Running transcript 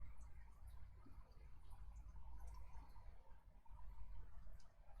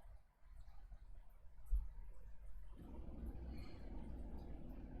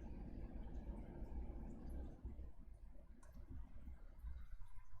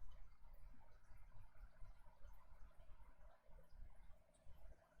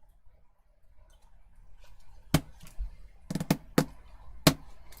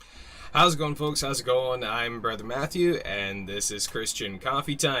How's it going, folks? How's it going? I'm Brother Matthew, and this is Christian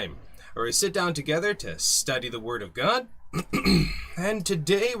Coffee Time, where we sit down together to study the Word of God. And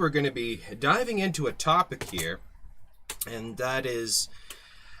today we're going to be diving into a topic here, and that is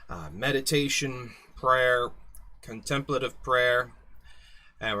meditation, prayer, contemplative prayer.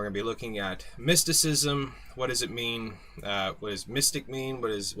 And we're going to be looking at mysticism. What does it mean? What does mystic mean?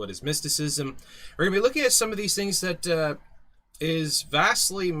 What is mysticism? We're going to be looking at some of these things that is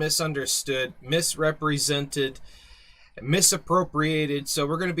vastly misunderstood, misrepresented, misappropriated. So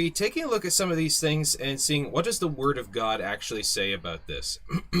we're going to be taking a look at some of these things and seeing what does the Word of God actually say about this.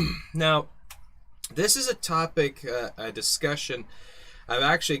 Now, this is a topic, a discussion I've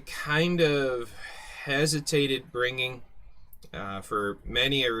actually kind of hesitated bringing for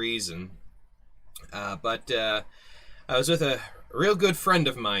many a reason. But I was with a real good friend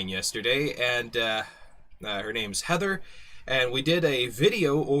of mine yesterday, and her name's Heather, and we did a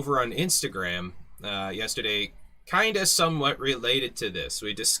video over on Instagram yesterday, kind of somewhat related to this.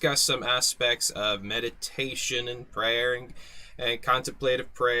 We discussed some aspects of meditation and prayer and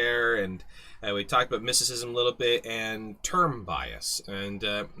contemplative prayer, and we talked about mysticism a little bit and term bias. And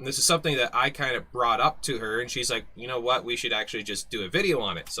this is something that I kind of brought up to her, and she's like, you know what, we should actually just do a video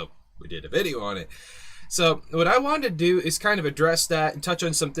on it. So we did a video on it. So what I wanted to do is kind of address that and touch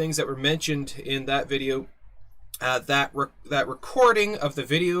on some things that were mentioned in that video. That recording of the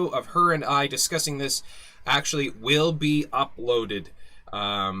video of her and I discussing this actually will be uploaded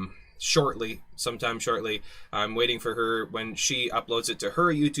sometime shortly. I'm waiting for her when she uploads it to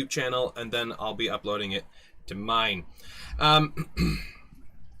her YouTube channel, and then I'll be uploading it to mine.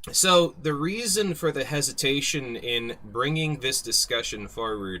 So the reason for the hesitation in bringing this discussion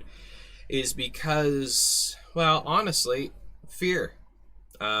forward is because, well, honestly, fear.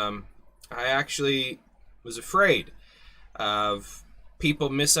 I actually was afraid of people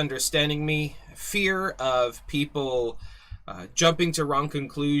misunderstanding me, fear of people jumping to wrong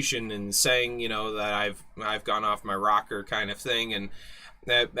conclusion and saying, you know, that I've gone off my rocker kind of thing, and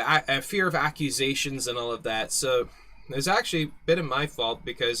fear of accusations and all of that. So it was actually a bit of my fault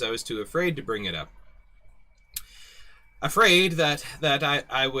because I was too afraid to bring it up. Afraid that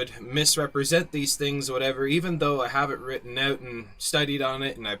I would misrepresent these things, whatever, even though I have it written out and studied on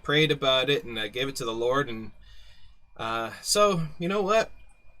it and I prayed about it and I gave it to the Lord. And so, you know what?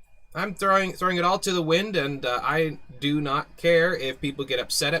 I'm throwing it all to the wind, and I do not care if people get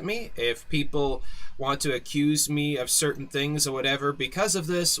upset at me, if people want to accuse me of certain things or whatever because of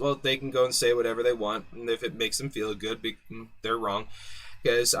this. Well, they can go and say whatever they want, and if it makes them feel good, they're wrong.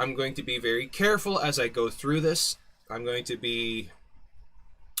 Because I'm going to be very careful as I go through this. I'm going to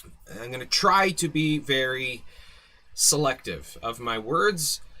try to be very selective of my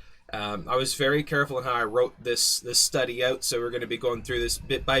words. I was very careful in how I wrote this study out, so we're going to be going through this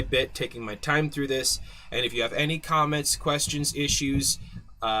bit by bit, taking my time through this. And if you have any comments, questions, issues,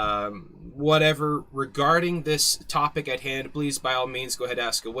 whatever regarding this topic at hand, please by all means go ahead and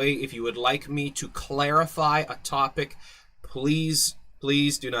ask away. If you would like me to clarify a topic, please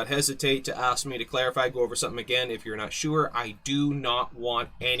do not hesitate to ask me to clarify, go over something again if you're not sure. I do not want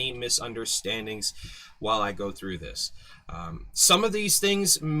any misunderstandings while I go through this. Some of these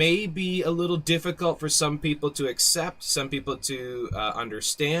things may be a little difficult for some people to accept, some people to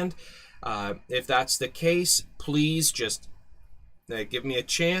understand. If that's the case, please just give me a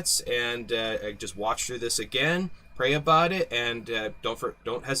chance and just watch through this again, pray about it, and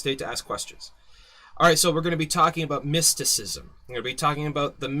don't hesitate to ask questions. All right, so we're going to be talking about mysticism. We're going to be talking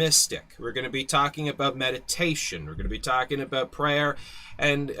about the mystic. We're going to be talking about meditation. We're going to be talking about prayer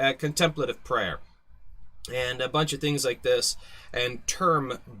and contemplative prayer and a bunch of things like this, and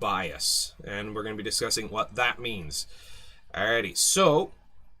term bias. And we're going to be discussing what that means. Alrighty, so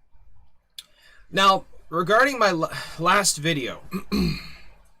now regarding my last video,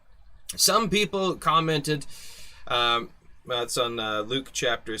 some people commented, it's on Luke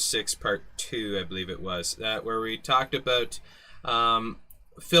chapter 6, part 2, I believe it was, where we talked about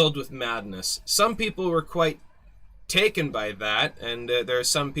filled with madness. Some people were quite taken by that, and there are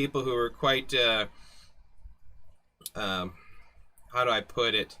some people who were quite, how do I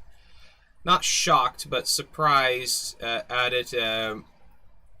put it? Not shocked, but surprised at it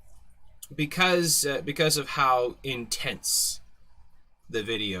because of how intense the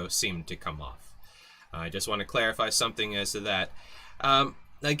video seemed to come off. I just want to clarify something as to that.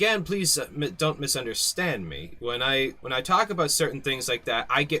 Again, please don't misunderstand me. When I talk about certain things like that,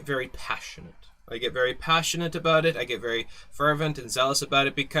 I get very passionate. I get very passionate about it. I get very fervent and zealous about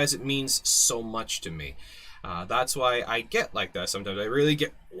it because it means so much to me. That's why I get like that sometimes. I really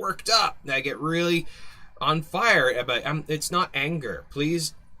get worked up. I get really on fire about it. It's not anger.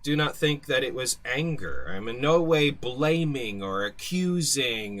 Please do not think that it was anger. I'm in no way blaming or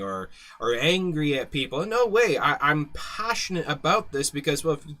accusing or angry at people. In no way. I'm passionate about this because,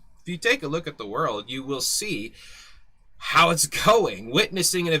 well, if you take a look at the world, you will see how it's going.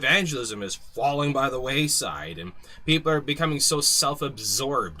 Witnessing and evangelism is falling by the wayside, and people are becoming so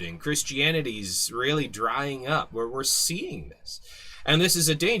self-absorbed, and Christianity's really drying up. We're seeing this. And this is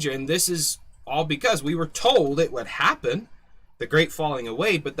a danger, and this is all because we were told it would happen, the great falling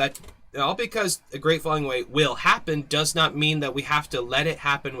away, but that all because the great falling away will happen does not mean that we have to let it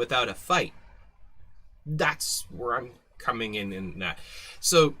happen without a fight. That's where I'm coming in that.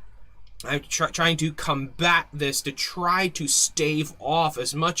 So I'm trying to combat this, to try to stave off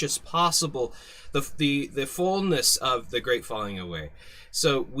as much as possible the fullness of the great falling away.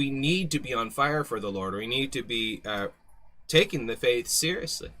 So we need to be on fire for the Lord. We need to be taking the faith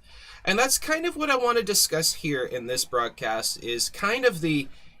seriously. And that's kind of what I want to discuss here in this broadcast, is kind of the,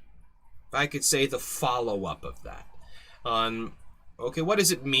 if I could say, the follow-up of that. On, okay, what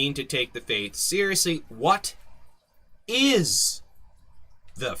does it mean to take the faith seriously? What is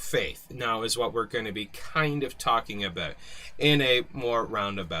the faith now is what we're going to be kind of talking about in a more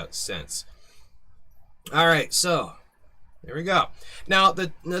roundabout sense. All right, so there we go. Now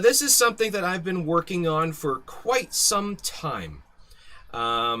this is something that I've been working on for quite some time.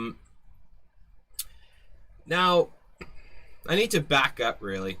 Now I need to back up,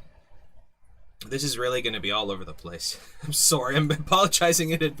 really. This is really going to be all over the place. I'm sorry, I'm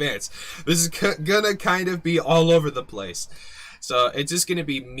apologizing in advance. This is going to kind of be all over the place. So it's just going to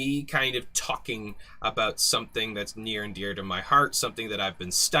be me kind of talking about something that's near and dear to my heart, something that I've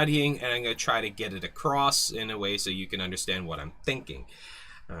been studying, and I'm going to try to get it across in a way so you can understand what I'm thinking.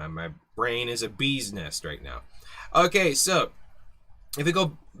 My brain is a bee's nest right now. Okay, so if we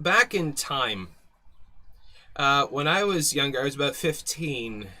go back in time, when I was younger, I was about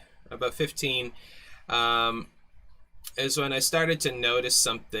 15. Is when I started to notice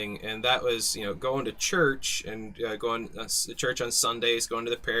something, and that was, going to church and going to church on Sundays, going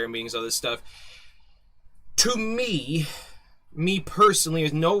to the prayer meetings, all this stuff. To me personally,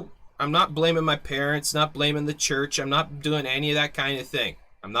 I'm not blaming my parents, not blaming the church, I'm not doing any of that kind of thing.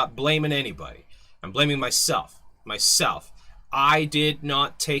 I'm not blaming anybody. I'm blaming myself. I did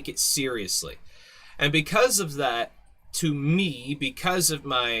not take it seriously. And because of that, to me, because of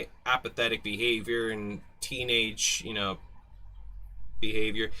my apathetic behavior and teenage,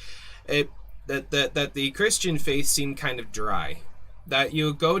 behavior, that the Christian faith seemed kind of dry. That you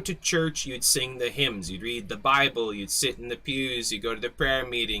would go to church, you'd sing the hymns, you'd read the Bible, you'd sit in the pews, you go to the prayer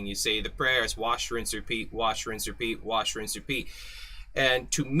meeting, you say the prayers, wash, rinse, repeat, wash, rinse, repeat, wash, rinse, repeat.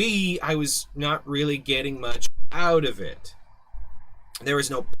 And to me, I was not really getting much out of it. There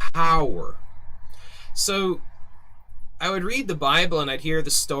was no power. So I would read the Bible and I'd hear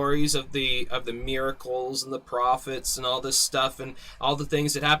the stories of the miracles and the prophets and all this stuff and all the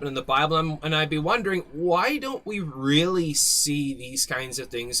things that happen in the Bible, and I'd be wondering, why don't we really see these kinds of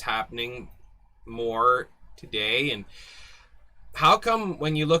things happening more today? And how come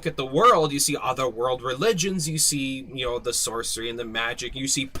when you look at the world, you see other world religions, you see, the sorcery and the magic, you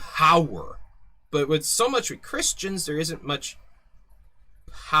see power, but with so much with Christians, there isn't much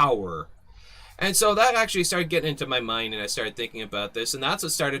power. And so that actually started getting into my mind, and I started thinking about this, and that's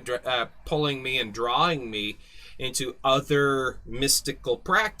what started pulling me and drawing me into other mystical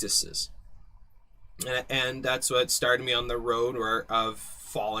practices. And that's what started me on the road of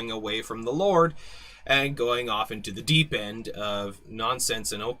falling away from the Lord and going off into the deep end of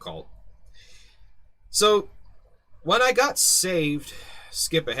nonsense and occult. So when I got saved,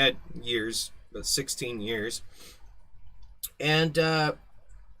 skip ahead years, about 16 years, and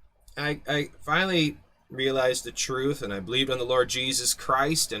I finally realized the truth, and I believed on the Lord Jesus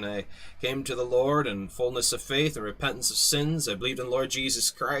Christ, and I came to the Lord in fullness of faith and repentance of sins. I believed in the Lord Jesus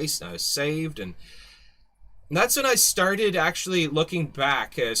Christ, and I was saved, and that's when I started actually looking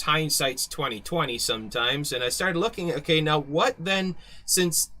back, as hindsight's 20/20 sometimes, and I started looking, okay, now what then,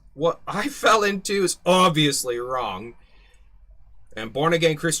 since what I fell into is obviously wrong, and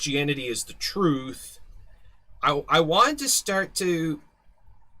born-again Christianity is the truth, I wanted to start to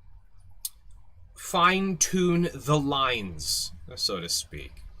fine-tune the lines, so to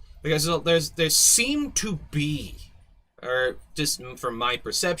speak, because there seemed to be, or just from my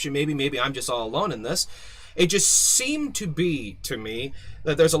perception, maybe I'm just all alone in this, it just seemed to be to me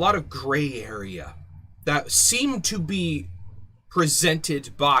that there's a lot of gray area that seemed to be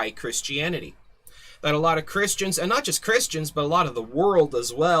presented by Christianity. That a lot of Christians, and not just Christians, but a lot of the world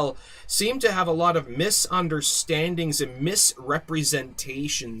as well, seem to have a lot of misunderstandings and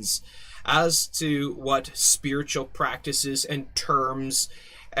misrepresentations as to what spiritual practices and terms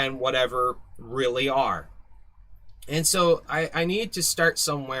and whatever really are. And so I need to start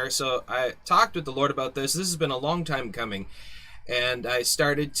somewhere. So I talked with the Lord about this. This has been a long time coming. And I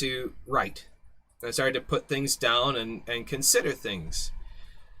started to write. I started to put things down and consider things.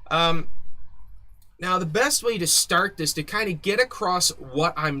 Now, the best way to start this, to kind of get across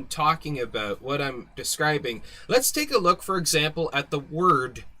what I'm talking about, what I'm describing, let's take a look, for example, at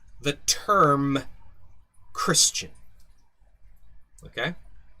the term Christian. Okay?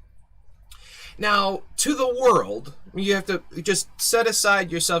 Now, to the world, you have to just set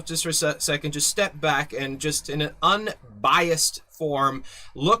aside yourself just for a second, just step back and just in an unbiased form,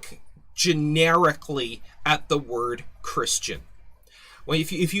 look generically at the word Christian. Well,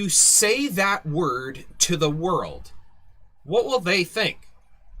 if you say that word to the world, what will they think?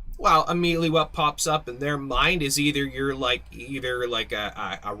 Well, immediately what pops up in their mind is either you're like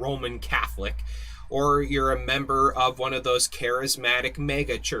a Roman Catholic, or you're a member of one of those charismatic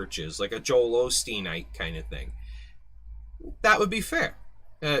mega churches, like a Joel Osteenite kind of thing. That would be fair.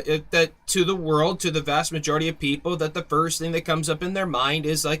 That to the world, to the vast majority of people, that the first thing that comes up in their mind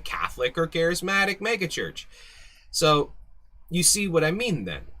is like Catholic or charismatic megachurch. So you see what I mean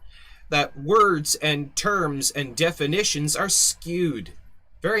then? That words and terms and definitions are skewed,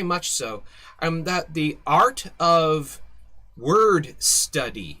 very much so. That the art of word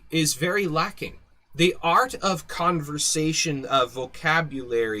study is very lacking. The art of conversation, of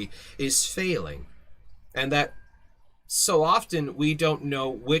vocabulary, is failing. And that so often we don't know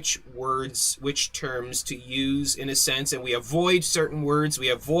which words, which terms to use in a sense, and we avoid certain words, we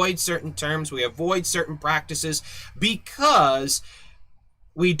avoid certain terms, we avoid certain practices because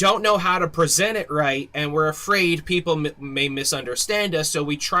we don't know how to present it right, and we're afraid people may misunderstand us, so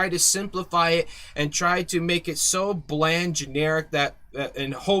we try to simplify it and try to make it so bland, generic, that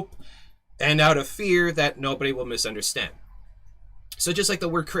in hope and out of fear that nobody will misunderstand. So just like the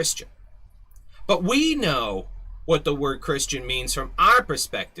word Christian. But we know what the word Christian means from our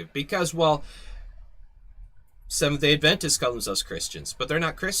perspective, because, well, Seventh-day Adventists call themselves Christians, but they're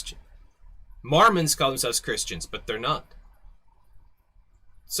not Christian. Mormons call themselves Christians, but they're not.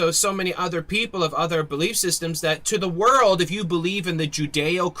 So many other people of other belief systems that to the world, if you believe in the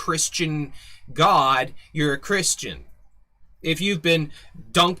Judeo-Christian God, you're a Christian. If you've been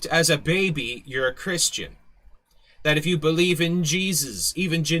dunked as a baby, you're a Christian. That if you believe in Jesus,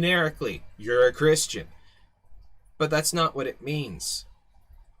 even generically, you're a Christian. But that's not what it means.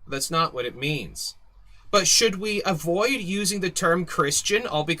 That's not what it means. But should we avoid using the term Christian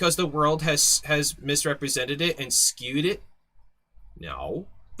all because the world has misrepresented it and skewed it? No.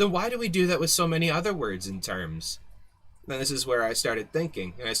 Then why do we do that with so many other words and terms? And this is where I started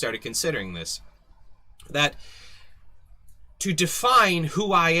thinking, and I started considering this. That to define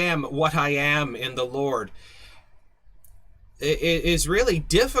who I am, what I am in the Lord, it is really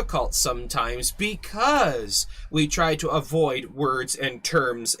difficult sometimes because we try to avoid words and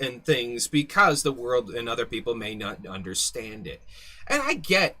terms and things because the world and other people may not understand it. And I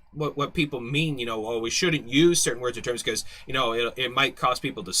get what people mean, we shouldn't use certain words or terms because, it might cause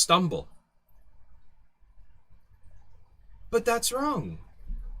people to stumble. But that's wrong.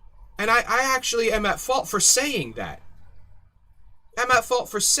 And I actually am at fault for saying that. I'm at fault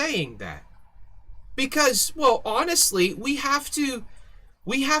for saying that. Because, well, honestly, we have to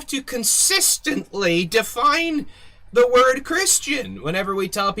consistently define the word Christian whenever we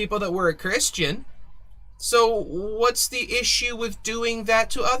tell people that we're a Christian. So what's the issue with doing that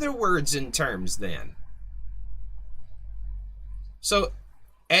to other words and terms then? So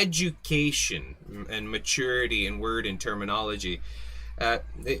education and maturity in word and terminology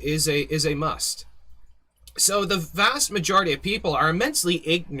is a must. So the vast majority of people are immensely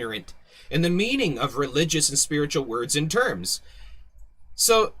ignorant in the meaning of religious and spiritual words and terms.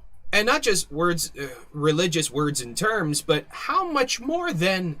 So, and not just words, religious words and terms, but how much more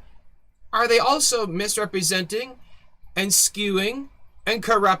then are they also misrepresenting and skewing and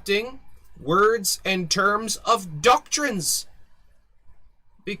corrupting words and terms of doctrines?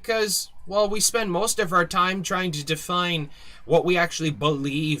 Because, well, we spend most of our time trying to define what we actually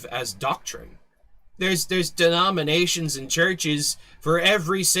believe as doctrine. There's denominations and churches for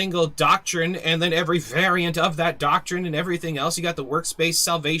every single doctrine, and then every variant of that doctrine and everything else. You got the works-based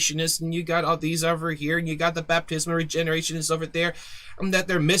salvationists, and you got all these over here, and you got the baptismal regenerationists over there, and that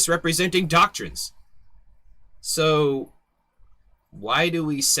they're misrepresenting doctrines. So why do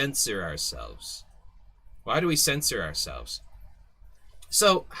we censor ourselves? Why do we censor ourselves?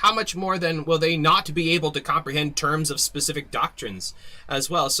 So how much more then will they not be able to comprehend terms of specific doctrines as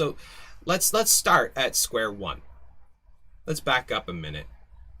well? So let's start at square one. Let's back up a minute.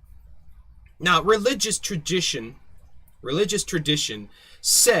 Now, religious tradition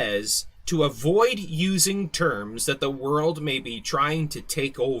says to avoid using terms that the world may be trying to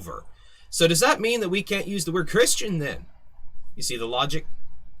take over. So does that mean that we can't use the word Christian then? You see the logic?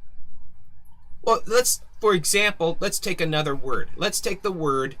 Well, for example, let's take another word. Let's take the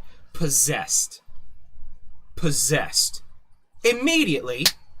word possessed. Possessed. Immediately,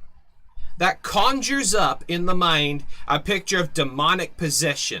 that conjures up in the mind a picture of demonic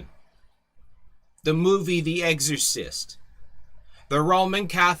possession. The movie The Exorcist. The Roman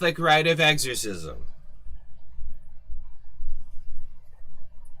Catholic rite of exorcism.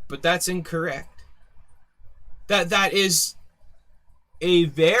 But that's incorrect. That is a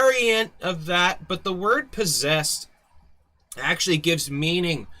variant of that, but the word possessed actually gives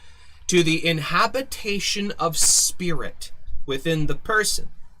meaning to the inhabitation of spirit within the person.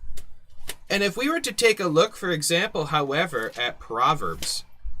 And if we were to take a look, for example, however, at Proverbs,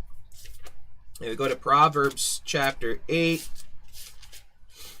 and we go to Proverbs chapter 8,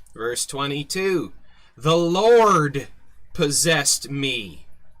 verse 22, the Lord possessed me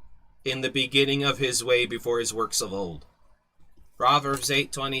in the beginning of his way before his works of old. Proverbs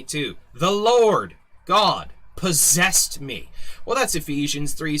 8:22. The Lord, God, possessed me. Well, that's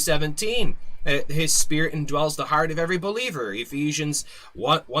Ephesians 3:17. His spirit indwells the heart of every believer. Ephesians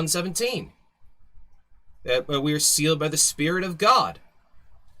 1:17. We are sealed by the Spirit of God.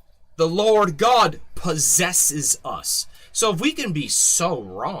 The Lord God possesses us. So if we can be so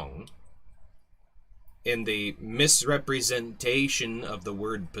wrong in the misrepresentation of the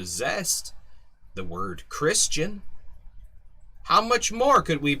word possessed, the word Christian, how much more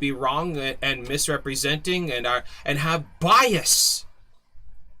could we be wrong and misrepresenting and have bias,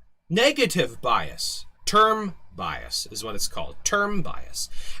 negative bias, term bias is what it's called, term bias,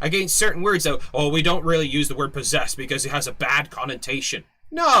 against certain words that, oh, we don't really use the word possessed because it has a bad connotation.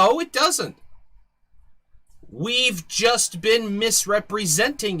 No, it doesn't. We've just been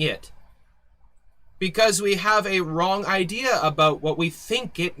misrepresenting it because we have a wrong idea about what we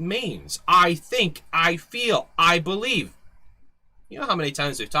think it means. I think, I feel, I believe. You know how many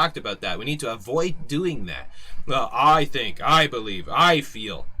times we've talked about that? We need to avoid doing that. Well, I think, I believe, I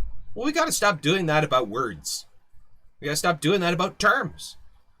feel. Well, we got to stop doing that about words. We got to stop doing that about terms.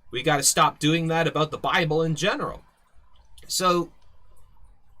 We got to stop doing that about the Bible in general. So,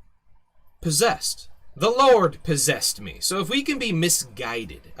 possessed. The Lord possessed me. So if we can be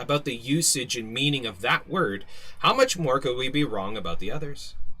misguided about the usage and meaning of that word, how much more could we be wrong about the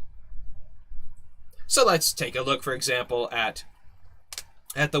others? So let's take a look, for example, at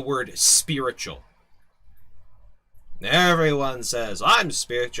the word spiritual. Everyone says, I'm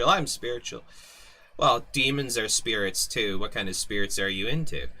spiritual, I'm spiritual. Well, demons are spirits too. What kind of spirits are you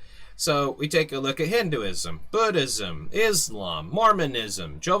into? So we take a look at Hinduism, Buddhism, Islam,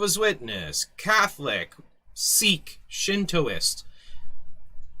 Mormonism, Jehovah's Witness, Catholic, Sikh, Shintoist.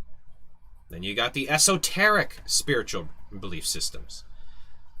 Then you got the esoteric spiritual belief systems.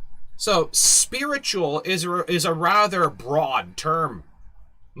 So spiritual is a rather broad term,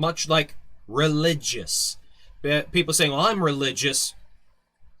 much like religious. People saying, well, I'm religious.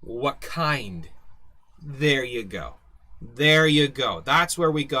 What kind? There you go. There you go. That's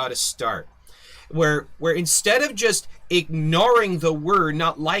where we got to start. Where instead of just ignoring the word,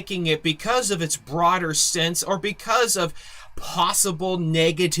 not liking it because of its broader sense or because of possible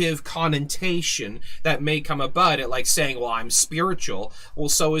negative connotation that may come about it, like saying, well, I'm spiritual. Well,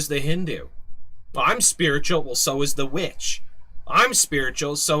 so is the Hindu. Well, I'm spiritual. Well, so is the witch. I'm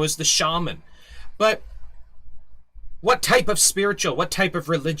spiritual. So is the shaman. But what type of spiritual? What type of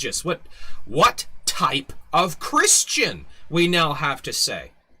religious? What type of Christian, we now have to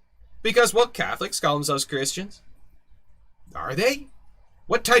say? Because, well, Catholics call themselves Christians. Are they?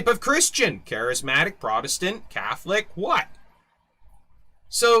 What type of Christian? Charismatic, Protestant, Catholic, what?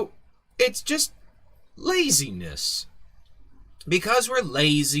 So, it's just laziness. Because we're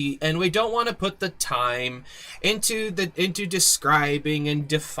lazy and we don't want to put the time into describing and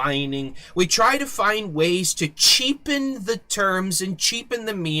defining, we try to find ways to cheapen the terms and cheapen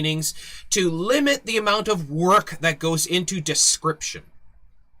the meanings to limit the amount of work that goes into description.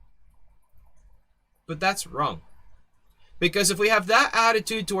 But that's wrong. Because if we have that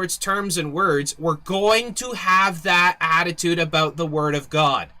attitude towards terms and words, we're going to have that attitude about the Word of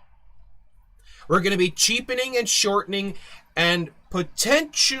God. We're going to be cheapening and shortening and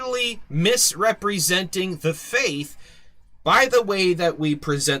potentially misrepresenting the faith by the way that we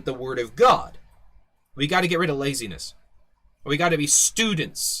present the Word of God. We got to get rid of laziness. We got to be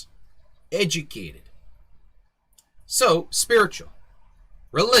students, educated. So, spiritual,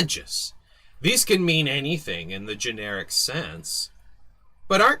 religious. These can mean anything in the generic sense.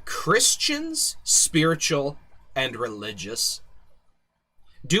 But aren't Christians spiritual and religious?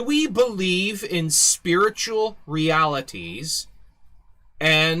 Do we believe in spiritual realities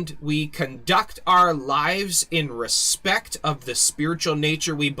and we conduct our lives in respect of the spiritual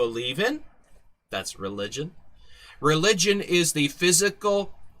nature we believe in? That's religion. Religion is the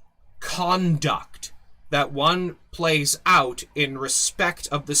physical conduct that one plays out in respect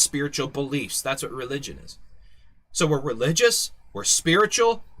of the spiritual beliefs. That's what religion is. So we're religious, we're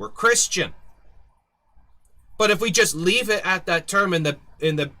spiritual, we're Christian. But if we just leave it at that term in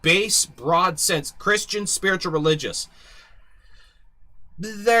the base, broad sense, Christian, spiritual, religious,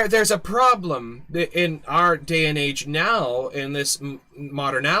 there's a problem in our day and age now, in this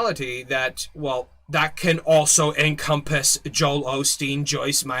modernality, that, well, that can also encompass Joel Osteen,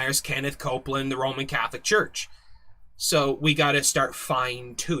 Joyce Myers, Kenneth Copeland, the Roman Catholic Church. So we got to start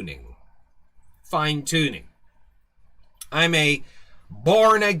fine-tuning. Fine-tuning. I'm a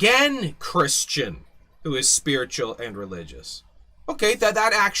born-again Christian who is spiritual and religious. Okay, that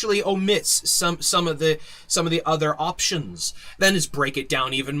actually omits some of the other options. Then let's break it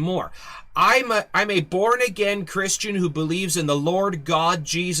down even more. I'm a born-again Christian who believes in the Lord God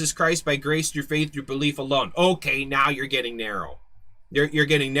Jesus Christ by grace through faith through belief alone. Okay, now you're getting narrow. You're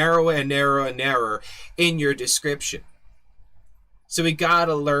getting narrower and narrower and narrower in your description. So we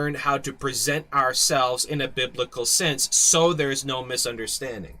gotta learn how to present ourselves in a biblical sense so there's no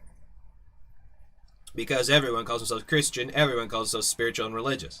misunderstanding. Because everyone calls themselves Christian, everyone calls themselves spiritual and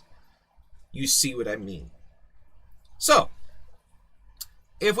religious. You see what I mean? So,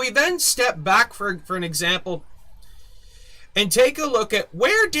 if we then step back for an example and take a look at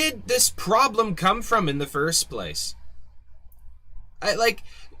where did this problem come from in the first place?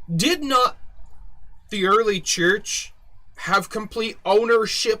 Did not the early church have complete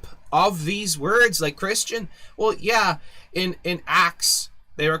ownership of these words like Christian? Well, yeah, in Acts,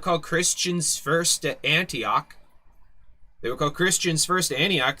 they were called Christians first at Antioch. They were called Christians first at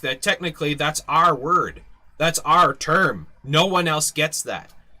Antioch. That technically, that's our word. That's our term. No one else gets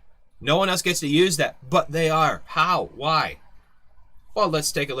that. No one else gets to use that, but they are. How? Why? Well,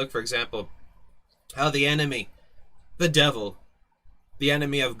 let's take a look, for example, how the enemy, the devil, the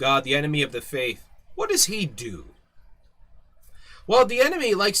enemy of God, the enemy of the faith, what does he do? Well, the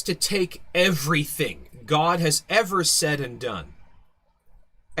enemy likes to take everything God has ever said and done,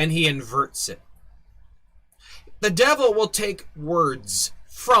 and he inverts it. The devil will take words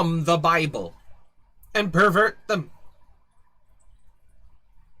from the Bible and pervert them.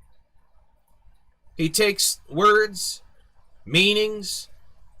 He takes words, meanings,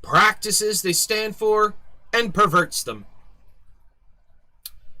 practices they stand for, and perverts them.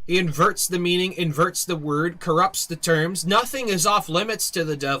 He inverts the meaning, inverts the word, corrupts the terms. Nothing is off limits to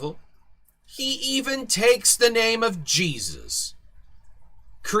the devil. He even takes the name of Jesus,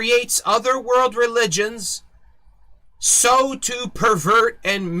 creates other world religions, so to pervert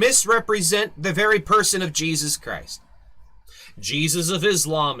and misrepresent the very person of Jesus Christ. Jesus of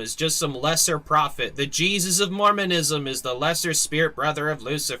Islam is just some lesser prophet. The Jesus of Mormonism is the lesser spirit brother of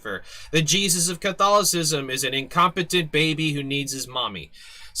Lucifer. The Jesus of Catholicism is an incompetent baby who needs his mommy.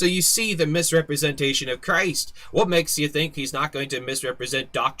 So you see the misrepresentation of Christ. What makes you think he's not going to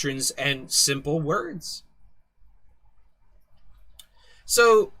misrepresent doctrines and simple words?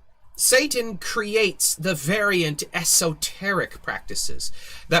 So Satan creates the variant esoteric practices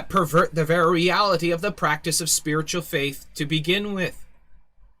that pervert the very reality of the practice of spiritual faith to begin with.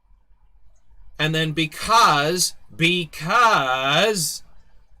 And then because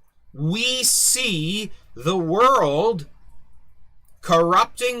we see the world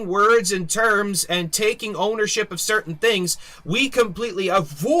corrupting words and terms and taking ownership of certain things, we completely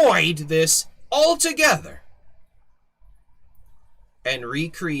avoid this altogether and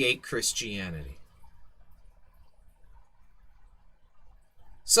recreate Christianity.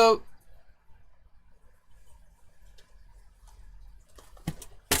 So,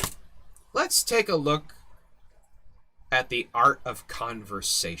 let's take a look at the art of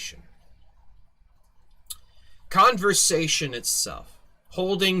conversation. Conversation itself,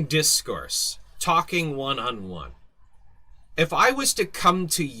 holding discourse, talking one-on-one. If I was to come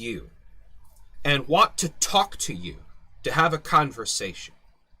to you and want to talk to you, to have a conversation,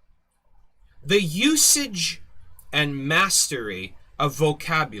 the usage and mastery of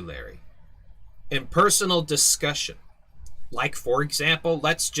vocabulary in personal discussion, like, for example,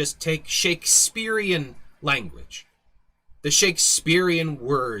 let's just take Shakespearean language, the Shakespearean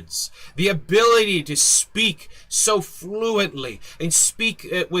words, the ability to speak so fluently and speak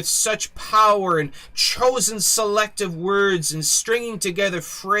with such power and chosen selective words and stringing together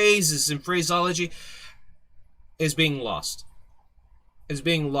phrases and phraseology is being lost.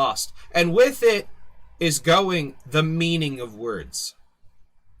 And with it is going the meaning of words.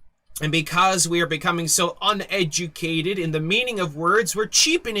 And because we are becoming so uneducated in the meaning of words, we're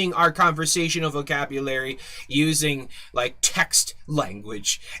cheapening our conversational vocabulary using like text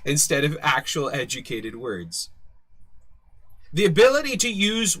language instead of actual educated words. The ability to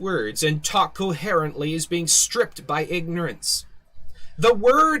use words and talk coherently is being stripped by ignorance. The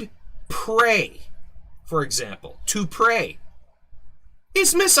word pray, for example, to pray,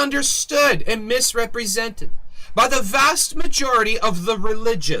 is misunderstood and misrepresented by the vast majority of the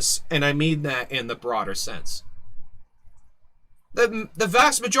religious, and I mean that in the broader sense. The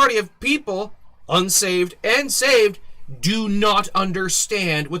vast majority of people, unsaved and saved, do not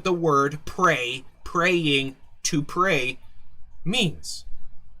understand what the word pray, praying, to pray, means.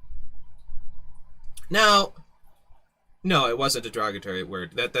 Now, no, it wasn't a derogatory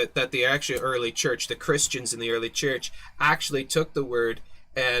word. That the actual early church, the Christians in the early church, actually took the word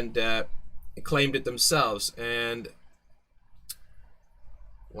and claimed it themselves. And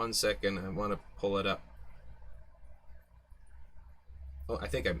one second, I want to pull it up. Oh, I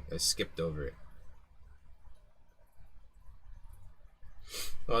think I skipped over it.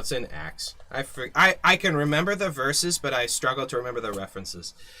 Well, it's in Acts. I can remember the verses, but I struggle to remember the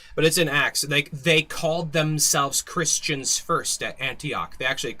references. But it's in Acts. They called themselves Christians first at Antioch. They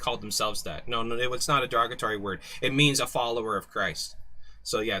actually called themselves that. No, it's not a derogatory word. It means a follower of Christ.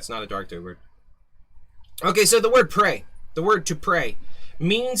 So yeah, it's not a derogatory word. Okay, so the word pray, the word to pray,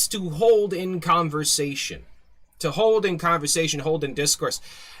 means to hold in conversation. To hold in conversation, hold in discourse.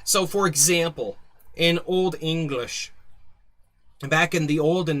 So for example, in Old English, back in the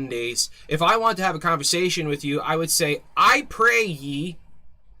olden days, if I want to have a conversation with you, I would say, I pray ye,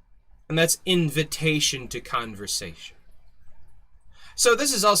 and that's invitation to conversation. So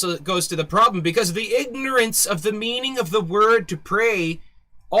this is also goes to the problem, because the ignorance of the meaning of the word to pray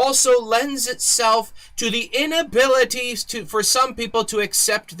also lends itself to the inability for some people to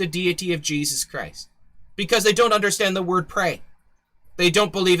accept the deity of Jesus Christ, because they don't understand the word pray. They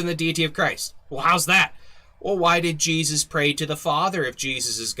don't believe in the deity of Christ. Well, how's that? Well, why did Jesus pray to the Father if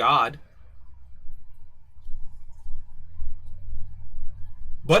Jesus is God?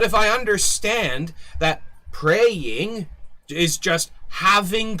 But if I understand that praying is just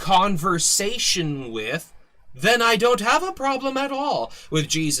having conversation with, then I don't have a problem at all with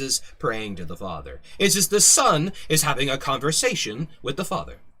Jesus praying to the Father. It's just the Son is having a conversation with the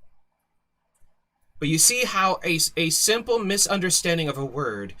Father. But you see how a simple misunderstanding of a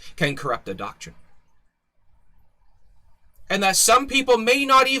word can corrupt a doctrine. And that some people may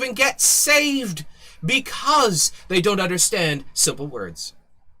not even get saved because they don't understand simple words.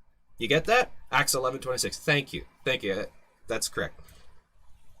 You get that? Acts 11:26. Thank you. Thank you. That's correct.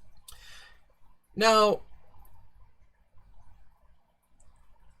 Now,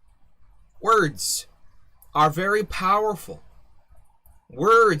 words are very powerful.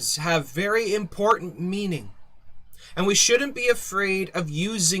 Words have very important meaning. And we shouldn't be afraid of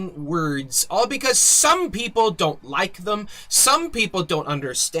using words, all because some people don't like them, some people don't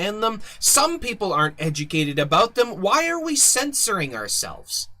understand them, some people aren't educated about them. Why are we censoring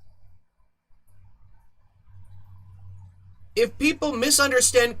ourselves? If people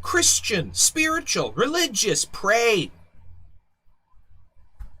misunderstand Christian, spiritual, religious, pray,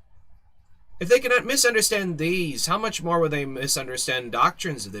 if they cannot misunderstand these, how much more will they misunderstand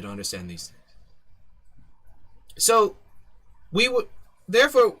doctrines if they don't understand these things? So, we would,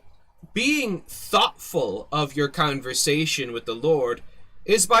 therefore, being thoughtful of your conversation with the Lord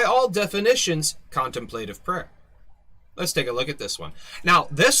is by all definitions contemplative prayer. Let's take a look at this one. Now,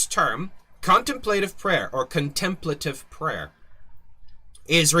 this term, contemplative prayer or contemplative prayer,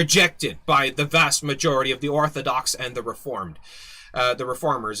 is rejected by the vast majority of the Orthodox and the Reformed. The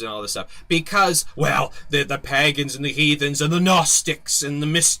reformers and all this stuff, because, well, the pagans and the heathens and the Gnostics and the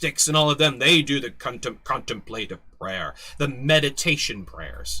mystics and all of them, they do the contemplative prayer, the meditation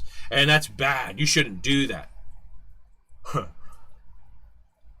prayers, and that's bad. You shouldn't do that. Well,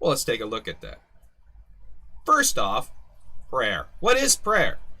 let's take a look at that. First off, prayer. What is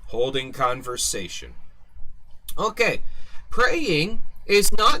prayer? Holding conversation. Okay, praying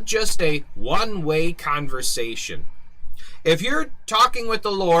is not just a one-way conversation. If you're talking with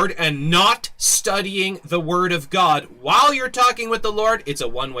the Lord and not studying the Word of God while you're talking with the Lord, it's a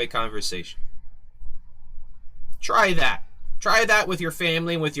one-way conversation. Try that. Try that with your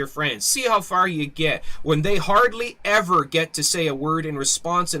family and with your friends. See how far you get when they hardly ever get to say a word in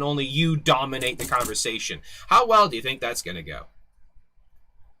response and only you dominate the conversation. How well do you think that's going to go?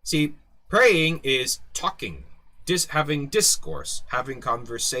 See, praying is talking, having discourse, having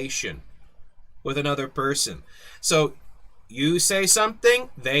conversation with another person. So, you say something,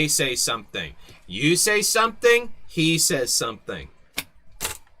 they say something. You say something, he says something.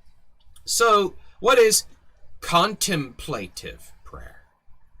 So, what is contemplative prayer?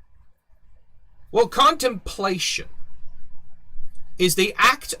 Well, contemplation is the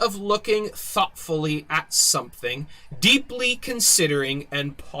act of looking thoughtfully at something, deeply considering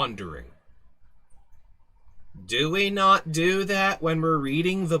and pondering. Do we not do that when we're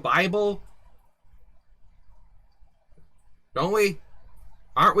reading the Bible? Don't we?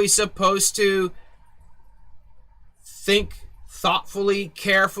 Aren't we supposed to think thoughtfully,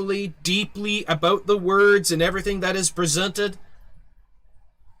 carefully, deeply about the words and everything that is presented?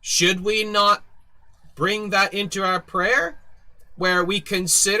 Should we not bring that into our prayer, where we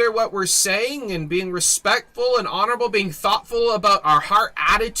consider what we're saying and being respectful and honorable, being thoughtful about our heart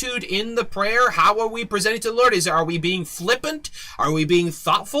attitude in the prayer? How are we presenting to the Lord? Are we being flippant? Are we being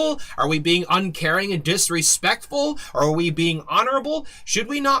thoughtful? Are we being uncaring and disrespectful? Or are we being honorable? Should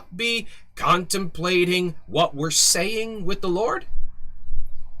we not be contemplating what we're saying with the Lord?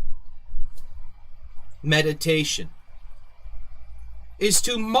 Meditation is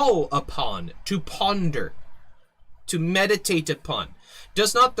to mull upon, to ponder, to meditate upon.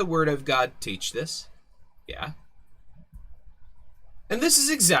 Does not the Word of God teach this? Yeah. And this is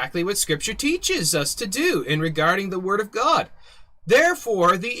exactly what Scripture teaches us to do in regarding the Word of God.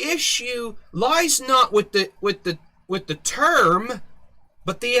 Therefore, the issue lies not with the term,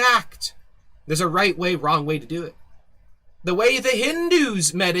 but the act. There's a right way, wrong way to do it. The way the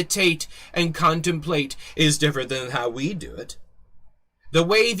Hindus meditate and contemplate is different than how we do it. The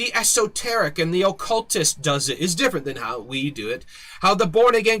way the esoteric and the occultist does it is different than how we do it. How the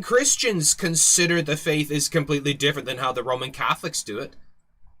born-again Christians consider the faith is completely different than how the Roman Catholics do it.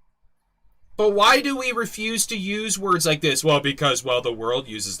 But why do we refuse to use words like this? Well, because, the world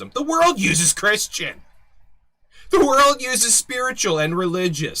uses them. The world uses Christian. The world uses spiritual and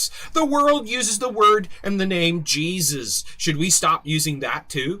religious. The world uses the word and the name Jesus. Should we stop using that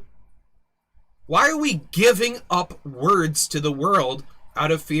too? Why are we giving up words to the world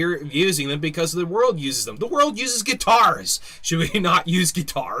out of fear of using them because the world uses them? The world uses guitars. Should we not use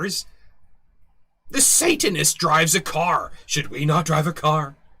guitars? The Satanist drives a car. Should we not drive a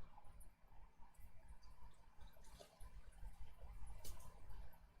car?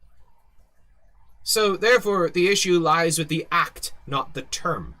 So, therefore, the issue lies with the act, not the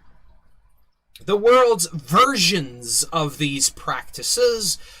term. The world's versions of these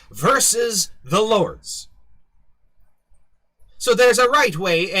practices versus the Lord's. So there's a right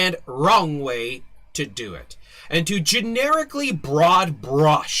way and wrong way to do it. And to generically broad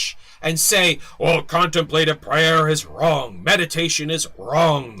brush and say, contemplative prayer is wrong, meditation is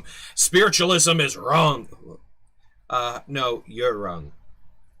wrong, spiritualism is wrong. No, you're wrong.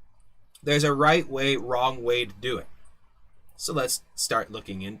 There's a right way, wrong way to do it. So let's start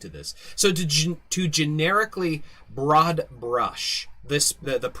looking into this. So to generically broad brush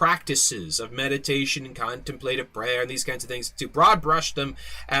the practices of meditation and contemplative prayer and these kinds of things, to broad brush them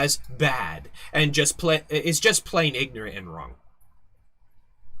as bad and is just plain ignorant and wrong.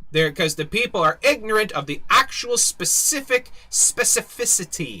 Because the people are ignorant of the actual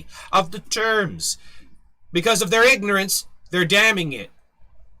specificity of the terms. Because of their ignorance, they're damning it.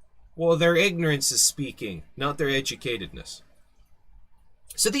 Well, their ignorance is speaking, not their educatedness.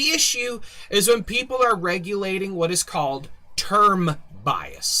 So the issue is when people are regulating what is called term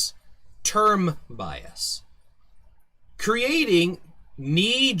bias. Term bias. Creating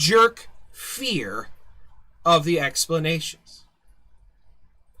knee-jerk fear of the explanations.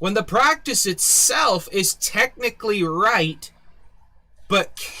 When the practice itself is technically right,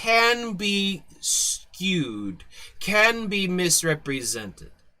 but can be skewed, can be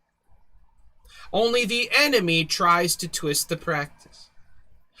misrepresented. Only the enemy tries to twist the practice.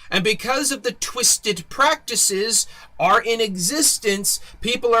 And because of the twisted practices are in existence,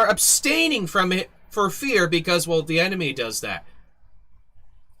 people are abstaining from it for fear because, the enemy does that.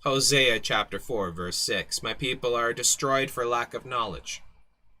 Hosea chapter 4, verse 6. My people are destroyed for lack of knowledge.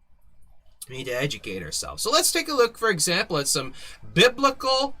 We need to educate ourselves. So let's take a look, for example, at some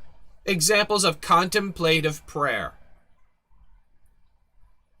biblical examples of contemplative prayer.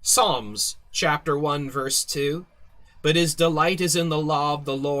 Psalms chapter 1, verse 2. But his delight is in the law of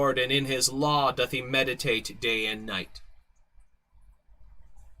the Lord, and in his law doth he meditate day and night.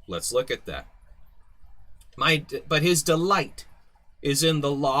 Let's look at that. But his delight is in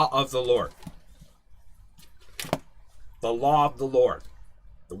the law of the Lord. The law of the Lord.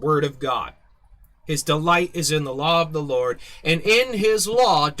 The word of God. His delight is in the law of the Lord, and in his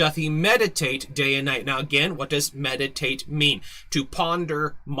law doth he meditate day and night. Now again, what does meditate mean? To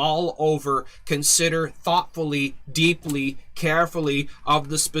ponder, mull over, consider thoughtfully, deeply, carefully of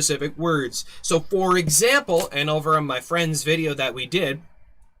the specific words. So for example, and over on my friend's video that we did,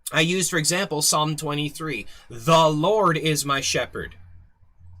 I use, for example, Psalm 23. The Lord is my shepherd.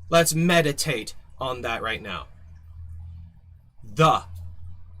 Let's meditate on that right now. The.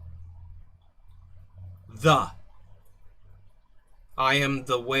 I am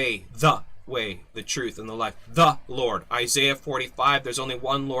the way, the truth, and the life. The Lord. Isaiah 45, there's only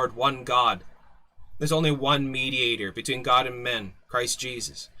one Lord, one God. There's only one mediator between God and men, Christ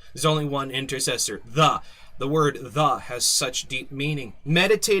Jesus. There's only one intercessor. The word the has such deep meaning.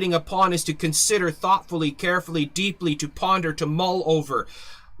 Meditating upon is to consider thoughtfully, carefully, deeply, to ponder, to mull over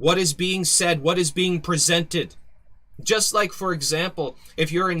what is being said, what is being presented. Just like, for example,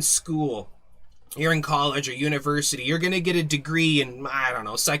 if you're in school, you're in college or university, you're going to get a degree in, I don't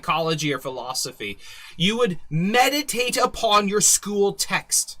know, psychology or philosophy. You would meditate upon your school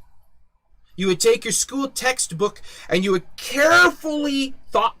text. You would take your school textbook and you would carefully,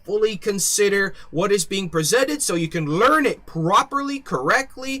 thoughtfully consider what is being presented so you can learn it properly,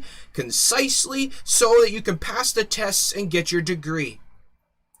 correctly, concisely, so that you can pass the tests and get your degree.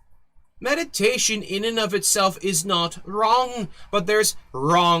 Meditation in and of itself is not wrong, but there's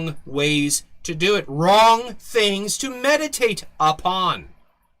wrong ways to do it, wrong things to meditate upon.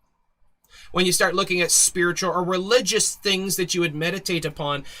 When you start looking at spiritual or religious things that you would meditate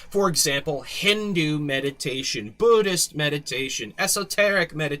upon, for example, Hindu meditation, Buddhist meditation,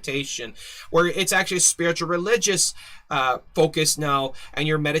 esoteric meditation, where it's actually spiritual religious focus now, and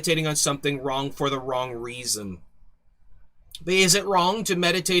you're meditating on something wrong for the wrong reason. But is it wrong to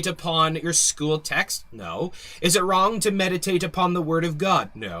meditate upon your school text? No. Is it wrong to meditate upon the Word of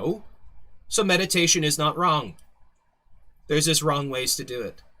God? No. So meditation is not wrong. There's just wrong ways to do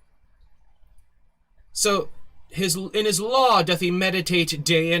it. So in his law doth he meditate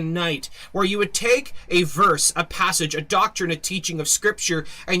day and night, where you would take a verse, a passage, a doctrine, a teaching of Scripture,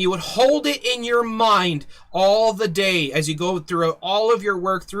 and you would hold it in your mind all the day. As you go through all of your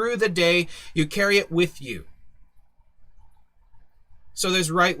work through the day, you carry it with you. So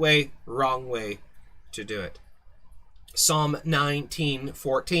there's right way, wrong way to do it. Psalm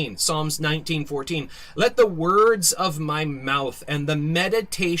 19:14. Psalms 19:14. Let the words of my mouth and the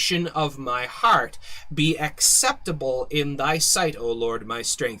meditation of my heart be acceptable in thy sight, O Lord, my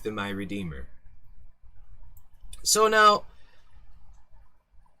strength and my Redeemer. So now,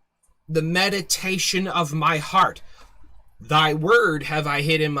 the meditation of my heart. Thy word have I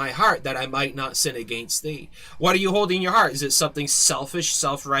hid in my heart, that I might not sin against thee. What are you holding in your heart? Is it something selfish,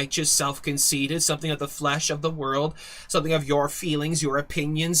 self-righteous, self-conceited, something of the flesh of the world, something of your feelings, your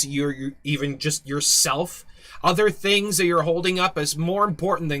opinions, your even just yourself? Other things that you're holding up as more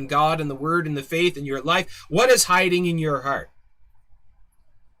important than God and the word and the faith in your life? What is hiding in your heart?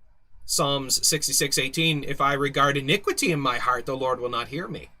 Psalms 66:18, if I regard iniquity in my heart, the Lord will not hear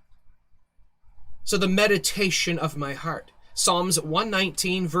me. So the meditation of my heart. Psalms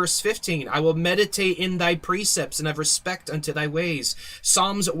 119 verse 15, I will meditate in thy precepts and have respect unto thy ways.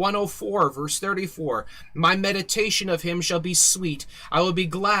 Psalms 104 verse 34, my meditation of him shall be sweet. I will be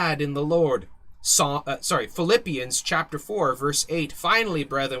glad in the Lord. Philippians chapter 4 verse 8, finally,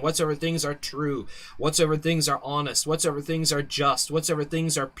 brethren, whatsoever things are true, whatsoever things are honest, whatsoever things are just, whatsoever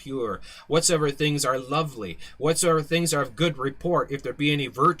things are pure, whatsoever things are lovely, whatsoever things are of good report, if there be any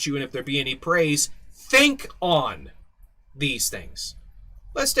virtue and if there be any praise, think on these things.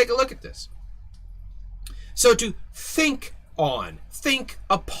 Let's take a look at this. So to think on, think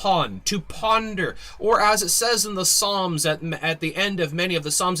upon, to ponder, or as it says in the Psalms, at the end of many of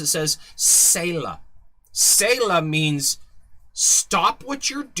the Psalms, it says Selah. Selah means stop what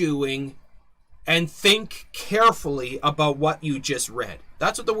you're doing and think carefully about what you just read.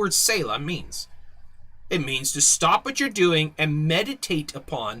 That's what the word Selah means. It means to stop what you're doing and meditate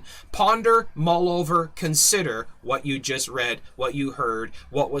upon, ponder, mull over, consider what you just read, what you heard,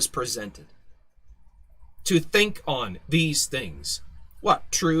 what was presented. To think on these things.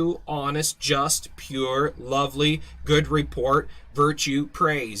 What? True, honest, just, pure, lovely, good report, virtue,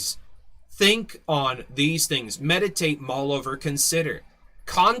 praise. Think on these things. Meditate, mull over, consider.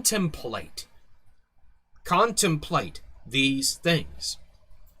 Contemplate. Contemplate these things.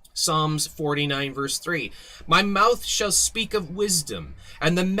 Psalms 49 verse 3, my mouth shall speak of wisdom,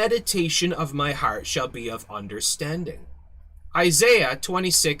 and the meditation of my heart shall be of understanding. Isaiah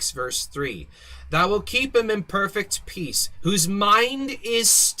 26 verse 3, thou wilt keep him in perfect peace, whose mind is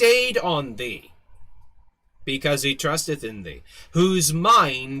stayed on thee, because he trusteth in thee. Whose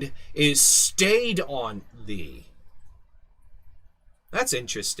mind is stayed on thee. That's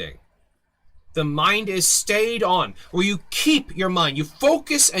interesting. The mind is stayed on, where you keep your mind. You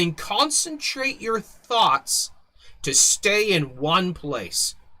focus and concentrate your thoughts to stay in one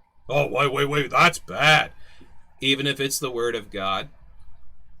place. Oh, wait, that's bad. Even if it's the Word of God.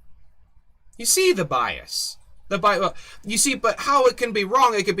 You see the bias. The Bible, you see, but how it can be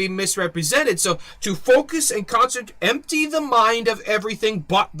wrong, it can be misrepresented. So to focus and concentrate, empty the mind of everything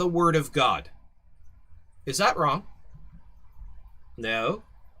but the Word of God. Is that wrong? No.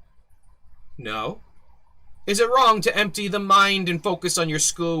 No. Is it wrong to empty the mind and focus on your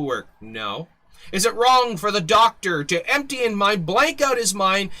schoolwork? No. Is it wrong for the doctor to empty his mind, blank out his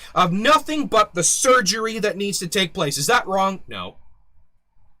mind of nothing but the surgery that needs to take place? Is that wrong? No.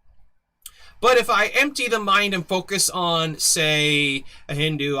 But if I empty the mind and focus on, say, a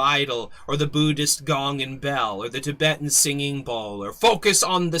Hindu idol, or the Buddhist gong and bell, or the Tibetan singing bowl, or focus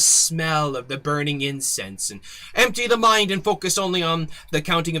on the smell of the burning incense, and empty the mind and focus only on the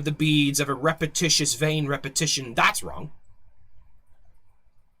counting of the beads of a repetitious, vain repetition, that's wrong.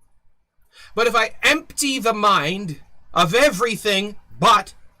 But if I empty the mind of everything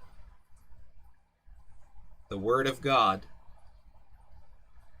but the Word of God,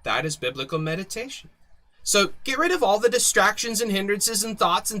 that is biblical meditation. So get rid of all the distractions and hindrances and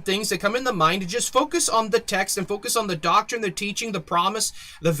thoughts and things that come in the mind and just focus on the text and focus on the doctrine, the teaching, the promise,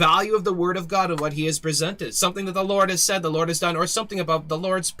 the value of the Word of God and what He has presented. Something that the Lord has said, the Lord has done, or something about the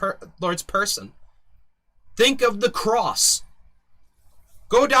Lord's person. Think of the cross.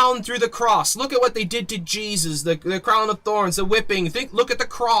 Go down through the cross. Look at what they did to Jesus, the crown of thorns, the whipping. Look at the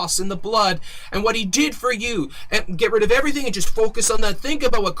cross and the blood and what He did for you. And get rid of everything and just focus on that. Think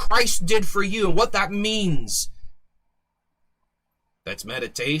about what Christ did for you and what that means. That's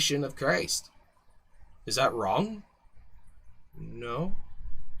meditation of Christ. Is that wrong? No.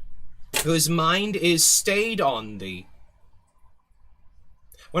 Whose mind is stayed on Thee.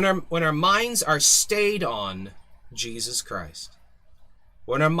 When our minds are stayed on Jesus Christ,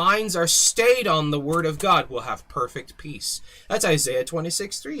 when our minds are stayed on the Word of God, we'll have perfect peace. That's Isaiah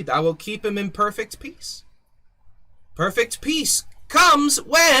 26:3. Thou wilt keep him in perfect peace. Perfect peace comes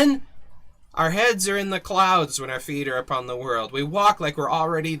when our heads are in the clouds, when our feet are upon the world. We walk like we're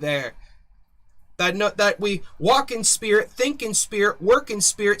already there. That we walk in spirit, think in spirit, work in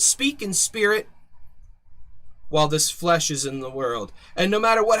spirit, speak in spirit, while this flesh is in the world. And no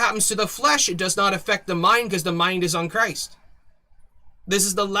matter what happens to the flesh, it does not affect the mind because the mind is on Christ. This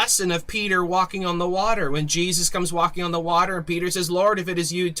is the lesson of Peter walking on the water. When Jesus comes walking on the water and Peter says, Lord, if it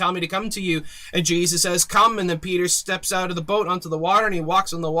is you, tell me to come to you. And Jesus says, come. And then Peter steps out of the boat onto the water and he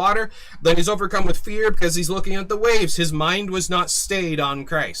walks on the water. Then he's overcome with fear because he's looking at the waves. His mind was not stayed on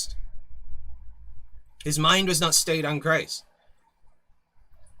Christ. His mind was not stayed on Christ.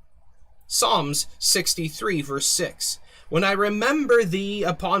 Psalms 63 verse 6. When I remember thee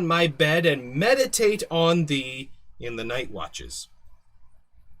upon my bed and meditate on thee in the night watches.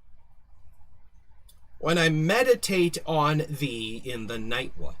 When I meditate on thee in the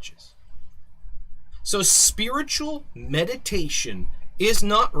night watches. So spiritual meditation is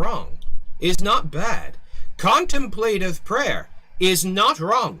not wrong, is not bad. Contemplative prayer is not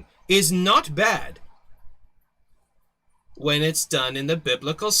wrong, is not bad, when it's done in the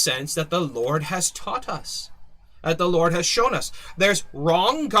biblical sense that the Lord has taught us, that the Lord has shown us. There's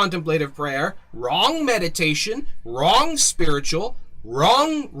wrong contemplative prayer, wrong meditation, wrong spiritual,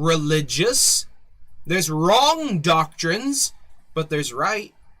 wrong religious. There's wrong doctrines, but there's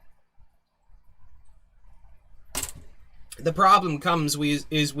right. The problem comes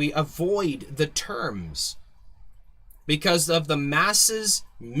is we avoid the terms because of the masses'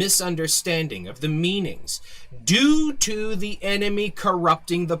 misunderstanding of the meanings due to the enemy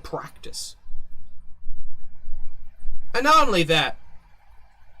corrupting the practice. And not only that,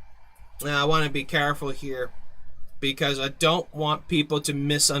 I want to be careful here, because I don't want people to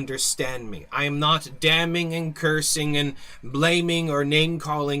misunderstand me. I am not damning and cursing and blaming or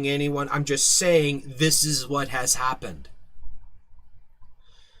name-calling anyone. I'm just saying this is what has happened.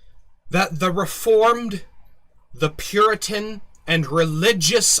 That the Reformed, the Puritan, and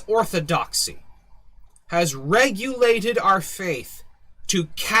religious orthodoxy has regulated our faith to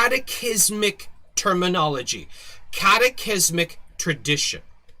catechismic terminology, catechismic tradition.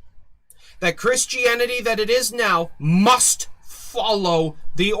 That Christianity that it is now must follow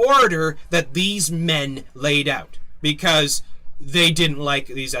the order that these men laid out because they didn't like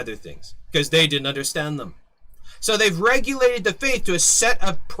these other things, because they didn't understand them. So they've regulated the faith to a set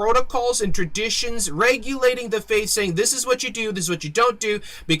of protocols and traditions, regulating the faith, saying this is what you do, this is what you don't do,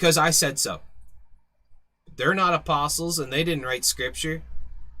 because I said so. They're not apostles and they didn't write scripture,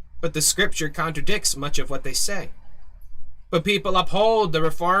 but the scripture contradicts much of what they say. But people uphold the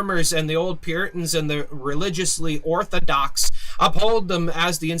Reformers and the old Puritans and the religiously orthodox, uphold them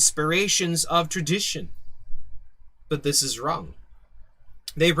as the inspirations of tradition. But this is wrong.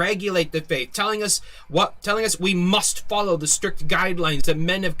 They regulate the faith, telling us we must follow the strict guidelines that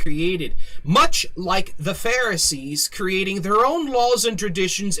men have created, much like the Pharisees creating their own laws and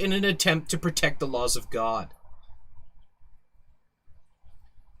traditions in an attempt to protect the laws of God.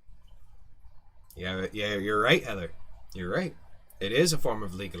 Yeah, you're right, Heather. You're right. It is a form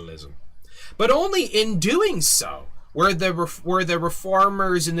of legalism. But only in doing so were the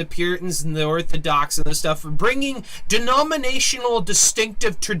reformers and the Puritans and the Orthodox and the stuff bringing denominational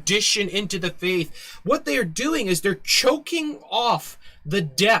distinctive tradition into the faith. What they are doing is they're choking off the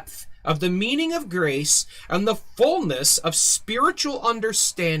depth of the meaning of grace and the fullness of spiritual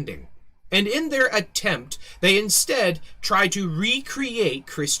understanding. And in their attempt, they instead try to recreate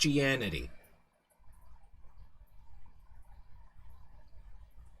Christianity.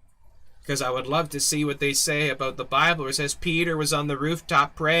 Because I would love to see what they say about the Bible, where it says Peter was on the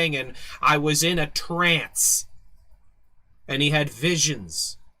rooftop praying and I was in a trance. And he had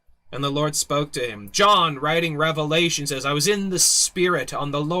visions. And the Lord spoke to him. John, writing Revelation, says, I was in the Spirit on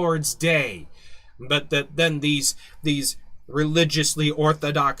the Lord's day. But then these religiously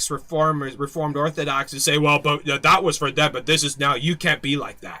orthodox Reformed Orthodoxes say, well, but that was for them, but this is now, you can't be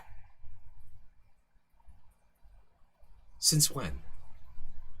like that. Since when?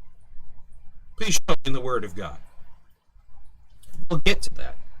 Please show in the Word of God. We'll get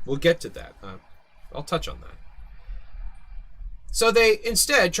to that. I'll touch on that. So they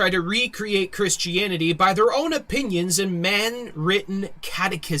instead try to recreate Christianity by their own opinions in man-written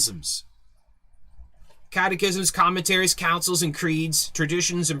catechisms. Catechisms, commentaries, councils, and creeds,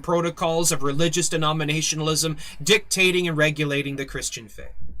 traditions, and protocols of religious denominationalism dictating and regulating the Christian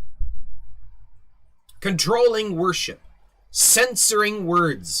faith. Controlling worship, censoring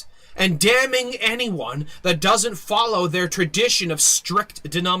words, and damning anyone that doesn't follow their tradition of strict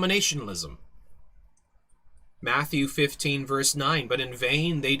denominationalism. Matthew 15, verse 9, but in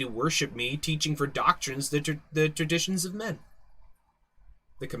vain they do worship me, teaching for doctrines the traditions of men,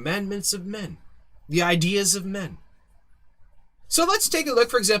 the commandments of men, the ideas of men. So let's take a look,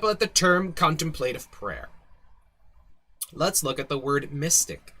 for example, at the term contemplative prayer. Let's look at the word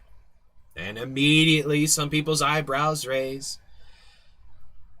mystic. And immediately some people's eyebrows raise.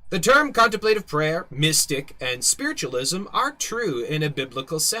 The term contemplative prayer, mystic, and spiritualism are true in a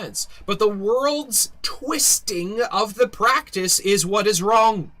biblical sense, but the world's twisting of the practice is what is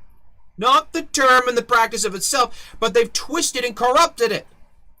wrong. Not the term and the practice of itself, but they've twisted and corrupted it.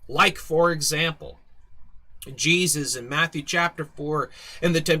 Like, for example, Jesus in Matthew chapter 4,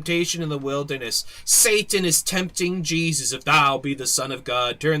 in the temptation in the wilderness, Satan is tempting Jesus. If thou be the Son of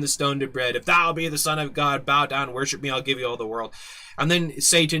God, turn the stone to bread. If thou be the Son of God, bow down and worship me, I'll give you all the world. And then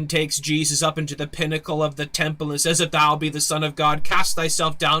Satan takes Jesus up into the pinnacle of the temple and says, if thou be the Son of God, cast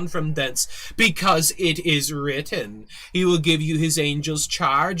thyself down from thence, because it is written, he will give you his angels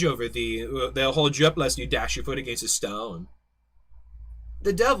charge over thee. They'll hold you up lest you dash your foot against a stone.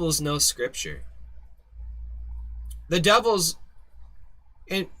 The devil's no scripture. The devil's,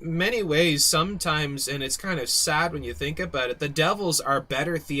 in many ways, sometimes, and it's kind of sad when you think about it, the devils are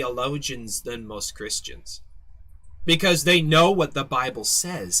better theologians than most Christians. Because they know what the Bible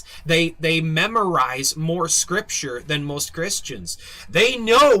says. They memorize more scripture than most Christians. They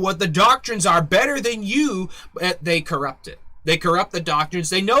know what the doctrines are better than you, but they corrupt it. They corrupt the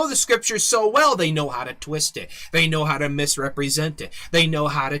doctrines. They know the scriptures so well, they know how to twist it. They know how to misrepresent it. They know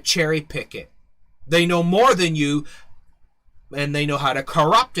how to cherry pick it. They know more than you, and they know how to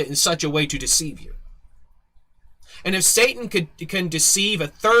corrupt it in such a way to deceive you. And if Satan can deceive a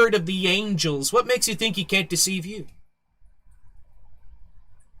third of the angels, what makes you think he can't deceive you?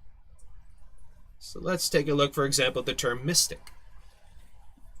 So let's take a look, for example, at the term mystic.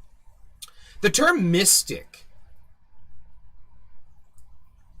 The term mystic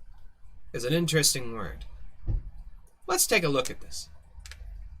is an interesting word. Let's take a look at this.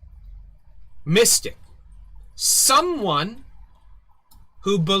 Mystic. Someone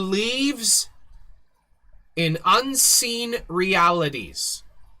who believes in unseen realities.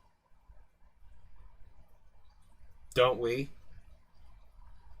 Don't we?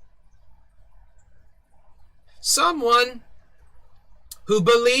 Someone who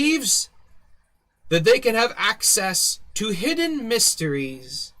believes that they can have access to hidden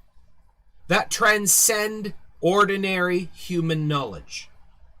mysteries that transcend ordinary human knowledge.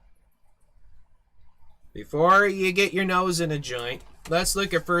 Before you get your nose in a joint, let's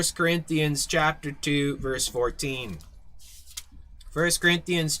look at 1 Corinthians chapter 2, verse 14. 1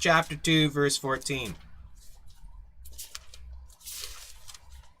 Corinthians chapter 2, verse 14.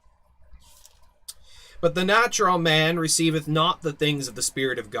 But the natural man receiveth not the things of the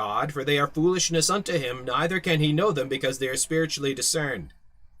Spirit of God, for they are foolishness unto him, neither can he know them, because they are spiritually discerned.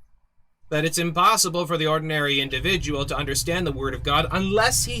 that it's impossible for the ordinary individual to understand the Word of God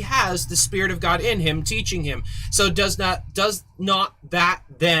unless he has the Spirit of God in him teaching him. So does not that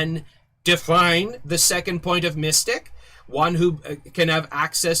then define the second point of mystic? One who can have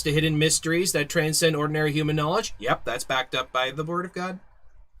access to hidden mysteries that transcend ordinary human knowledge? Yep, that's backed up by the Word of God.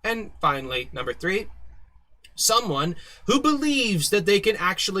 And finally, number 3, someone who believes that they can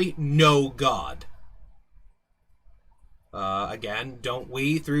actually know God. Again, don't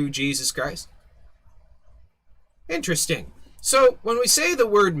we through Jesus Christ? Interesting. So when we say the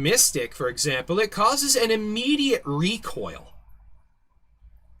word mystic, for example, it causes an immediate recoil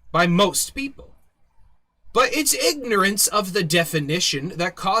by most people. But it's ignorance of the definition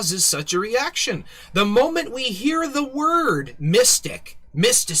that causes such a reaction. The moment we hear the word mystic,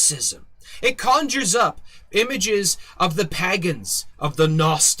 mysticism, it conjures up images of the pagans, of the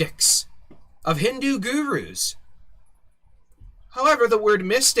Gnostics, of Hindu gurus. However, the word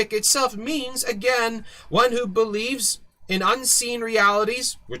mystic itself means, again, one who believes in unseen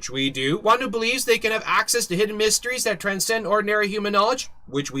realities, which we do, one who believes they can have access to hidden mysteries that transcend ordinary human knowledge,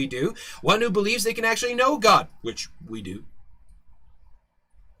 which we do, one who believes they can actually know God, which we do.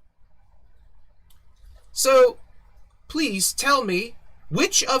 So, please tell me,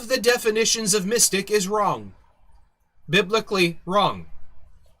 which of the definitions of mystic is wrong? Biblically wrong.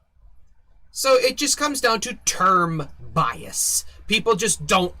 So it just comes down to term bias. People just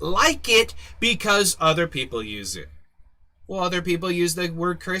don't like it because other people use it. Well, other people use the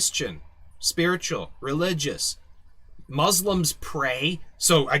word Christian, spiritual, religious. Muslims pray,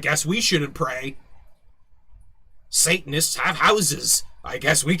 so I guess we shouldn't pray. Satanists have houses. I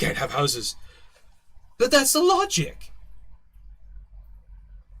guess we can't have houses. But that's the logic.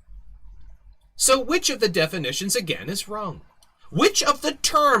 So which of the definitions, again, is wrong? Which of the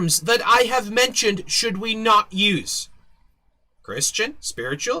terms that I have mentioned should we not use? Christian,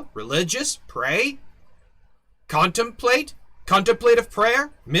 spiritual, religious, pray, contemplate, contemplative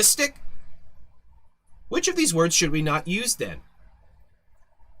prayer, mystic? Which of these words should we not use then?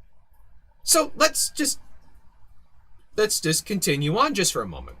 So let's just continue on just for a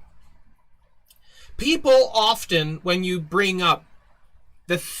moment. People often, when you bring up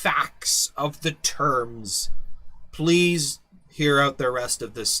the facts of the terms, please hear out the rest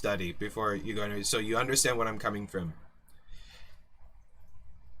of this study before you go into, so you understand what I'm coming from.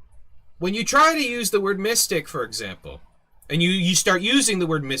 When you try to use the word mystic, for example, and you start using the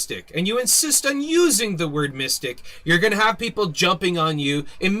word mystic, and you insist on using the word mystic, you're going to have people jumping on you,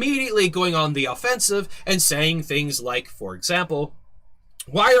 immediately going on the offensive, and saying things like, for example,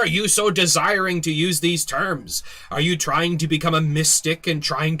 why are you so desiring to use these terms? Are you trying to become a mystic and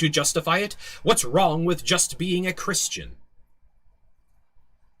trying to justify it? What's wrong with just being a Christian?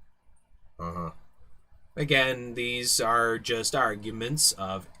 Again, these are just arguments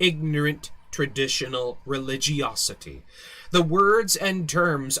of ignorant traditional religiosity. The words and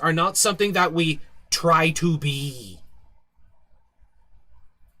terms are not something that we try to be,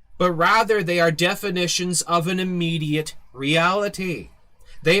 but rather they are definitions of an immediate reality.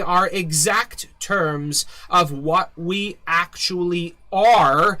 They are exact terms of what we actually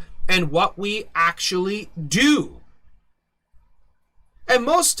are and what we actually do. And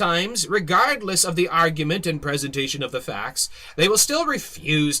most times, regardless of the argument and presentation of the facts, they will still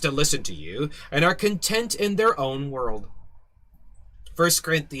refuse to listen to you and are content in their own world. 1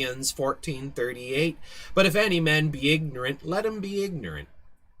 Corinthians 14:38, but if any man be ignorant, let him be ignorant.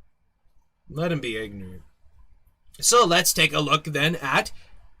 Let him be ignorant. So let's take a look then at,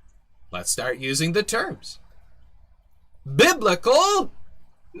 let's start using the terms. Biblical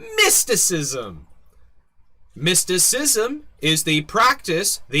mysticism. Mysticism is the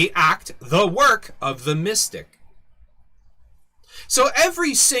practice, the act, the work of the mystic. So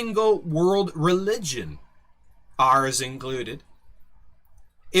every single world religion, ours included,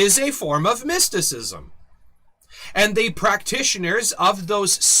 is a form of mysticism. And the practitioners of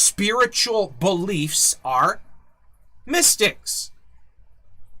those spiritual beliefs are mystics.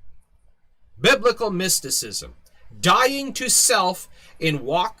 Biblical mysticism, dying to self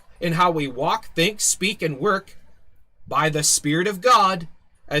in how we walk, think, speak, and work by the Spirit of God,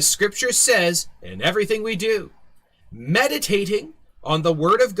 as Scripture says, in everything we do. Meditating on the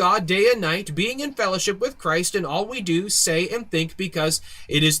Word of God day and night, being in fellowship with Christ in all we do, say, and think, because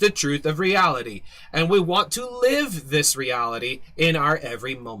it is the truth of reality. And we want to live this reality in our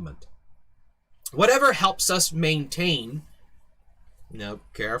every moment. Whatever helps us maintain, now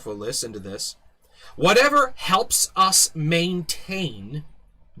careful, listen to this, whatever helps us maintain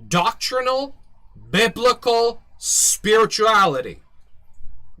doctrinal, biblical spirituality.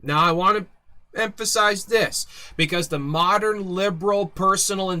 Now I want to emphasize this, because the modern liberal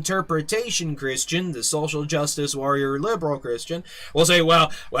personal interpretation Christian, the social justice warrior liberal Christian, will say,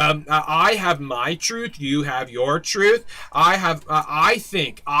 well, I have my truth, you have your truth. I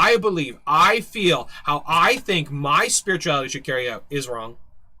think, I believe, I feel, how I think my spirituality should carry out is wrong.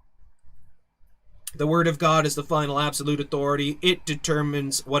 The Word of God is the final absolute authority. It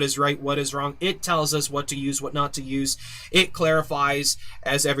determines what is right, what is wrong. It tells us what to use, what not to use. It clarifies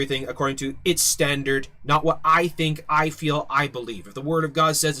as everything according to its standard, not what I think, I feel, I believe. If the Word of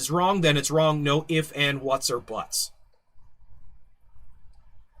God says it's wrong, then it's wrong. No if, and, whats, or buts.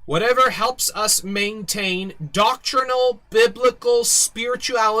 Whatever helps us maintain doctrinal, biblical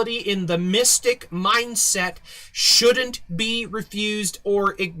spirituality in the mystic mindset shouldn't be refused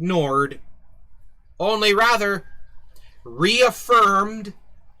or ignored, only rather reaffirmed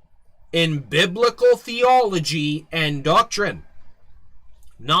in biblical theology and doctrine,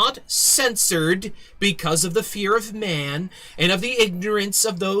 not censored because of the fear of man and of the ignorance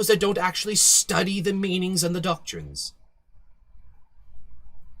of those that don't actually study the meanings and the doctrines.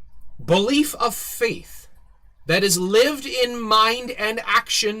 Belief of faith that is lived in mind and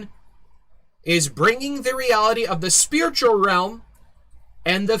action is bringing the reality of the spiritual realm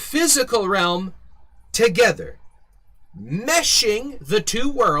and the physical realm together, meshing the two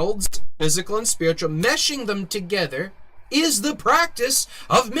worlds, physical and spiritual, meshing them together is the practice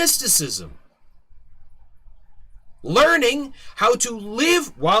of mysticism. Learning how to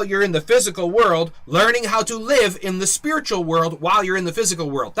live while you're in the physical world, learning how to live in the spiritual world while you're in the physical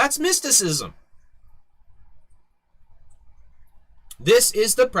world. That's mysticism. This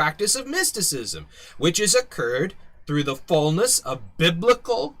is the practice of mysticism, which has occurred through the fullness of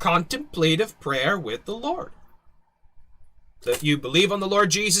biblical contemplative prayer with the Lord. That you believe on the Lord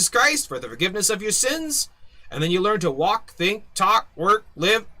Jesus Christ for the forgiveness of your sins, and then you learn to walk, think, talk, work,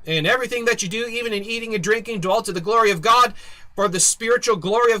 live, and everything that you do, even in eating and drinking, to all to the glory of God, for the spiritual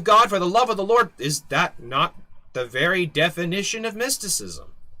glory of God, for the love of the Lord. Is that not the very definition of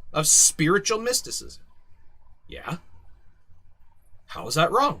mysticism, of spiritual mysticism? Yeah. How is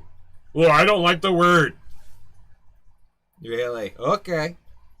that wrong? Well, I don't like the word. Really? Okay.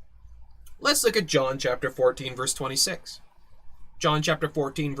 Let's look at John chapter 14, verse 26. John chapter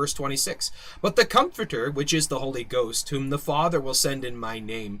 14, verse 26. But the Comforter, which is the Holy Ghost, whom the Father will send in my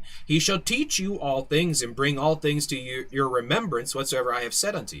name, he shall teach you all things, and bring all things to your remembrance whatsoever I have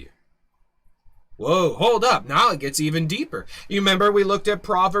said unto you. Whoa, hold up. Now it gets even deeper. You remember we looked at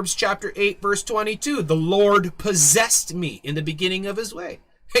Proverbs chapter 8, verse 22. The Lord possessed me in the beginning of his way.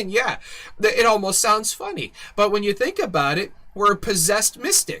 And yeah, it almost sounds funny. But when you think about it, we're possessed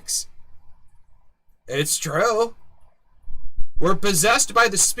mystics. It's true. We're possessed by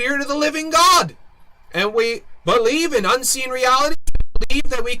the Spirit of the living God. And we believe in unseen reality. We believe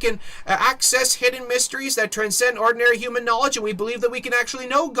that we can access hidden mysteries that transcend ordinary human knowledge. And we believe that we can actually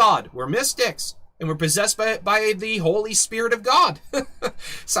know God. We're mystics. And we're possessed by the Holy Spirit of God.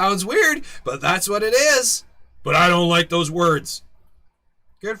 Sounds weird, but that's what it is. But I don't like those words.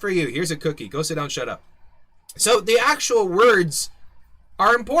 Good for you. Here's a cookie. Go sit down, shut up. So the actual words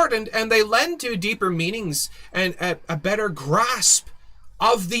are important, and they lend to deeper meanings and a better grasp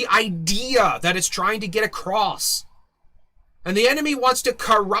of the idea that it's trying to get across. And the enemy wants to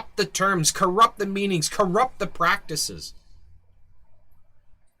corrupt the terms, corrupt the meanings, corrupt the practices.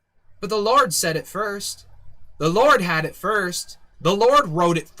 But the Lord said it first. The Lord had it first. The Lord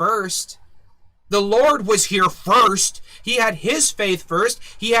wrote it first. The Lord was here first. He had his faith first.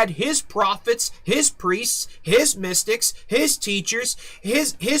 He had his prophets, his priests, his mystics, his teachers,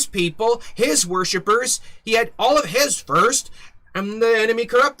 his people, his worshipers. He had all of his first, and the enemy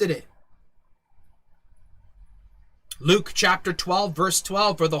corrupted it. Luke chapter 12, verse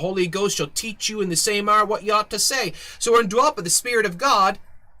 12, for the Holy Ghost shall teach you in the same hour what you ought to say. So we're indwelt by the Spirit of God.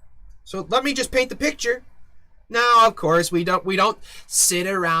 So let me just paint the picture. Now, of course, we don't sit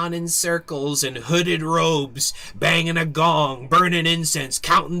around in circles in hooded robes, banging a gong, burning incense,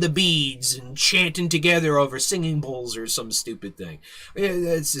 counting the beads, and chanting together over singing bowls or some stupid thing.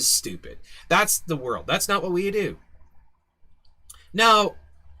 It's just stupid. That's the world. That's not what we do. Now,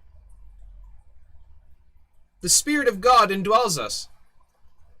 the Spirit of God indwells us.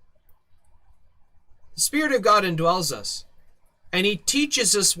 The Spirit of God indwells us, and He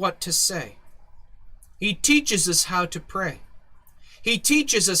teaches us what to say. He teaches us how to pray. He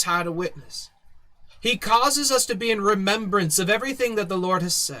teaches us how to witness. He causes us to be in remembrance of everything that the Lord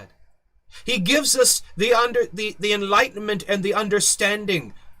has said. He gives us the enlightenment and the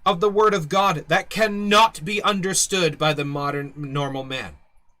understanding of the Word of God that cannot be understood by the modern normal man.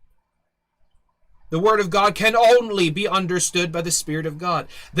 The Word of God can only be understood by the Spirit of God.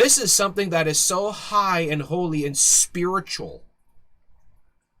 This is something that is so high and holy and spiritual.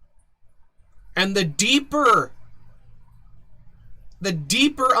 And the deeper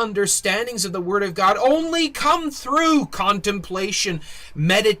understandings of the Word of God only come through contemplation,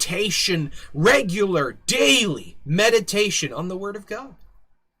 meditation, regular, daily meditation on the Word of God.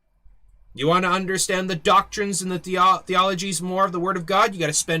 You want to understand the doctrines and the theologies more of the Word of God? You got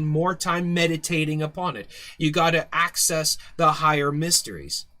to spend more time meditating upon it. You got to access the higher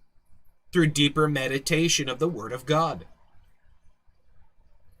mysteries through deeper meditation of the Word of God.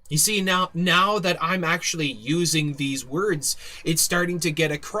 You see, now that I'm actually using these words, it's starting to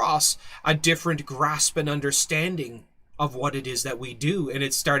get across a different grasp and understanding of what it is that we do, and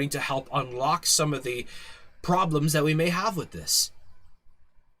it's starting to help unlock some of the problems that we may have with this.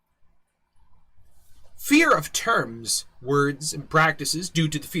 Fear of terms, words, and practices due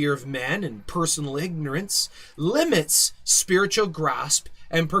to the fear of man and personal ignorance limits spiritual grasp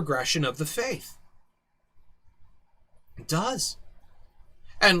and progression of the faith. It does.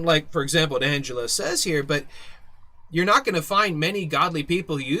 And like, for example, what Angela says here, but you're not going to find many godly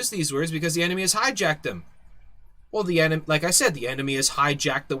people who use these words because the enemy has hijacked them. Well, the enemy, like I said, the enemy has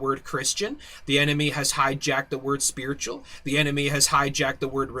hijacked the word Christian. The enemy has hijacked the word spiritual. The enemy has hijacked the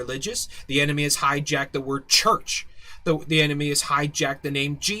word religious. The enemy has hijacked the word church. The enemy has hijacked the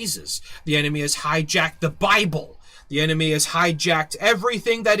name Jesus. The enemy has hijacked the Bible. The enemy has hijacked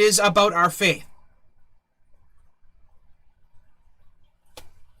everything that is about our faith.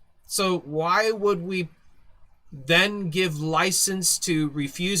 So why would we then give license to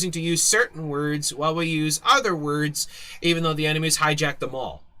refusing to use certain words while we use other words, even though the enemy's hijacked them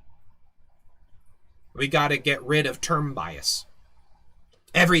all? We got to get rid of term bias.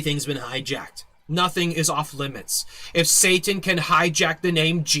 Everything's been hijacked. Nothing is off limits. If Satan can hijack the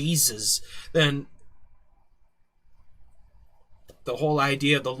name Jesus, then the whole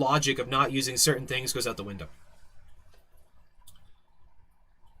idea, the logic of not using certain things goes out the window.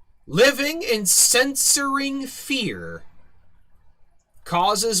 Living in censoring fear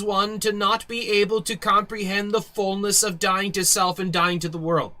causes one to not be able to comprehend the fullness of dying to self and dying to the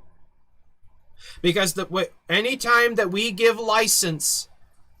world. Because any time that we give license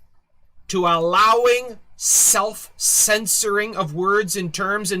to allowing self-censoring of words and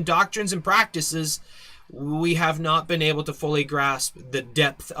terms and doctrines and practices, we have not been able to fully grasp the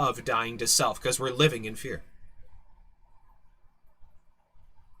depth of dying to self because we're living in fear.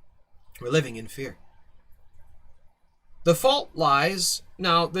 We're living in fear. The fault lies,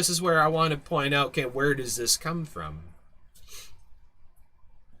 now this is where I want to point out, okay, where does this come from?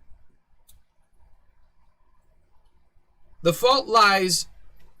 The fault lies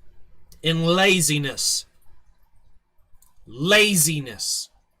in laziness. Laziness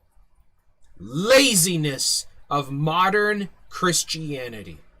of modern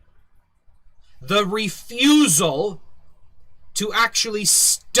Christianity. The refusal to actually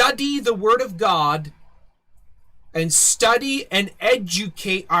study the Word of God and study and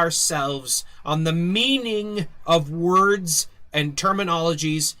educate ourselves on the meaning of words and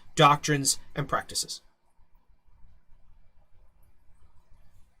terminologies, doctrines, and practices.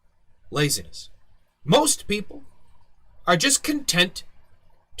 Laziness. Most people are just content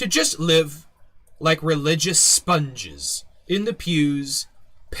to just live like religious sponges in the pews,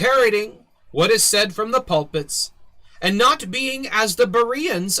 parroting what is said from the pulpits, and not being as the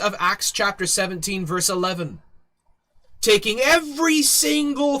Bereans of Acts chapter 17, verse 11. Taking every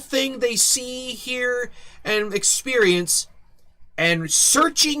single thing they see, hear, and experience, and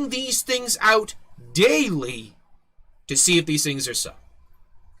searching these things out daily to see if these things are so.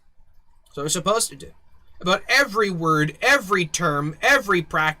 So we're supposed to do. About every word, every term, every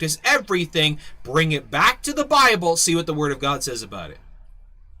practice, everything, bring it back to the Bible, see what the Word of God says about it.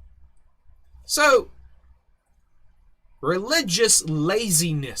 So, religious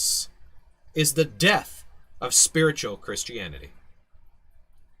laziness is the death of spiritual Christianity.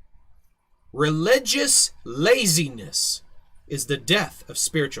 Religious laziness is the death of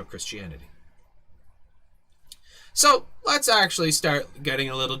spiritual Christianity. So let's actually start getting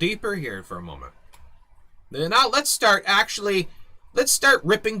a little deeper here for a moment. Now let's start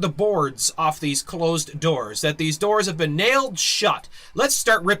ripping the boards off these closed doors, that these doors have been nailed shut. Let's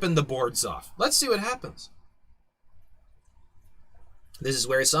start ripping the boards off. Let's see what happens. This is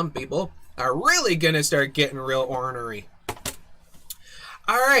where some people are really going to start getting real ornery.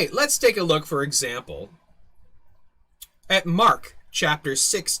 All right, let's take a look, for example, at Mark chapter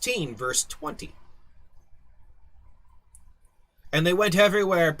 16, verse 20. And they went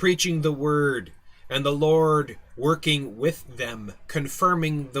everywhere preaching the word, and the Lord working with them,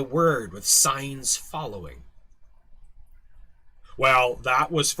 confirming the word with signs following. Well,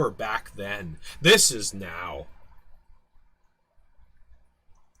 that was for back then. This is now.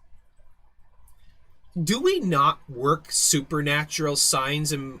 Do we not work supernatural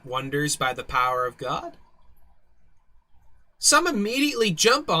signs and wonders by the power of God? Some immediately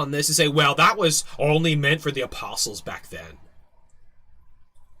jump on this and say, well, that was only meant for the apostles back then.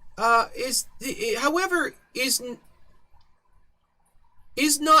 However, is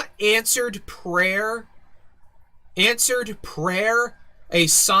not answered prayer a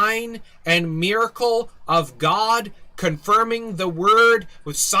sign and miracle of God confirming the word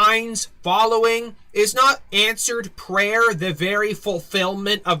with signs following? Is not answered prayer the very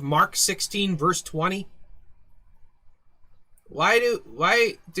fulfillment of Mark 16 verse 20? Why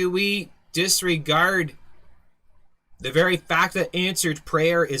do we disregard the very fact that answered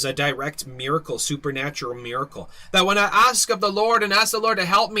prayer is a direct miracle, supernatural miracle? That when I ask of the Lord and ask the Lord to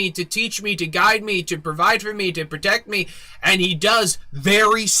help me, to teach me, to guide me, to provide for me, to protect me, and he does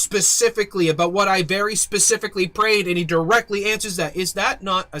very specifically about what I very specifically prayed, and he directly answers that. Is that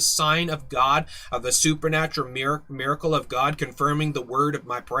not a sign of God, of the supernatural miracle of God confirming the word of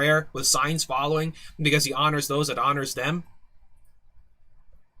my prayer with signs following, because he honors those that honors them?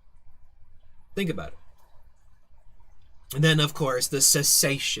 Think about it. And then, of course, the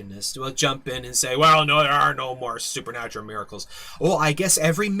cessationists will jump in and say, well, no, there are no more supernatural miracles. Well, I guess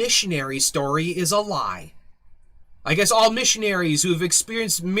every missionary story is a lie. I guess all missionaries who have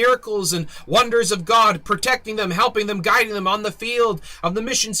experienced miracles and wonders of God, protecting them, helping them, guiding them on the field, of the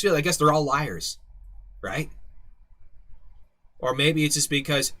missions field, I guess they're all liars, right? Or maybe it's just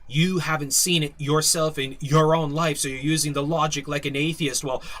because you haven't seen it yourself in your own life, so you're using the logic like an atheist.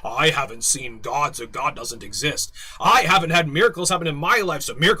 Well, I haven't seen God, so God doesn't exist. I haven't had miracles happen in my life,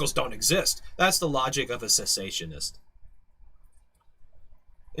 so miracles don't exist. That's the logic of a cessationist.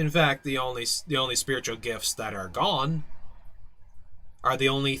 In fact, the only spiritual gifts that are gone are the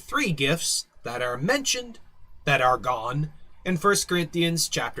only 3 gifts that are mentioned that are gone in 1 Corinthians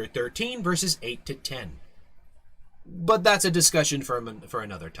chapter 13, verses 8 to 10. But that's a discussion for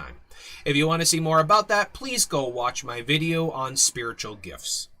another time. If you want to see more about that, please go watch my video on spiritual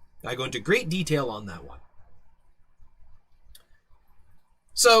gifts. I go into great detail on that one.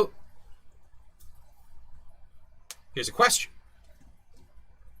 So, here's a question.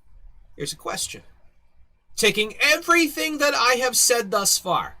 Taking everything that I have said thus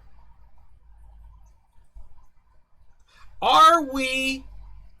far, are we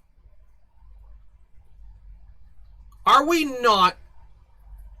not,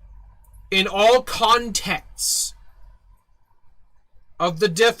 in all contexts of the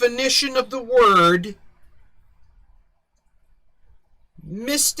definition of the word,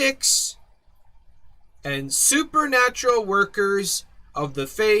 mystics and supernatural workers of the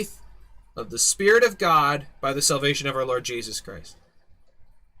faith of the Spirit of God by the salvation of our Lord Jesus Christ?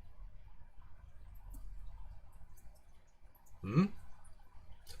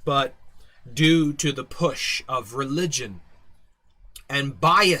 But due to the push of religion and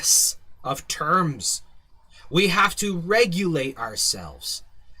bias of terms, we have to regulate ourselves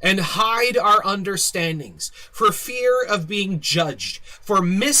and hide our understandings for fear of being judged for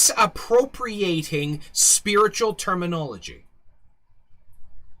misappropriating spiritual terminology.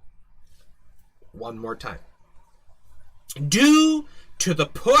 One more time. Due to the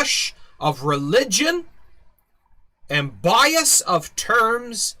push of religion and bias of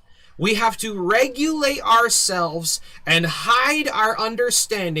terms, we have to regulate ourselves and hide our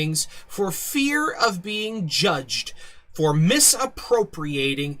understandings for fear of being judged for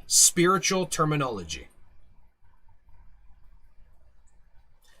misappropriating spiritual terminology.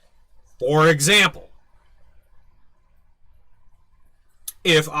 For example,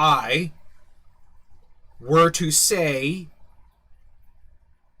 if I were to say,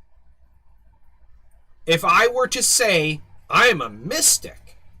 I'm a mystic,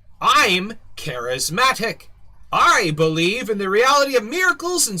 I'm charismatic, I believe in the reality of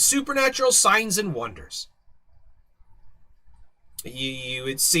miracles and supernatural signs and wonders, you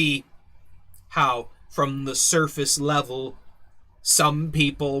would see how, from the surface level, some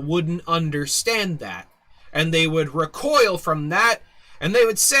people wouldn't understand that, and they would recoil from that, and they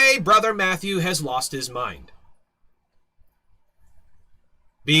would say, Brother Matthew has lost his mind.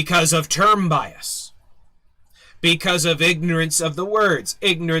 Because of term bias. Because of ignorance of the words,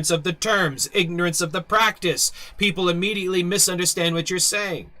 ignorance of the terms, ignorance of the practice. People immediately misunderstand what you're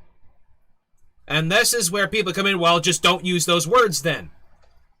saying. And this is where people come in, well, just don't use those words then.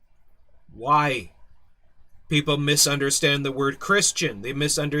 Why? People misunderstand the word Christian. They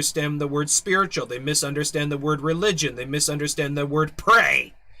misunderstand the word spiritual. They misunderstand the word religion. They misunderstand the word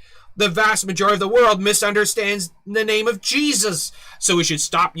pray. The vast majority of the world misunderstands the name of Jesus. So we should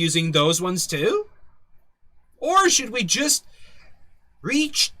stop using those ones too? Or should we just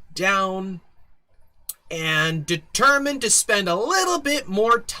reach down and determine to spend a little bit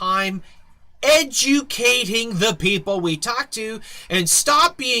more time educating the people we talk to and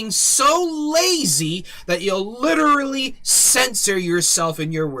stop being so lazy that you'll literally censor yourself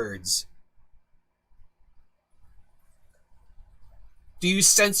in your words? Do you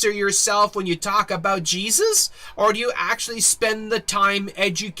censor yourself when you talk about Jesus? Or do you actually spend the time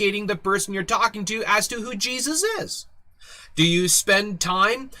educating the person you're talking to as to who Jesus is? Do you spend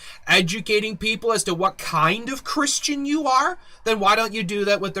time educating people as to what kind of Christian you are? Then why don't you do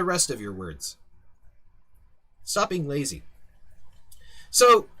that with the rest of your words? Stop being lazy.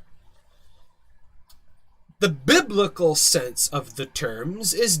 So, the biblical sense of the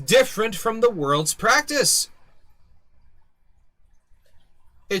terms is different from the world's practice.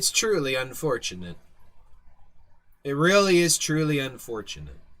 It's truly unfortunate. It really is truly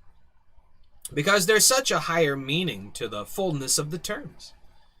unfortunate. Because there's such a higher meaning to the fullness of the terms.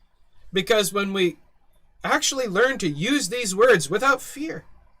 Because when we actually learn to use these words without fear,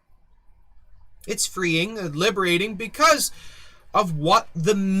 it's freeing and liberating because of what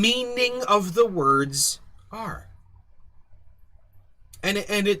the meaning of the words are. And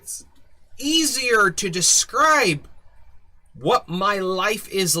it's easier to describe what my life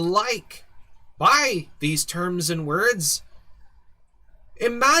is like by these terms and words.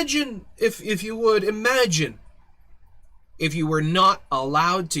 Imagine, if you would, imagine if you were not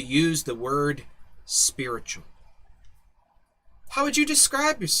allowed to use the word spiritual. How would you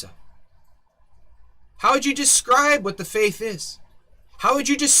describe yourself? How would you describe what the faith is? How would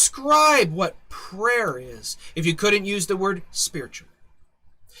you describe what prayer is if you couldn't use the word spiritual?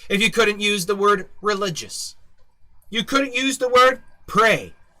 If you couldn't use the word religious? You couldn't use the word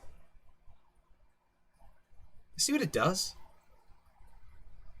pray. See what it does?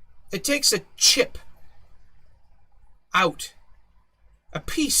 It takes a chip out, a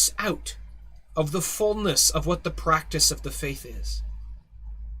piece out of the fullness of what the practice of the faith is.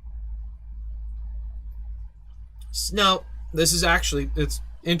 Now, this is actually, it's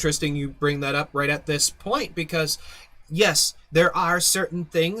interesting you bring that up right at this point because, yes, there are certain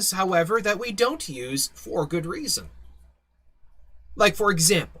things, however, that we don't use for good reason. Like, for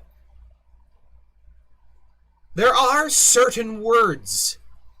example, there are certain words,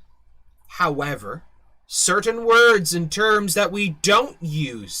 however, certain words and terms that we don't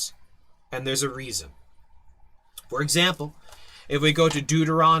use, and there's a reason. For example, if we go to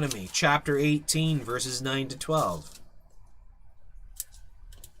Deuteronomy chapter 18, verses 9 to 12.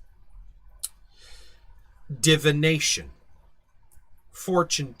 Divination,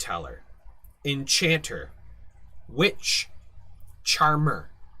 fortune teller, enchanter, witch, charmer,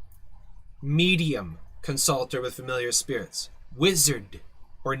 medium, consulter with familiar spirits, wizard,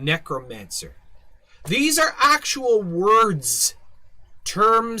 or necromancer. These are actual words,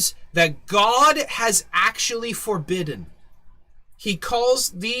 terms that God has actually forbidden. He calls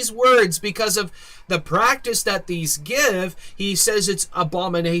these words, because of the practice that these give, he says it's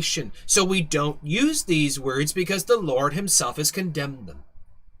abomination. So we don't use these words because the Lord himself has condemned them.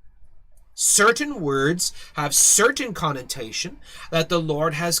 Certain words have certain connotation that the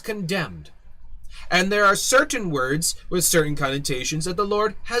Lord has condemned. And there are certain words with certain connotations that the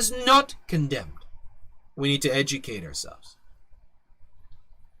Lord has not condemned. We need to educate ourselves.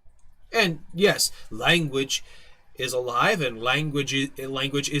 And yes, language is alive and language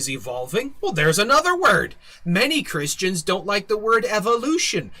is evolving. Well, there's another word. Many Christians don't like the word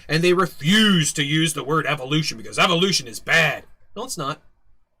evolution, and they refuse to use the word evolution because evolution is bad. No, it's not.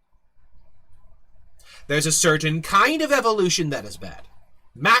 There's a certain kind of evolution that is bad.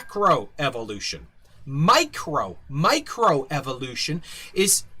 Macroevolution. Microevolution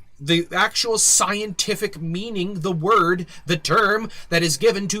is the actual scientific meaning, the word, the term that is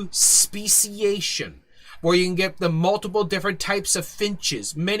given to speciation, where you can get the multiple different types of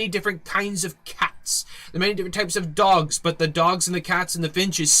finches, many different kinds of cats, the many different types of dogs, but the dogs and the cats and the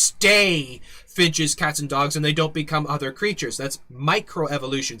finches stay finches, cats, and dogs, and they don't become other creatures. That's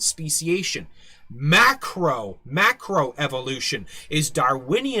microevolution, speciation. Macroevolution is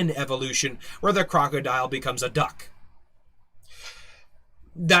Darwinian evolution, where the crocodile becomes a duck.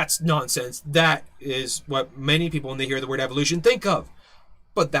 That's nonsense. That is what many people, when they hear the word evolution, think of.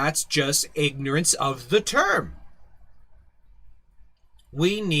 But that's just ignorance of the term.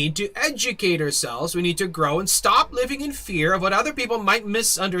 We need to educate ourselves. We need to grow and stop living in fear of what other people might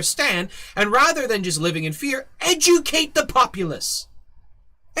misunderstand. And rather than just living in fear, educate the populace.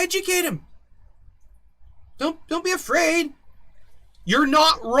 Educate them. Don't be afraid. You're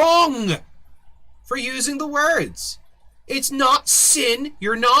not wrong for using the words. It's not sin.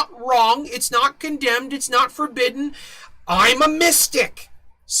 You're not wrong. It's not condemned. It's not forbidden. I'm a mystic.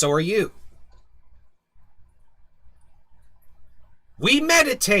 So are you. We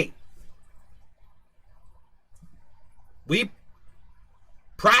meditate. We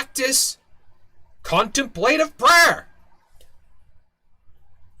practice contemplative prayer.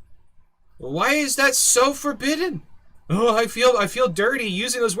 Why is that so forbidden? Oh, I feel dirty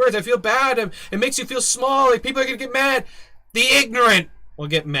using those words. I feel bad. It makes you feel small. Like people are going to get mad. The ignorant will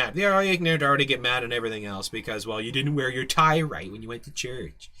get mad. The ignorant already get mad and everything else because, well, you didn't wear your tie right when you went to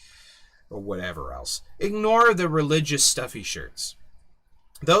church. Or whatever else. Ignore the religious stuffy shirts.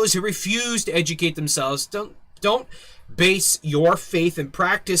 Those who refuse to educate themselves, don't base your faith and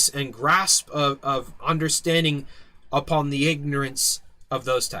practice and grasp of understanding upon the ignorance of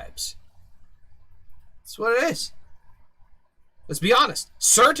those types. That's what it is. Let's be honest.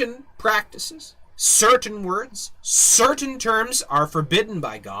 Certain practices, certain words, certain terms are forbidden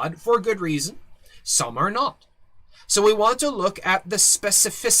by God for good reason. Some are not. So we want to look at the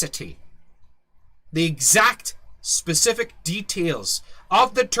specificity, the exact specific details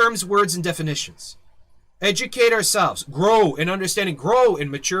of the terms, words, and definitions. Educate ourselves. Grow in understanding. Grow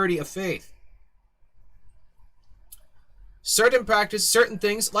in maturity of faith. Certain practice, certain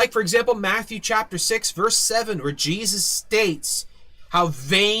things, like for example, Matthew chapter 6, verse 7, where Jesus states how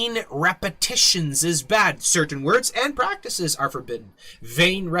vain repetitions is bad. Certain words and practices are forbidden.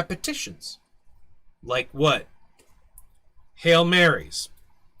 Vain repetitions. Like what? Hail Marys.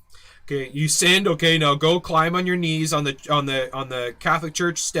 Okay, you sinned. Okay, now go climb on your knees on the Catholic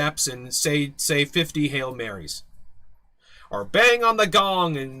Church steps and say 50 Hail Marys, or bang on the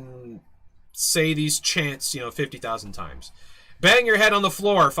gong and say these chants 50,000 times. Bang your head on the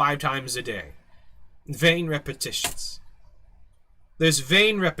floor 5 times a day. Vain repetitions. There's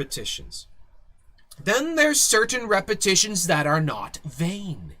vain repetitions. Then there's certain repetitions that are not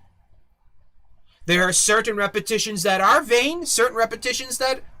vain. There are certain repetitions that are vain, certain repetitions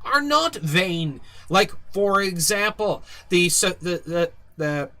that are not vain. Like, for example, the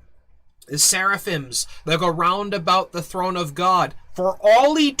seraphims that go round about the throne of God for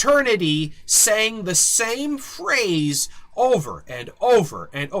all eternity saying the same phrase over and over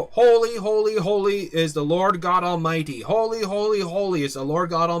and holy, holy, holy is the Lord God Almighty. Holy, holy, holy is the Lord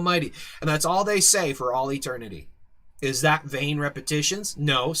God Almighty. And that's all they say for all eternity. Is that vain repetitions?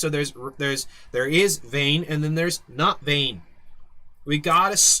 No. So there is vain and then there's not vain. We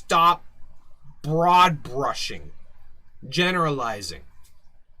gotta stop broad brushing, generalizing.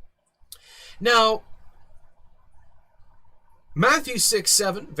 Now, Matthew 6,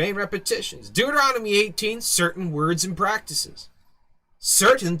 7, vain repetitions. Deuteronomy 18, certain words and practices.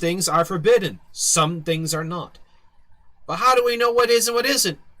 Certain things are forbidden. Some things are not. But how do we know what is and what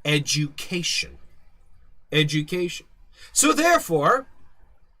isn't? Education. Education. So therefore,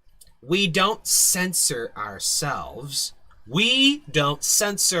 we don't censor ourselves. We don't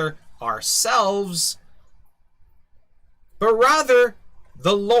censor ourselves, but rather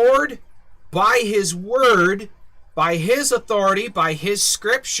the Lord, by His word, by His authority, by His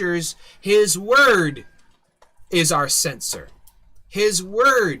scriptures, His word is our censor. His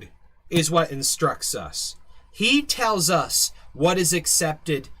word is what instructs us. He tells us what is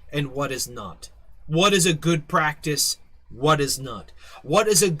accepted and what is not. What is a good practice, what is not. What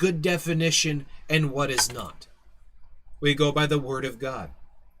is a good definition and what is not. We go by the word of God.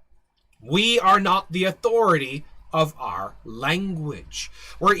 We are not the authority of our language.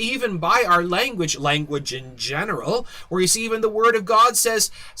 Or even by our language in general, where you see even the word of God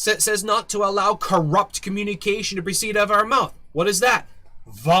says not to allow corrupt communication to proceed out of our mouth. What is that?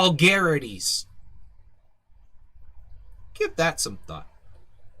 Vulgarities. Give that some thought.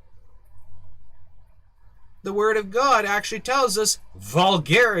 The word of God actually tells us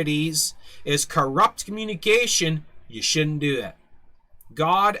vulgarities is corrupt communication. You shouldn't do that.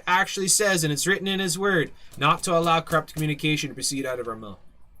 God actually says, and it's written in His word, not to allow corrupt communication to proceed out of our mouth.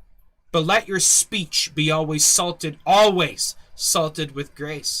 But let your speech be always salted with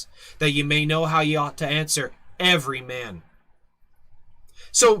grace, that you may know how you ought to answer every man.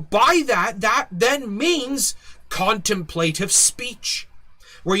 So by that then means contemplative speech,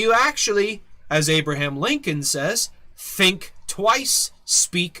 where you actually, as Abraham Lincoln says, think twice,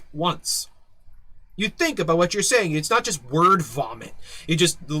 speak once. You think about what you're saying. It's not just word vomit. You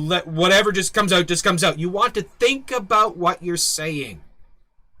just let whatever just comes out. You want to think about what you're saying.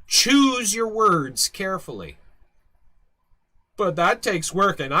 Choose your words carefully. But that takes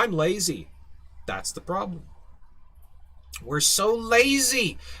work and I'm lazy. That's the problem. We're so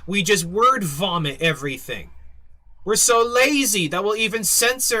lazy. We just word vomit everything. We're so lazy that we'll even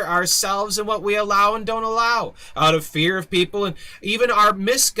censor ourselves in what we allow and don't allow out of fear of people and even our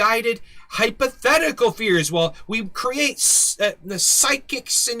misguided hypothetical fears. Well, we create the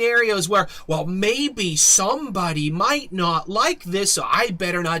psychic scenarios where, well, maybe somebody might not like this, so I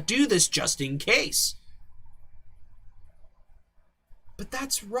better not do this just in case. But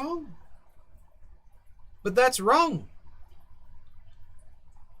that's wrong.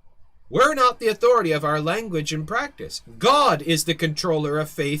 We're not the authority of our language and practice. God is the controller of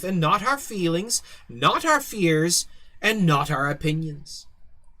faith and not our feelings, not our fears, and not our opinions.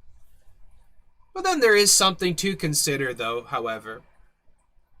 But then there is something to consider, though, however.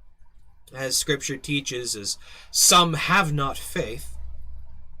 As Scripture teaches, as some have not faith.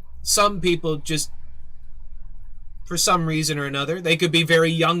 Some people just, for some reason or another, they could be very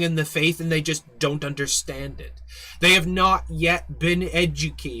young in the faith and they just don't understand it. They have not yet been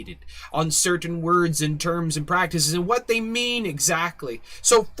educated on certain words and terms and practices and what they mean exactly.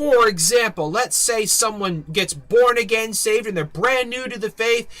 So, for example, let's say someone gets born again, saved, and they're brand new to the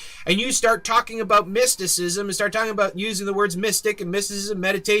faith, and you start talking about mysticism and start talking about using the words mystic and mysticism,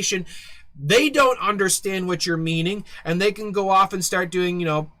 meditation. They don't understand what you're meaning, and they can go off and start doing,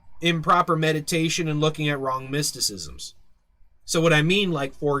 improper meditation and looking at wrong mysticisms. So what I mean,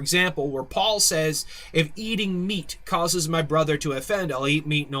 like, for example, where Paul says, if eating meat causes my brother to offend, I'll eat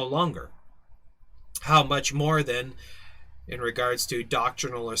meat no longer. How much more then in regards to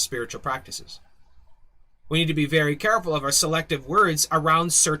doctrinal or spiritual practices? We need to be very careful of our selective words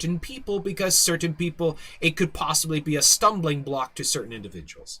around certain people, because certain people, it could possibly be a stumbling block to certain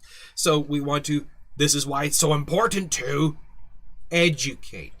individuals. So this is why it's so important to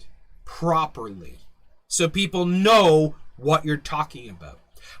educate properly so people know what you're talking about.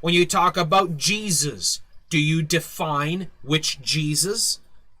 When you talk about Jesus, do you define which Jesus?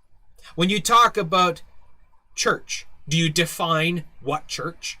 When you talk about church, do you define what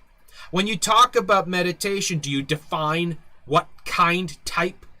church? When you talk about meditation, do you define what kind,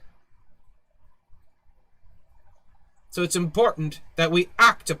 type? So it's important that we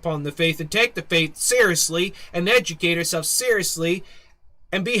act upon the faith and take the faith seriously and educate ourselves seriously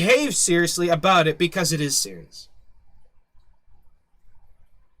and behave seriously about it, because it is serious.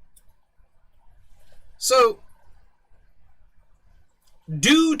 So,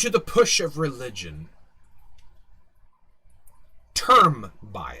 due to the push of religion, term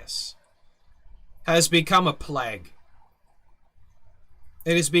bias has become a plague.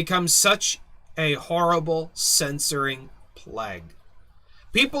 It has become such a horrible censoring plague.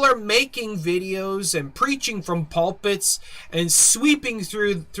 People are making videos and preaching from pulpits and sweeping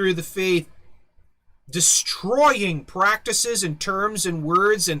through the faith, destroying practices and terms and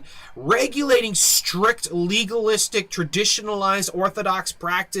words and regulating strict, legalistic, traditionalized, orthodox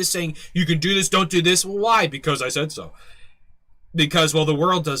practice, saying you can do this, don't do this. Well, why? Because I said so. Because, well, the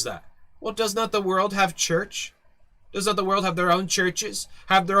world does that. Well, does not the world have church? Does not the world have their own churches,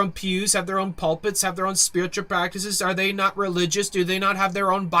 have their own pews, have their own pulpits, have their own spiritual practices? Are they not religious? Do they not have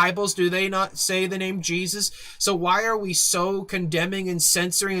their own Bibles? Do they not say the name Jesus? So why are we so condemning and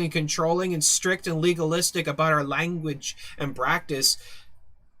censoring and controlling and strict and legalistic about our language and practice?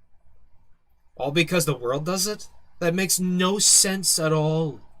 All because the world does it? That makes no sense at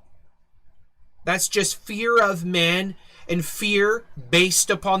all. That's just fear of man, and fear based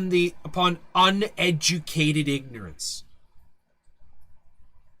upon uneducated ignorance.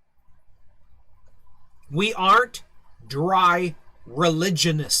 We aren't dry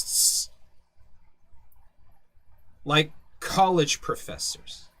religionists like college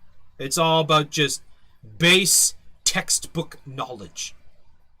professors. It's all about just base textbook knowledge.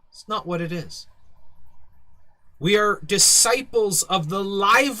 It's not what it is. We are disciples of the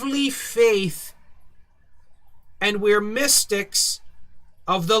lively faith, and we're mystics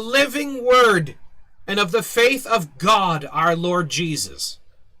of the living word and of the faith of God, our Lord Jesus.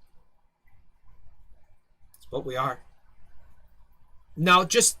 That's what we are. Now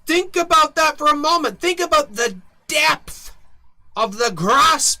just think about that for a moment. Think about the depth of the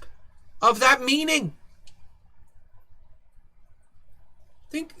grasp of that meaning.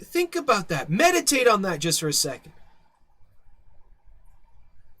 Think about that. Meditate on that just for a second.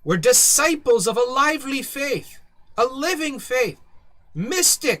 We're disciples of a lively faith. A living faith,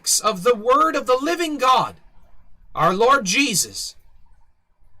 mystics of the word of the living God, our Lord Jesus.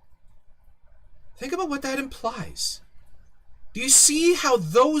 Think about what that implies. Do you see how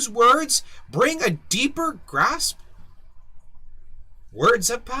those words bring a deeper grasp? Words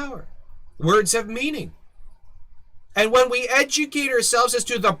have power. Words have meaning. And when we educate ourselves as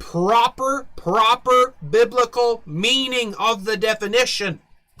to the proper biblical meaning of the definition,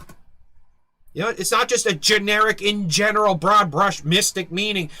 it's not just a generic, in general, broad brush mystic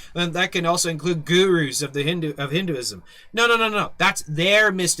meaning, and that can also include gurus of Hinduism. No. That's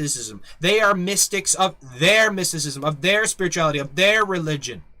their mysticism. They are mystics of their mysticism, of their spirituality, of their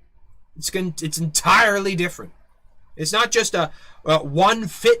religion. It's entirely different. It's not just a one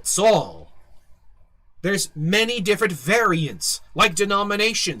fits all. There's many different variants, like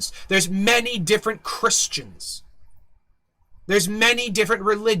denominations. There's many different Christians. There's many different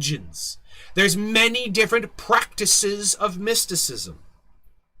religions. There's many different practices of mysticism.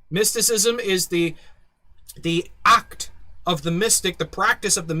 Mysticism is the act of the mystic, the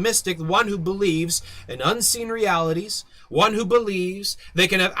practice of the mystic, the one who believes in unseen realities, one who believes they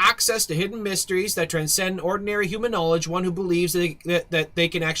can have access to hidden mysteries that transcend ordinary human knowledge, one who believes that they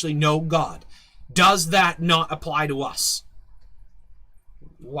can actually know God. Does that not apply to us?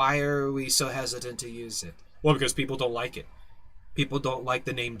 Why are we so hesitant to use it? Well, because people don't like it. People don't like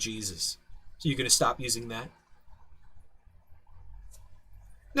the name Jesus. So you're going to stop using that?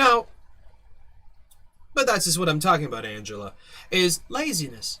 No. But that's just what I'm talking about, Angela, is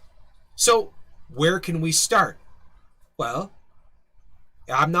laziness. So where can we start? Well,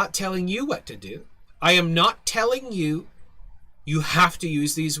 I'm not telling you what to do. I am not telling you have to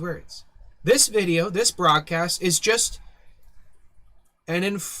use these words. This video, this broadcast, is just an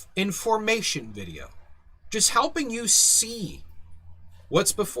information video. Just helping you see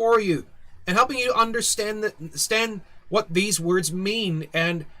what's before you and helping you understand what these words mean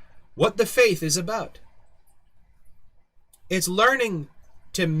and what the faith is about. It's learning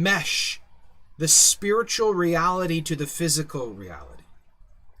to mesh the spiritual reality to the physical reality.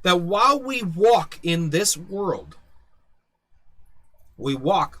 That while we walk in this world, we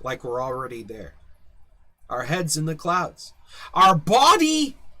walk like we're already there. Our head's in the clouds. Our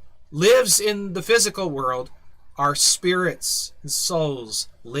body lives in the physical world. Our spirits and souls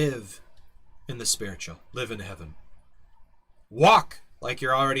live in the spiritual, live in heaven. Walk like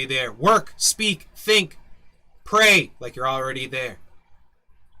you're already there. Work, speak, think, pray like you're already there.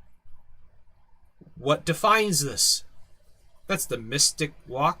 What defines this? That's the mystic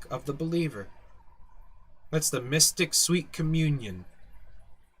walk of the believer. That's the mystic sweet communion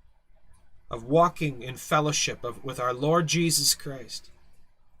of walking in fellowship with our Lord Jesus Christ.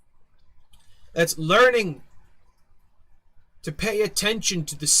 That's learning to pay attention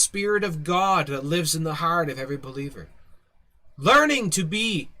to the Spirit of God that lives in the heart of every believer. Learning to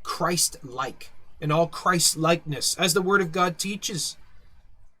be Christ-like in all Christ-likeness, as the Word of God teaches.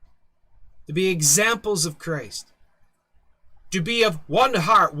 To be examples of Christ. To be of one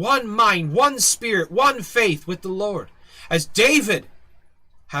heart, one mind, one spirit, one faith with the Lord. As David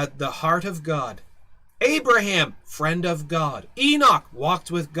had the heart of God. Abraham, friend of God. Enoch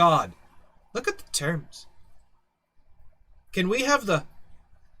walked with God. Look at the terms. Can we have the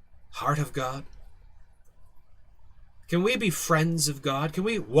heart of God? Can we be friends of God? Can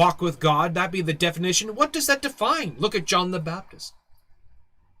we walk with God? That be the definition. What does that define? Look at John the Baptist.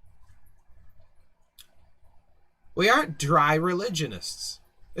 We aren't dry religionists.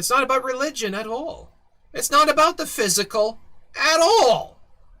 It's not about religion at all. It's not about the physical at all.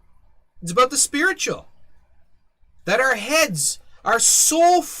 It's about the spiritual. That our heads are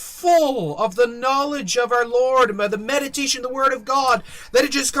so full of the knowledge of our Lord, by the meditation of the Word of God, that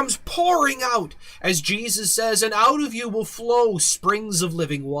it just comes pouring out. As Jesus says, and out of you will flow springs of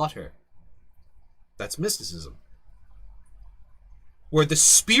living water. That's mysticism. Where the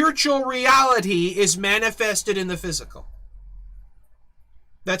spiritual reality is manifested in the physical.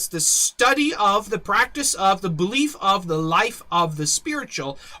 That's the study of, the practice of, the belief of, the life of the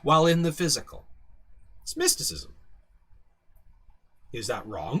spiritual while in the physical. It's mysticism. Is that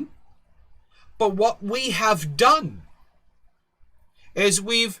wrong? But what we have done is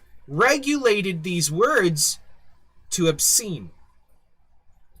we've regulated these words to obscene.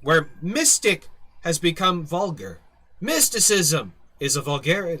 Where mystic has become vulgar. Mysticism is a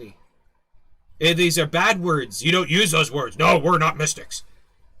vulgarity. These are bad words. You don't use those words. No, we're not mystics.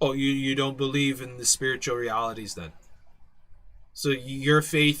 Oh, you don't believe in the spiritual realities then. So your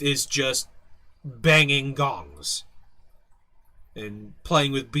faith is just banging gongs and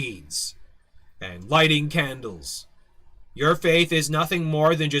playing with beads and lighting candles. Your faith is nothing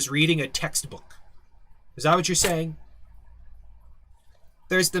more than just reading a textbook. Is that what you're saying?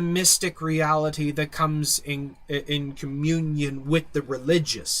 There's the mystic reality that comes in communion with the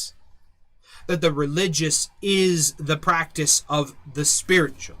religious. That the religious is the practice of the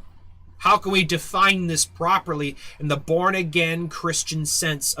spiritual. How can we define this properly in the born-again Christian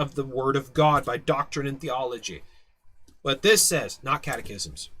sense of the Word of God by doctrine and theology? What this says, not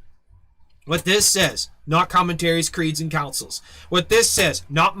catechisms. What this says, not commentaries, creeds, and councils. What this says,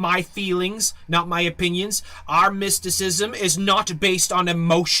 not my feelings, not my opinions. Our mysticism is not based on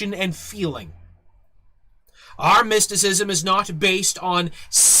emotion and feeling. Our mysticism is not based on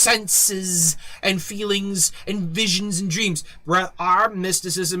senses and feelings and visions and dreams. Our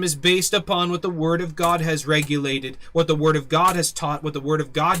mysticism is based upon what the Word of God has regulated, what the Word of God has taught, what the Word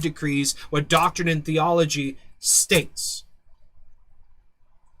of God decrees, what doctrine and theology states.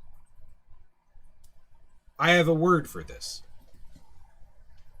 I have a word for this.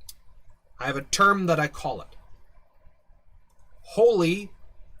 I have a term that I call it. Holy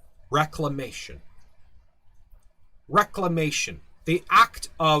reclamation. Reclamation, the act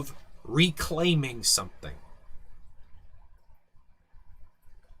of reclaiming something.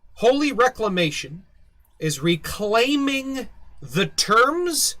 Holy reclamation is reclaiming the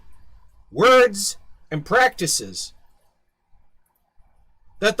terms, words, and practices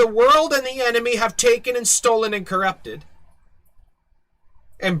that the world and the enemy have taken and stolen and corrupted,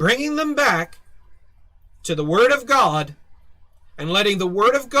 and bringing them back to the Word of God and letting the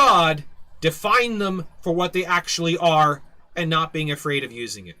Word of God define them for what they actually are and not being afraid of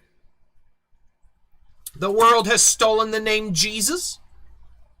using it. The world has stolen the name Jesus.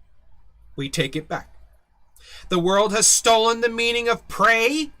 We take it back. The world has stolen the meaning of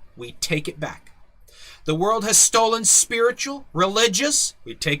pray. We take it back. The world has stolen spiritual, religious.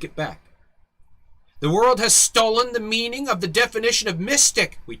 We take it back. The world has stolen the meaning of the definition of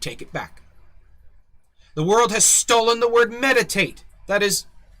mystic. We take it back. The world has stolen the word meditate. That is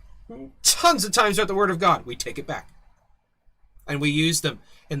tons of times throughout the Word of God. We take it back. And we use them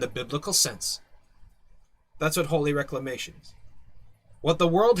in the biblical sense. That's what holy reclamation is. What the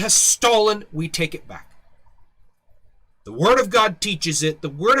world has stolen, we take it back. The Word of God teaches it. The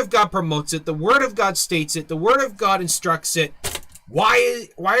Word of God promotes it. The Word of God states it. The Word of God instructs it. Why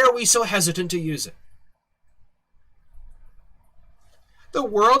are we so hesitant to use it? The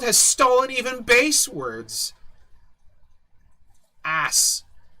world has stolen even base words. Ass.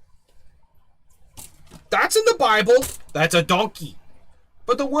 That's in the Bible. That's a donkey.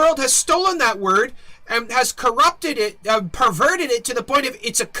 But the world has stolen that word and has corrupted it, perverted it to the point of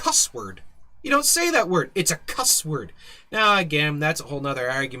it's a cuss word. You don't say that word. It's a cuss word. Now, again, that's a whole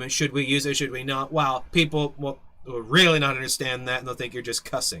nother argument. Should we use it? Should we not? Well, people will really not understand that, and they'll think you're just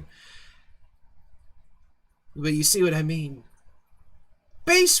cussing. But you see what I mean?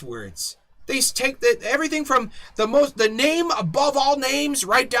 Base words. They take everything from the name above all names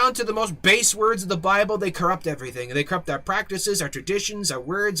right down to the most base words of the Bible. They corrupt everything. They corrupt our practices, our traditions, our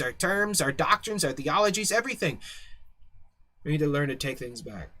words, our terms, our doctrines, our theologies, everything. We need to learn to take things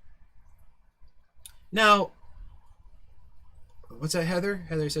back. Now, what's that, Heather?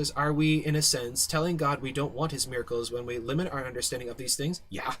 Heather says, are we, in a sense, telling God we don't want his miracles when we limit our understanding of these things?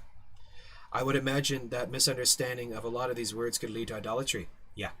 Yeah. I would imagine that misunderstanding of a lot of these words could lead to idolatry.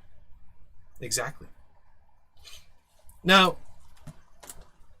 Yeah. Exactly. Now,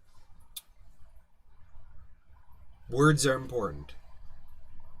 words are important.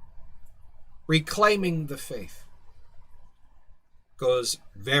 Reclaiming the faith goes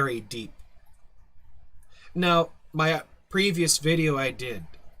very deep. Now, my previous video I did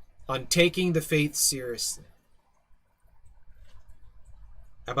on taking the faith seriously,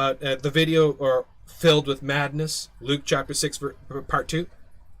 about the video or filled with madness, Luke chapter 6 part 2,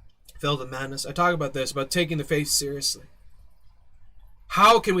 filled with madness. I talk about this, about taking the faith seriously.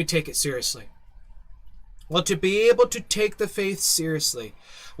 How can we take it seriously? Well, to be able to take the faith seriously,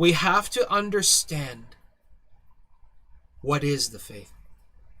 we have to understand what is the faith.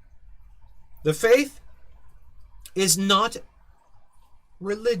 The faith is not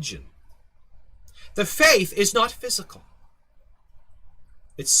religion. The faith is not physical.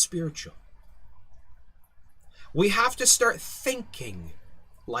 It's spiritual. We have to start thinking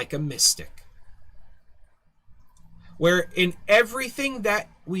like a mystic, where in everything that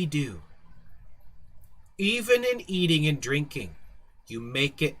we do, even in eating and drinking, you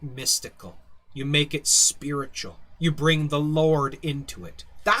make it mystical. You make it spiritual. You bring the Lord into it.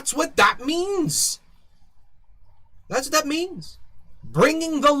 That's what that means. That's what that means.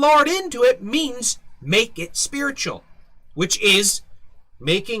 Bringing the Lord into it means make it spiritual, which is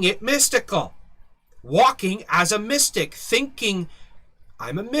making it mystical. Walking as a mystic, thinking,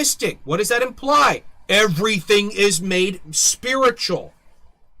 I'm a mystic. What does that imply? Everything is made spiritual.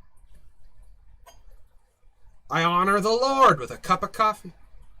 I honor the Lord with a cup of coffee.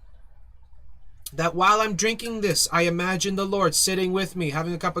 That while I'm drinking this, I imagine the Lord sitting with me,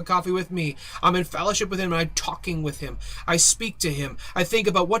 having a cup of coffee with me. I'm in fellowship with him, and I'm talking with him. I speak to him. I think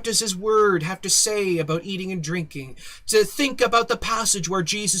about what does his word have to say about eating and drinking. To think about the passage where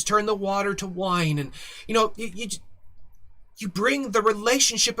Jesus turned the water to wine. And, you bring the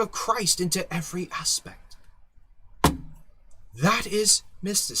relationship of Christ into every aspect. That is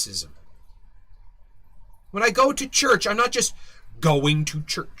mysticism. When I go to church, I'm not just going to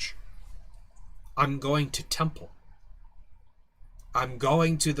church. I'm going to temple. I'm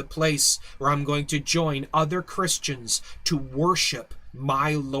going to the place where I'm going to join other Christians to worship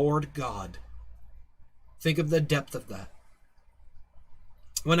my Lord God. Think of the depth of that.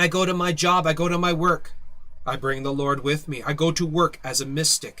 When I go to my job, I go to my work. I bring the Lord with me. I go to work as a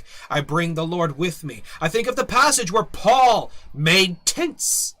mystic. I bring the Lord with me. I think of the passage where Paul made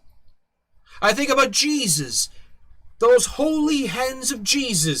tents. I think about Jesus, those holy hands of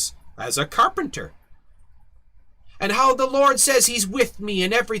Jesus as a carpenter. And how the Lord says he's with me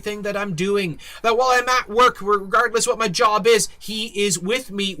in everything that I'm doing. That while I'm at work, regardless what my job is, he is with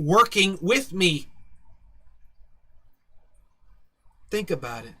me, working with me. Think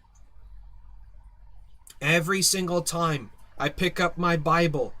about it. Every single time I pick up my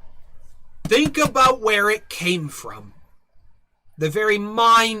Bible, think about where it came from. The very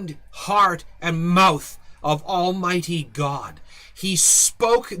mind, heart, and mouth of Almighty God. He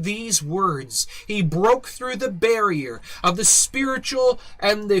spoke these words. He broke through the barrier of the spiritual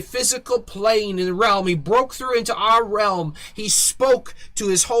and the physical plane in the realm. He broke through into our realm. He spoke to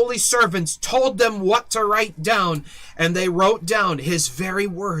his holy servants, told them what to write down, and they wrote down his very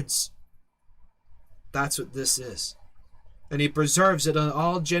words. That's what this is. And he preserves it on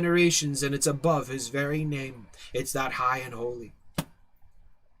all generations, and it's above his very name. It's that high and holy.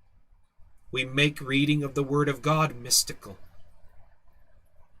 We make reading of the Word of God mystical.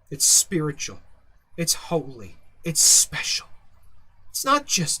 It's spiritual. It's holy. It's special. It's not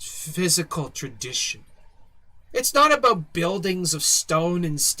just physical tradition. It's not about buildings of stone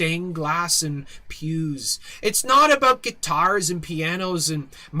and stained glass and pews. It's not about guitars and pianos and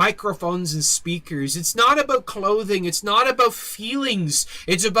microphones and speakers. It's not about clothing. It's not about feelings.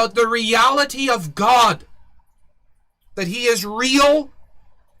 It's about the reality of God. That he is real.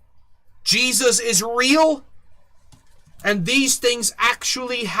 Jesus is real. And these things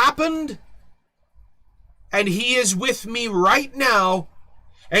actually happened. And he is with me right now.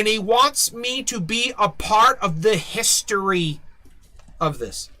 And he wants me to be a part of the history of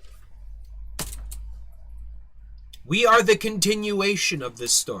this. We are the continuation of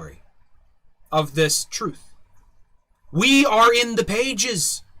this story, of this truth. We are in the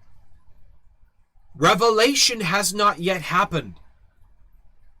pages. Revelation has not yet happened.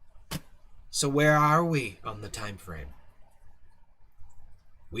 So where are we on the time frame?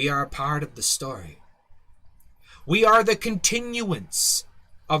 We are a part of the story. We are the continuance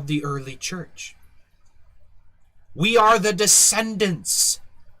of the early church. We are the descendants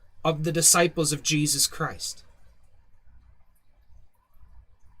of the disciples of Jesus Christ.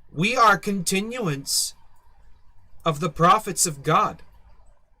 We are continuance of the prophets of God,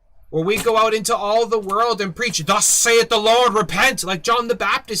 where we go out into all the world and preach, "Thus saith the Lord, repent," like John the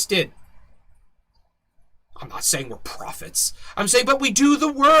Baptist did. I'm not saying we're prophets. I'm saying, but we do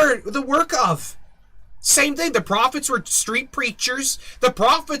the work of. Same thing. The prophets were street preachers. The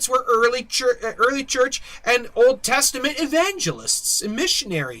prophets were early church and Old Testament evangelists and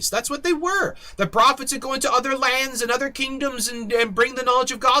missionaries. That's what they were. The prophets would go into other lands and other kingdoms and bring the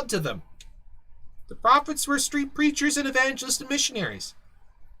knowledge of God to them. The prophets were street preachers and evangelists and missionaries.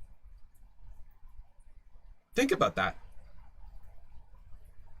 Think about that.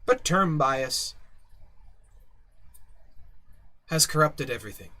 But term bias has corrupted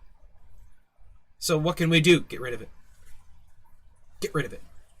everything. So what can we do? Get rid of it. Get rid of it.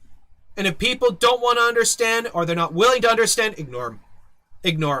 And if people don't want to understand or they're not willing to understand, ignore them.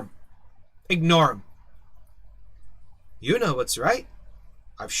 Ignore them. Ignore them. You know what's right.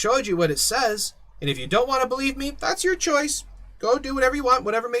 I've showed you what it says. And if you don't want to believe me, that's your choice. Go do whatever you want,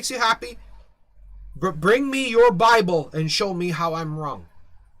 whatever makes you happy. But bring me your Bible and show me how I'm wrong.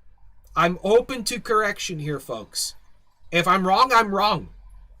 I'm open to correction here, folks. If I'm wrong, I'm wrong.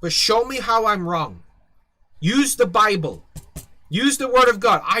 But show me how I'm wrong. Use the Bible. Use the Word of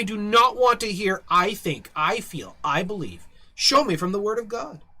God. I do not want to hear I think, I feel, I believe. Show me from the Word of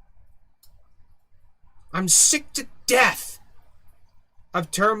God. I'm sick to death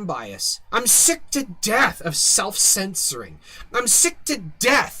of term bias. I'm sick to death of self-censoring. I'm sick to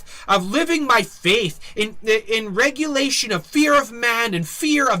death of living my faith in regulation of fear of man and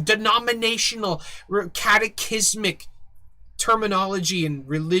fear of denominational catechismic terminology and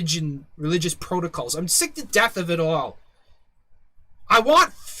religious protocols. I'm sick to death of it all. I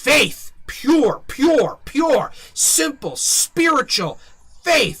want faith, pure, simple, spiritual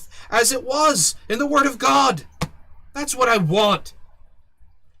faith, as it was in the Word of God. That's what I want.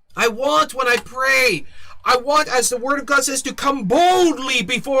 I want when I pray. I want, as the Word of God says, to come boldly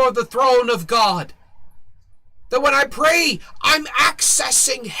before the throne of God. That when I pray, I'm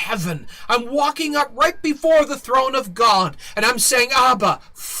accessing heaven. I'm walking up right before the throne of God. And I'm saying, Abba,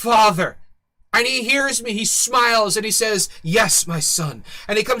 Father. And he hears me, he smiles, and he says, yes, my son.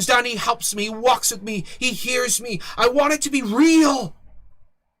 And he comes down, he helps me, he walks with me, he hears me. I want it to be real.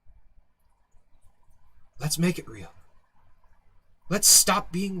 Let's make it real. Let's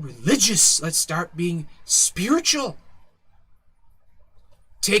stop being religious. Let's start being spiritual.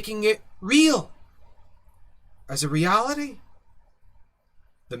 Taking it real. As a reality.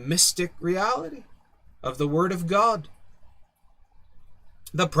 The mystic reality of the Word of God.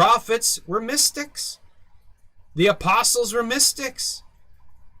 The prophets were mystics. The apostles were mystics.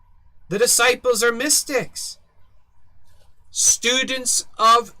 The disciples are mystics. Students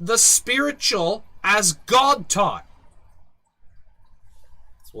of the spiritual as God taught.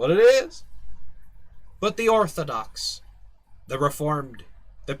 That's what it is. But the Orthodox, the Reformed,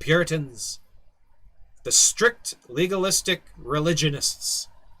 the Puritans, the strict legalistic religionists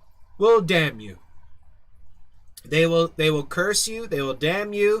will damn you. They will curse you, they will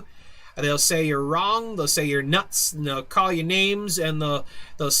damn you, and they'll say you're wrong, they'll say you're nuts, and they'll call you names, and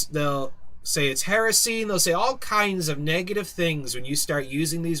they'll say it's heresy, and they'll say all kinds of negative things when you start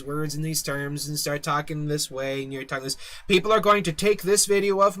using these words and these terms and start talking this way and you're talking this. People are going to take this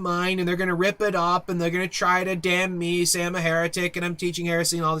video of mine and they're going to rip it up and they're going to try to damn me, say I'm a heretic and I'm teaching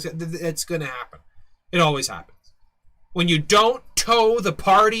heresy and all this. It's going to happen. It always happens. When you don't toe the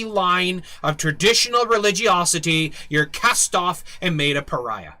party line of traditional religiosity, you're cast off and made a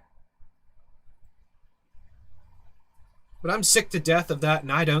pariah. But I'm sick to death of that,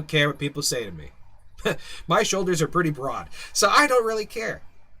 and I don't care what people say to me. My shoulders are pretty broad, so I don't really care.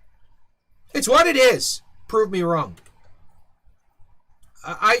 It's what it is. Prove me wrong.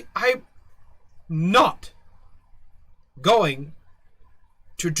 I'm not going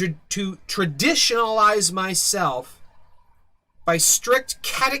to traditionalize myself by strict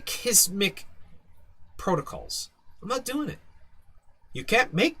catechismic protocols. I'm not doing it. You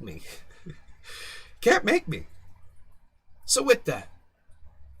can't make me. Can't make me. So with that,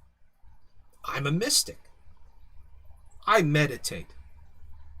 I'm a mystic. I meditate.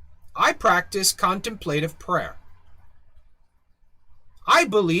 I practice contemplative prayer. I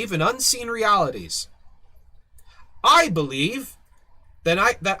believe in unseen realities. I believe that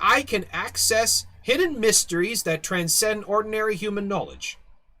I can access hidden mysteries that transcend ordinary human knowledge.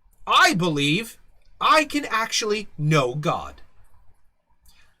 I believe I can actually know God.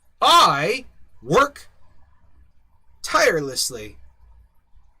 I work tirelessly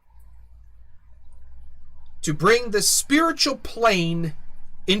to bring the spiritual plane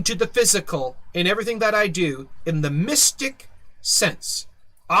into the physical in everything that I do in the mystic sense.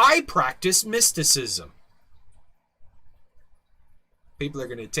 I practice mysticism. People are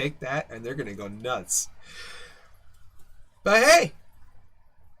going to take that and they're going to go nuts. But hey,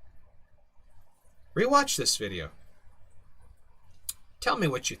 rewatch this video. Tell me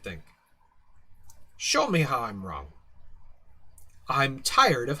what you think. Show me how I'm wrong. I'm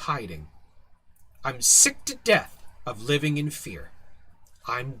tired of hiding. I'm sick to death of living in fear.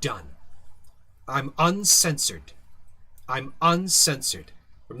 I'm done. I'm uncensored. I'm uncensored.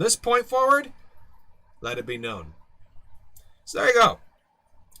 From this point forward, let it be known. So there you go.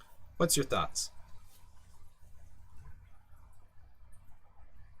 What's your thoughts?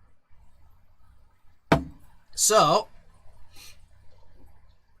 So,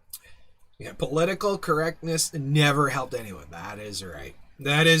 yeah, political correctness never helped anyone. That is right.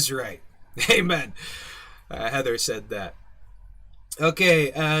 That is right. Amen. Heather said that.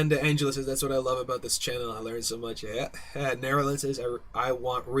 Okay, and Angela says, that's what I love about this channel. I learned so much. Yeah. Nerlin says, I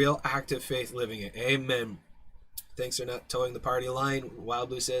want real active faith living it. Amen. Thanks for not towing the party line. Wild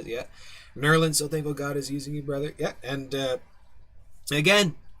Blue says, yeah. Nerlin, so thankful God is using you, brother. Yeah, and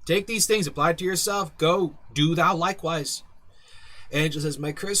again, take these things, apply it to yourself. Go, do thou likewise. Angela says,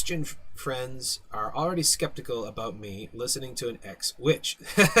 my Christian friends are already skeptical about me listening to an ex-witch.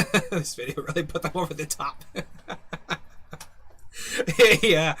 This video really put them over the top.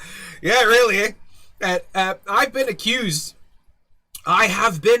 Yeah, really. I've been accused. I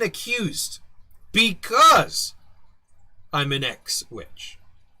have been accused because I'm an ex-witch.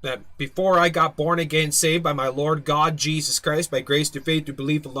 that before I got born again, saved by my Lord God Jesus Christ, by grace through faith through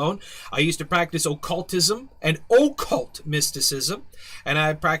belief alone, I used to practice occultism and occult mysticism, and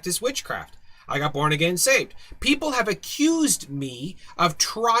I practiced witchcraft. I got born again, saved. People have accused me of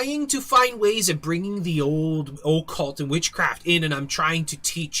trying to find ways of bringing the old occult and witchcraft in, and I'm trying to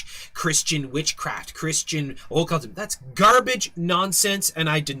teach Christian witchcraft, Christian occultism. That's garbage nonsense, and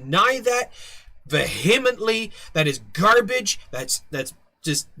I deny that vehemently. That is garbage. That's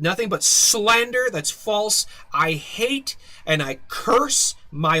just nothing but slander. That's false. I hate and I curse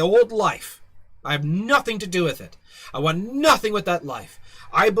my old life. I have nothing to do with it. I want nothing with that life.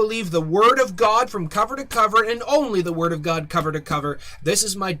 I believe the Word of God from cover to cover, and only the Word of God cover to cover. This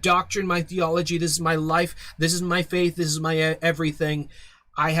is my doctrine, my theology. This is my life. This is my faith. This is my everything.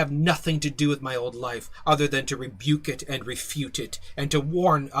 I have nothing to do with my old life other than to rebuke it and refute it and to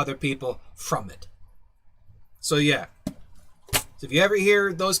warn other people from it. So yeah. So if you ever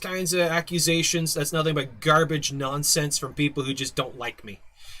hear those kinds of accusations, that's nothing but garbage nonsense from people who just don't like me.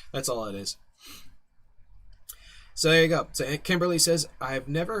 That's all it is. So there you go. So Kimberly says, I've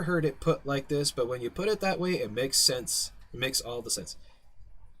never heard it put like this, but when you put it that way, it makes sense. It makes all the sense.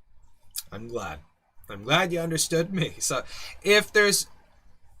 I'm glad. I'm glad you understood me. So if there's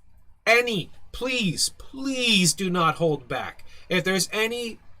any, please do not hold back. If there's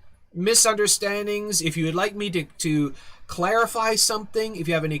any misunderstandings, if you would like me to clarify something, if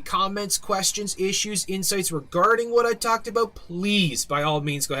you have any comments, questions, issues, insights regarding what I talked about, please, by all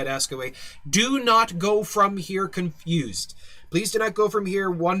means, go ahead, ask away. Do not go from here confused. Please do not go from here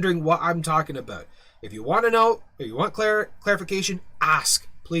wondering what I'm talking about. If you want to know, if you want clarification, ask.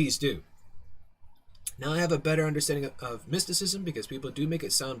 Please do. Now I have a better understanding of mysticism because people do make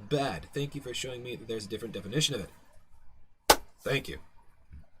it sound bad. Thank you for showing me that there's a different definition of it. Thank you.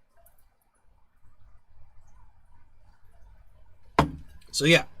 So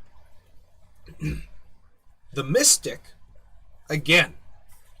yeah, the mystic, again,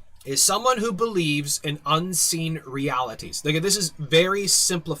 is someone who believes in unseen realities. Look, this is very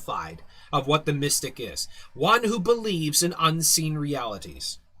simplified of what the mystic is. One who believes in unseen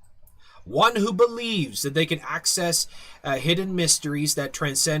realities. One who believes that they can access hidden mysteries that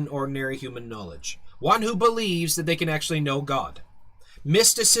transcend ordinary human knowledge. One who believes that they can actually know God.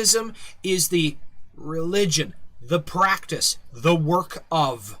 Mysticism is the religion, the practice, the work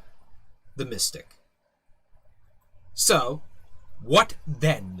of the mystic. So, what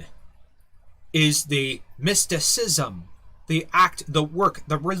then is the mysticism, the act, the work,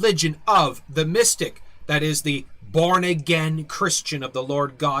 the religion of the mystic? That is the born-again Christian of the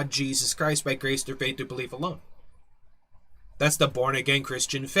Lord God Jesus Christ by grace through faith through belief alone. That's the born-again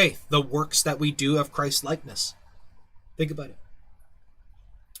Christian faith, the works that we do of Christ-likeness. Think about it.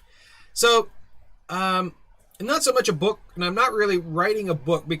 So, not so much a book, and I'm not really writing a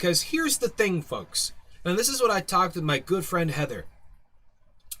book, because here's the thing, folks. And this is what I talked with my good friend Heather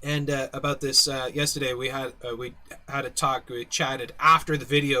and about this yesterday. We had a talk. We chatted after the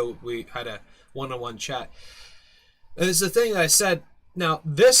video. We had a one-on-one chat. And it's the thing that I said. Now,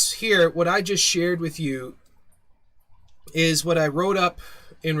 this here, what I just shared with you, is what I wrote up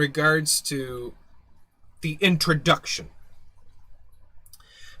in regards to the introduction.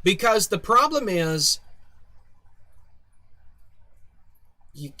 Because the problem is,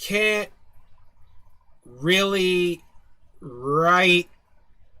 you can't really write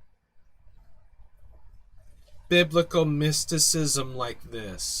biblical mysticism like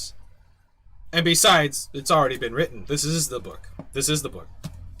this. And besides, it's already been written. This is the book. This is the book.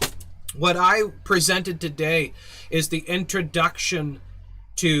 What I presented today is the introduction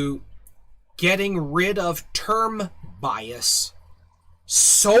to getting rid of term bias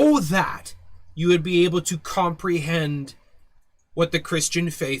so that you would be able to comprehend what the Christian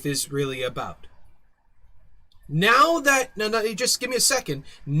faith is really about. Now, just give me a second.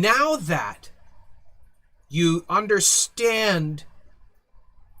 Now that you understand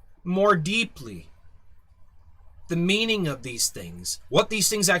more deeply the meaning of these things, what these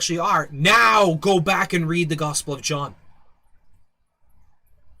things actually are, now go back and read the Gospel of John.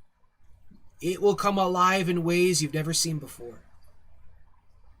 It will come alive in ways you've never seen before.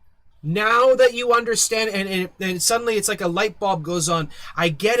 Now that you understand, and suddenly it's like a light bulb goes on. I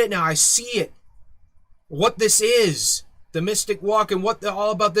get it now. I see it. What this is, the mystic walk, and what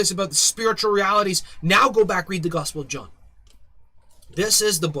all about this, about the spiritual realities. Now go back, read the Gospel of John. This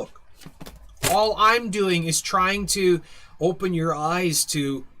is the book. All I'm doing is trying to open your eyes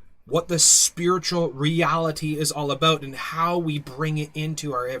to what the spiritual reality is all about and how we bring it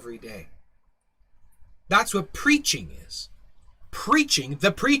into our everyday. That's what preaching is. Preaching,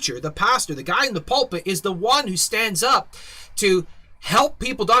 the preacher, the pastor, the guy in the pulpit is the one who stands up to help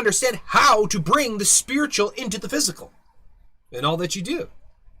people to understand how to bring the spiritual into the physical in all that you do.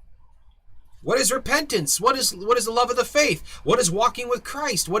 What is repentance? What is the love of the faith? What is walking with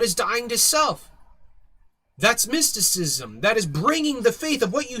Christ? What is dying to self? That's mysticism. That is bringing the faith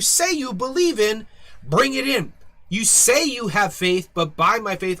of what you say you believe in, bring it in. You say you have faith, but by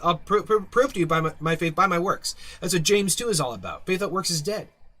my faith, I'll prove to you by my faith, by my works. That's what James 2 is all about. Faith without works is dead.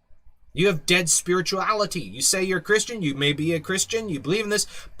 You have dead spirituality. You say you're a Christian, you may be a Christian, you believe in this,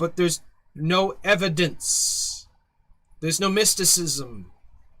 but there's no evidence. There's no mysticism.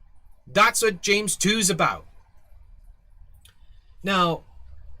 That's what James 2 is about. Now,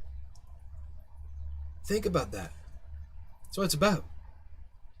 think about that. That's what it's about.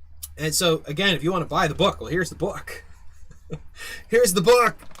 And so, again, if you want to buy the book, well, here's the book. Here's the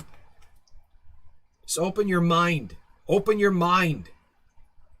book. Just open your mind. Open your mind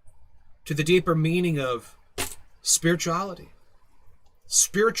to the deeper meaning of spirituality.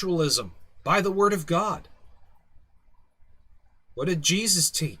 Spiritualism by the Word of God. What did Jesus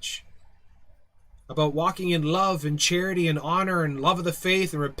teach? About walking in love and charity and honor and love of the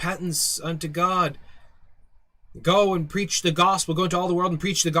faith and repentance unto God. Go and preach the gospel. Go into all the world and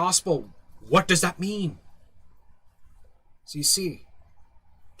preach the gospel. What does that mean? So you see.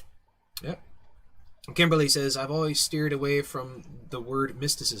 Yep. Kimberly says, I've always steered away from the word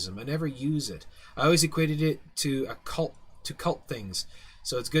mysticism. I never use it. I always equated it to cult things.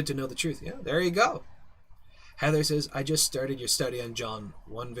 So it's good to know the truth. Yeah, there you go. Heather says, I just started your study on John.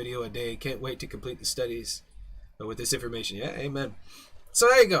 1 video a day. Can't wait to complete the studies with this information. Yeah, amen. So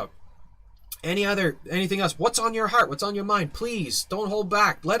there you go. Anything else? What's on your heart? What's on your mind? Please, don't hold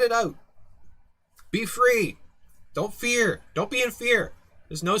back. Let it out. Be free. Don't fear. Don't be in fear.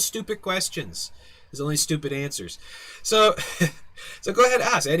 There's no stupid questions. There's only stupid answers. So go ahead and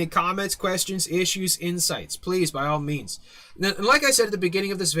ask. Any comments, questions, issues, insights? Please, by all means. Now, like I said at the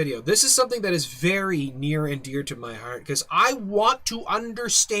beginning of this video, this is something that is very near and dear to my heart because I want to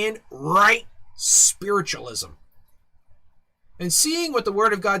understand right spiritualism. And seeing what the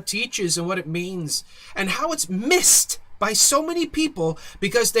Word of God teaches and what it means and how it's missed by so many people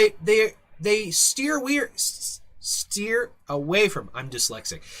because they steer away from, I'm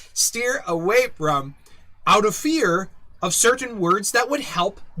dyslexic, steer away from out of fear of certain words that would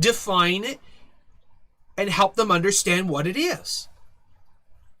help define it and help them understand what it is.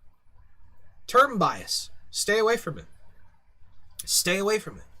 Term bias. Stay away from it. Stay away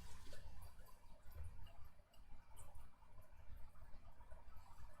from it.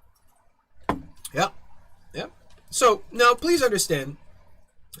 Yep. So, now please understand,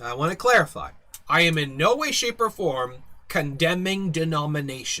 I want to clarify. I am in no way, shape, or form condemning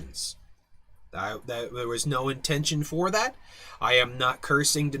denominations. There was no intention for that. I am not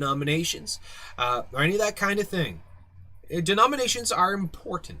cursing denominations or any of that kind of thing. Denominations are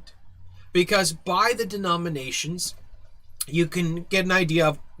important because by the denominations, you can get an idea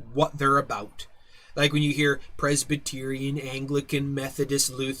of what they're about. Like when you hear Presbyterian, Anglican,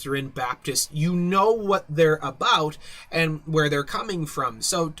 Methodist, Lutheran, Baptist, you know what they're about and where they're coming from.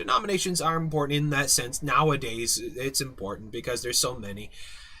 So denominations are important in that sense. Nowadays, it's important because there's so many.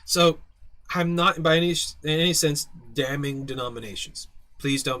 So I'm not by any sense damning denominations.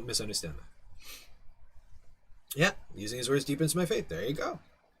 Please don't misunderstand that. Yeah, using his words deepens my faith. There you go.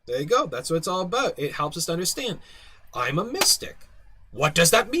 There you go. That's what it's all about. It helps us to understand. I'm a mystic. What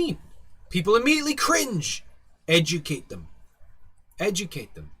does that mean? People immediately cringe. Educate them.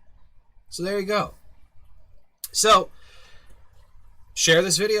 Educate them. So there you go. So share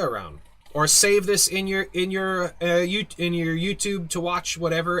this video around, or save this in your YouTube to watch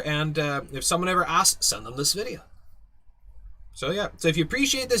whatever. And if someone ever asks, send them this video. So yeah. So if you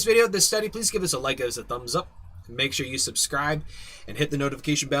appreciate this video, this study, please give us a like, give us a thumbs up. Make sure you subscribe and hit the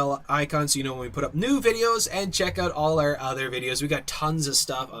notification bell icon so you know when we put up new videos, and check out all our other videos. We got tons of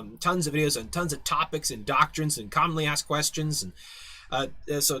stuff, tons of videos on tons of topics and doctrines and commonly asked questions, and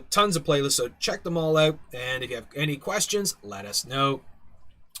so tons of playlists. So check them all out, and if you have any questions, let us know.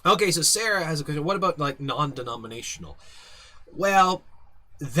 Okay, so Sarah has a question. What about like non-denominational? Well,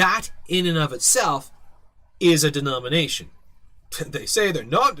 that in and of itself is a denomination. They say they're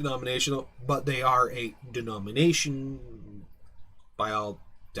not denominational, but they are a denomination by all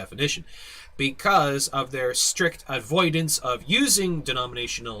definition because of their strict avoidance of using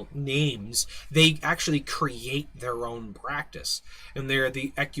denominational names. They actually create their own practice, and they're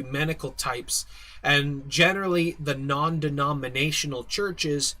the ecumenical types. And generally, the non-denominational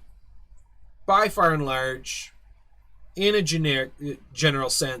churches, by far and large, in a general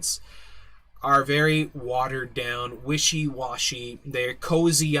sense, are very watered down, wishy-washy. They're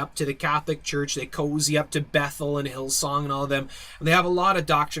cozy up to the Catholic Church. They cozy up to Bethel and Hillsong and all of them. And they have a lot of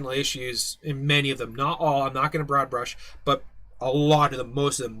doctrinal issues in many of them. Not all. I'm not going to broad brush, but a lot of them,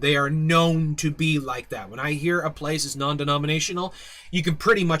 most of them, they are known to be like that. When I hear a place is non-denominational, you can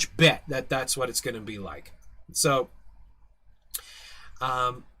pretty much bet that that's what it's going to be like. So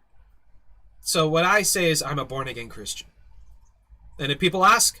what I say is I'm a born-again Christian. And if people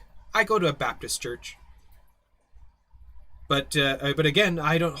ask, I go to a Baptist church. But again,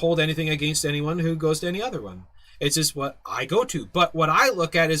 I don't hold anything against anyone who goes to any other one. It's just what I go to. But what I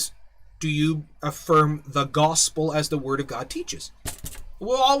look at is, do you affirm the gospel as the Word of God teaches?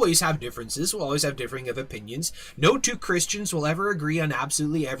 We'll always have differences. We'll always have differing of opinions. No two Christians will ever agree on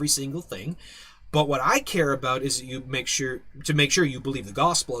absolutely every single thing. But what I care about is you make sure you believe the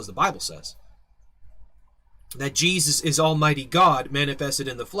gospel as the Bible says. That Jesus is Almighty God manifested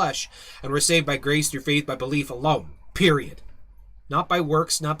in the flesh, and we're saved by grace through faith by belief alone. Period. Not by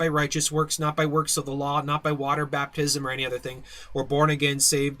works, not by righteous works, not by works of the law, not by water baptism or any other thing. We're born again,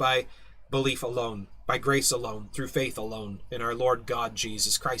 saved by belief alone, by grace alone, through faith alone, in our Lord God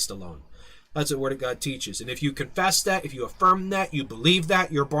Jesus Christ alone. That's what the Word of God teaches. And if you confess that, if you affirm that, you believe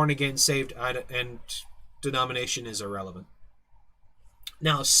that, you're born again, saved, and denomination is irrelevant.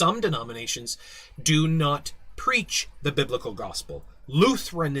 Now, some denominations do not preach the biblical gospel.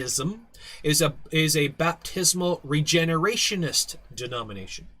 Lutheranism is a baptismal regenerationist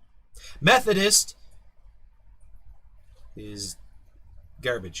denomination. Methodist is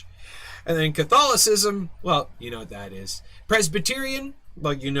garbage. And then Catholicism, well, you know what that is. Presbyterian,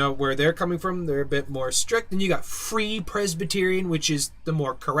 well, you know where they're coming from. They're a bit more strict. And you got Free Presbyterian, which is the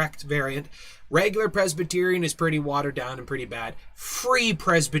more correct variant. Regular Presbyterian is pretty watered down and pretty bad. Free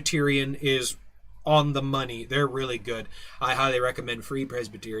Presbyterian is on the money. They're really good. I highly recommend Free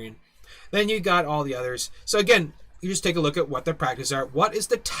Presbyterian. Then you got all the others. So again, you just take a look at what their practices are. What is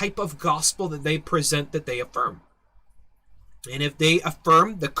the type of gospel that they present, that they affirm? And if they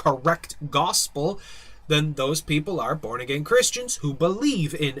affirm the correct gospel, then those people are born-again Christians who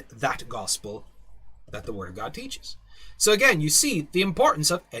believe in that gospel that the Word of God teaches. So again, you see the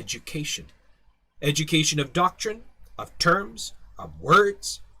importance of education. Education of doctrine, of terms, of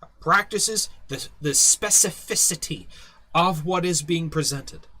words, of practices, the specificity of what is being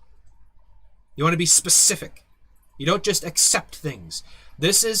presented. You want to be specific. You don't just accept things.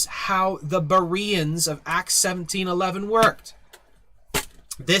 This is how the Bereans of Acts 17:11 worked.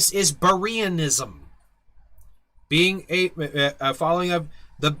 This is Bereanism. Being a following of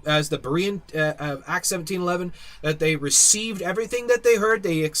the Berean of Acts 17:11, that they received everything that they heard,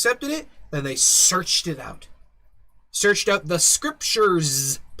 they accepted it, then they searched it out. Searched out the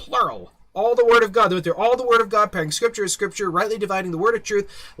scriptures, plural. All the Word of God. They went through all the Word of God, pairing scripture as scripture, rightly dividing the word of truth,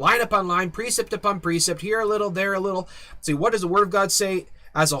 line upon line, precept upon precept, here a little, there a little. See, what does the Word of God say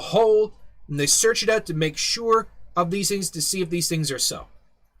as a whole? And they search it out to make sure of these things, to see if these things are so.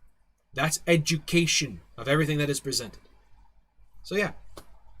 That's education of everything that is presented. So yeah.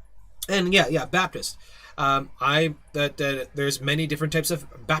 And yeah, Baptist. There's many different types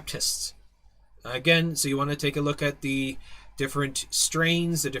of Baptists. Again, so you want to take a look at the different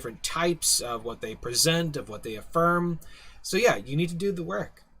strains, the different types of what they present, of what they affirm. So yeah, you need to do the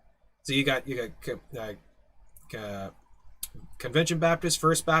work. So you got Convention Baptist,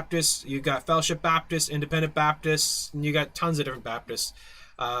 First Baptist, you got Fellowship Baptist, Independent Baptist, and you got tons of different Baptists.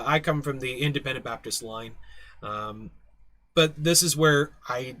 I come from the Independent Baptist line, but this is where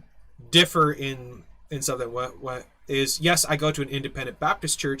I differ in something. What is, yes, I go to an Independent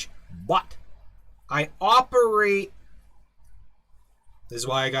Baptist church, but I operate. This is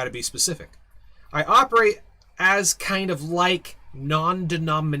why I got to be specific. I operate as kind of like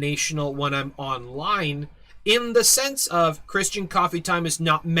non-denominational when I'm online, in the sense of Christian Coffee Time is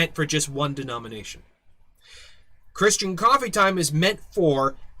not meant for just one denomination. Christian Coffee Time is meant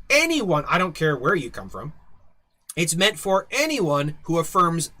for anyone. I don't care where you come from. It's meant for anyone who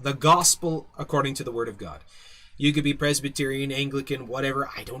affirms the gospel according to the Word of God. You could be Presbyterian, Anglican, whatever,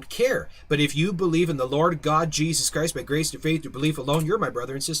 I don't care. But if you believe in the Lord God Jesus Christ by grace through faith through belief alone, you're my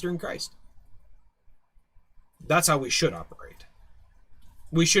brother and sister in Christ. That's how we should operate.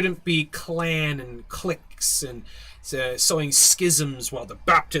 We shouldn't be clan and cliques and sowing schisms while the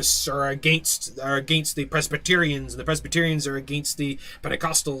Baptists are against the Presbyterians, and the Presbyterians are against the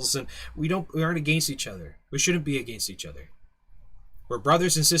Pentecostals, and we aren't against each other. We shouldn't be against each other. We're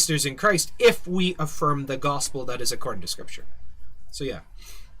brothers and sisters in Christ if we affirm the gospel that is according to Scripture. So yeah.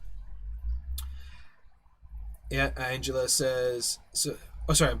 Yeah, Angela says,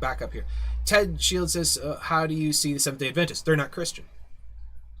 I'm back up here. Ted Shields says, how do you see the Seventh-day Adventists? They're not Christian.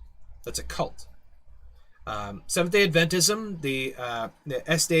 That's a cult. Seventh-day Adventism, the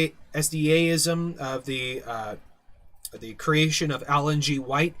SDAism of the creation of Ellen G.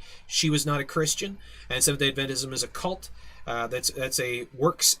 White, she was not a Christian, and Seventh-day Adventism is a cult. That's a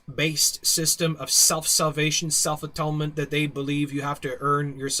works-based system of self-salvation, self-atonement, that they believe you have to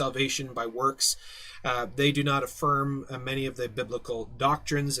earn your salvation by works. They do not affirm many of the biblical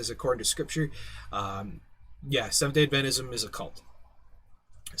doctrines as according to Scripture. Seventh-day Adventism is a cult.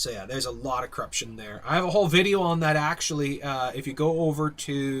 So yeah, there's a lot of corruption there. I have a whole video on that, actually. If you go over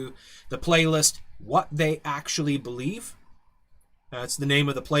to the playlist, What They Actually Believe, that's the name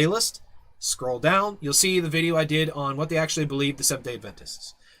of the playlist. Scroll down, you'll see the video I did on what they actually believe, the Seventh-day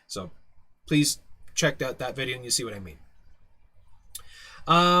Adventists. So please check out that video and you'll see what I mean.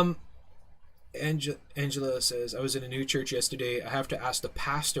 Angela says, I was in a new church yesterday. I have to ask the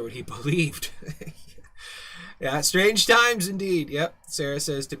pastor what he believed. Yeah, strange times indeed. Yep. Sarah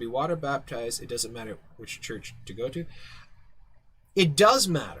says, to be water baptized, it doesn't matter which church to go to. It does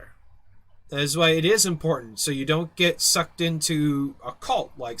matter. That is why it is important, so you don't get sucked into a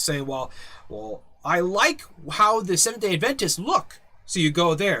cult, like saying, well, I like how the Seventh-day Adventists look, so you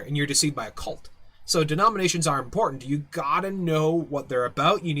go there and you're deceived by a cult. So denominations are important. You gotta know what they're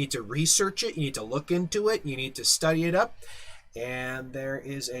about. You need to research it. You need to look into it. You need to study it up. And there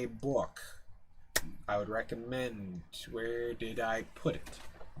is a book I would recommend. Where did I put it?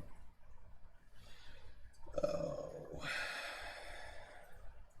 Oh,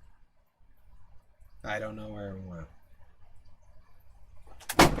 I don't know where it went.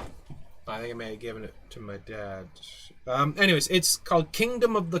 I think I may have given it to my dad. Anyways, it's called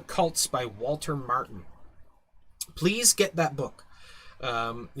Kingdom of the Cults by Walter Martin. Please get that book.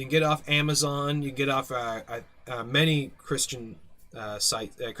 You can get it off Amazon. You can get it off many Christian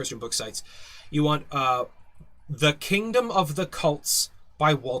Christian book sites. You want The Kingdom of the Cults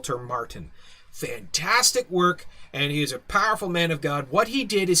by Walter Martin. Fantastic work, and he is a powerful man of God. What he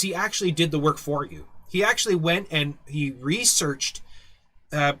did is he actually did the work for you. He actually went and he researched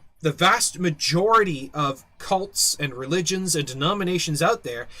the vast majority of cults and religions and denominations out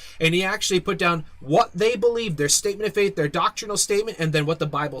there, and he actually put down what they believe, their statement of faith, their doctrinal statement, and then what the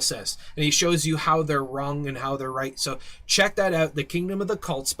Bible says. And he shows you how they're wrong and how they're right. So check that out, The Kingdom of the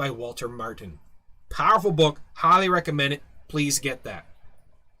Cults by Walter Martin. Powerful book. Highly recommend it. Please get that.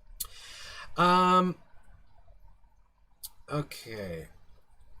 Okay.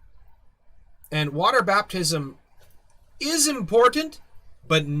 And water baptism is important,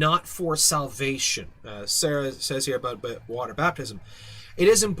 but not for salvation. Sarah says here about water baptism. It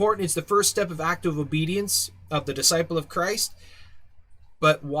is important. It's the first step of active obedience of the disciple of Christ.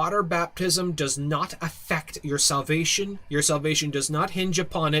 But water baptism does not affect your salvation. Your salvation does not hinge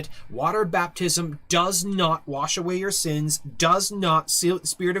upon it. Water baptism does not wash away your sins, does not seal the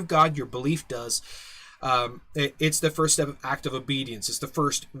Spirit of God. Your belief does. It's the first step of active obedience. It's the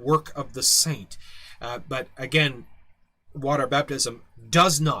first work of the saint. But again, water baptism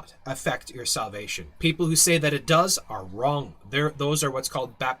does not affect your salvation. People who say that it does are wrong. Those are what's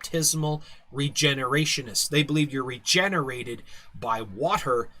called baptismal regenerationists. They believe you're regenerated by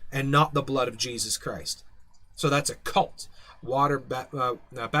water and not the blood of Jesus Christ. So that's a cult.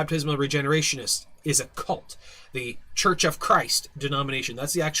 Baptismal regenerationist is a cult. The Church of Christ denomination,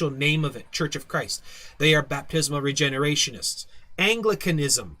 that's the actual name of it, Church of Christ. They are baptismal regenerationists.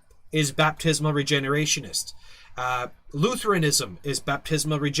 Anglicanism is baptismal regenerationist. Lutheranism is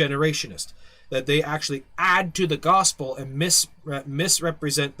baptismal regenerationist. That they actually add to the gospel and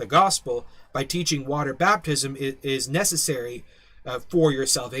misrepresent the gospel by teaching water baptism is necessary for your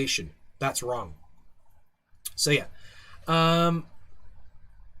salvation. That's wrong. So yeah.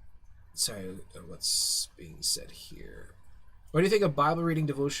 Sorry, what's being said here? What do you think of Bible reading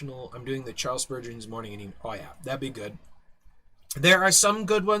devotional? I'm doing the Charles Spurgeon's morning and evening. Oh yeah, that'd be good. There are some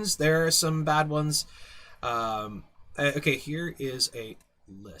good ones. There are some bad ones. Okay, here is a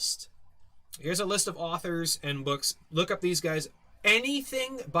list. Here's a list of authors and books. Look up these guys.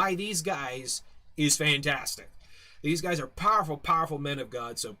 Anything by these guys is fantastic. These guys are powerful, powerful men of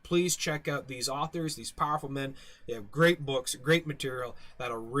God. So please check out these authors, these powerful men. They have great books, great material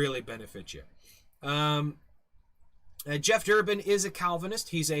that'll really benefit you. Jeff Durbin is a Calvinist.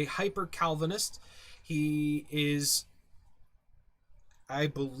 He's a hyper-Calvinist. He is, I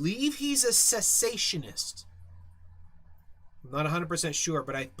believe he's a cessationist. I'm not 100% sure,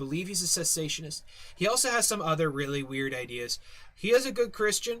 but I believe he's a cessationist. He also has some other really weird ideas. He is a good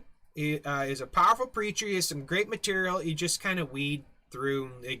Christian. He is a powerful preacher. He has some great material. He just kind of weed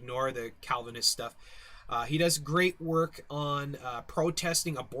through and ignore the Calvinist stuff. He does great work on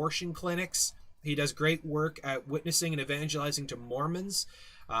protesting abortion clinics. He does great work at witnessing and evangelizing to Mormons.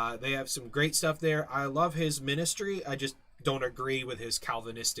 They have some great stuff there. I love his ministry. I just don't agree with his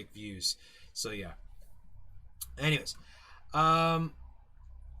Calvinistic views. So yeah. Anyways,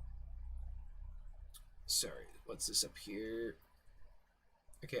 sorry, what's this up here?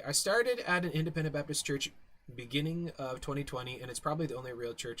 Okay, I started at an independent Baptist church beginning of 2020, and it's probably the only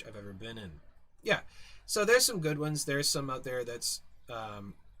real church I've ever been in. Yeah, so there's some good ones. There's some out there that's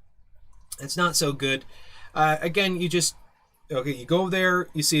it's not so good. Again, you go there,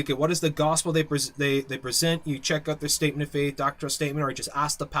 you see, okay, what is the gospel they present? You check out their statement of faith, doctrinal statement, or you just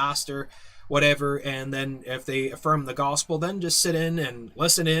ask the pastor, whatever, and then if they affirm the gospel, then just sit in and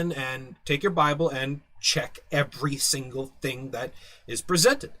listen in and take your Bible and check every single thing that is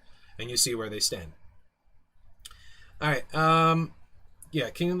presented, and you see where they stand. All right, yeah,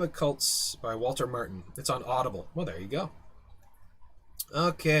 Kingdom of the Cults by Walter Martin. It's on Audible. Well, there you go.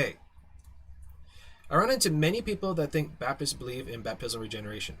 Okay. I run into many people that think Baptists believe in baptismal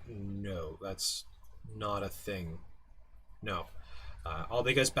regeneration. No, that's not a thing. No. All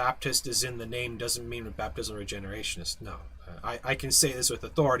because Baptist is in the name doesn't mean we're baptismal regenerationists. No. I can say this with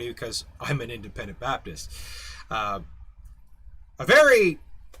authority because I'm an independent Baptist. A very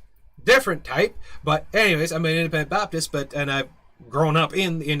different type, but anyways, I'm an independent Baptist, and I've grown up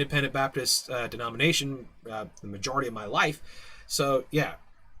in the independent Baptist denomination the majority of my life. So, yeah.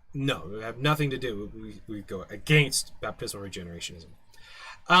 No, we have nothing to do. We go against baptismal regenerationism.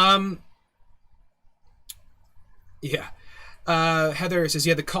 Yeah. Heather says,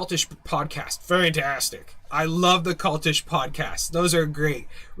 yeah, the Cultish podcast. Fantastic. I love the Cultish podcast. Those are great.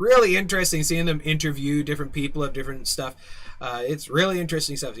 Really interesting seeing them interview different people of different stuff. It's really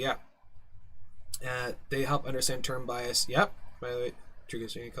interesting stuff. Yeah. They help understand term bias. Yep. By the way,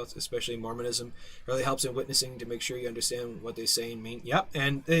 triggers cults, especially Mormonism, really helps in witnessing to make sure you understand what they say and mean. Yep.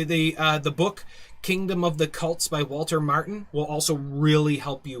 And the book Kingdom of the Cults by Walter Martin will also really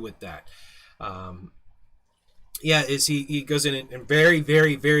help you with that. Yeah, he goes in very,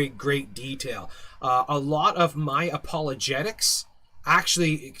 very, very great detail. A lot of my apologetics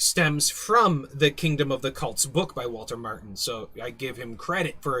actually stems from the Kingdom of the Cults book by Walter Martin. So I give him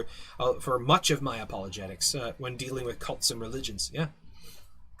credit for much of my apologetics when dealing with cults and religions. Yeah.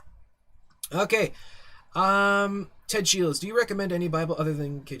 Okay. Ted Shields, do you recommend any Bible other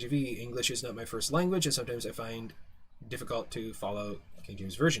than KJV? English is not my first language, and sometimes I find difficult to follow King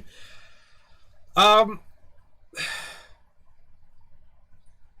James Version.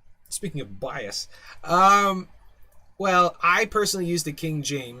 Speaking of bias, well, I personally use the King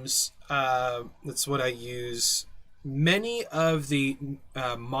James. That's what I use. Many of the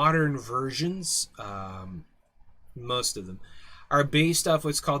modern versions, most of them, are based off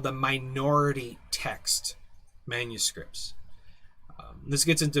what's called the minority text manuscripts. This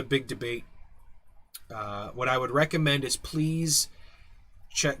gets into a big debate. What I would recommend is please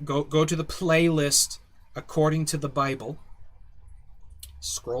go to the playlist According to the Bible.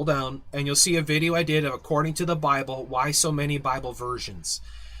 Scroll down and you'll see a video I did of According to the Bible, why so many Bible versions.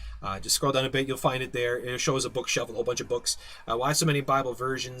 Just scroll down a bit, you'll find it there. It shows a bookshelf with a whole bunch of books. Why so many Bible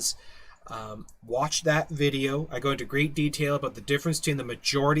versions. Watch that video. I go into great detail about the difference between the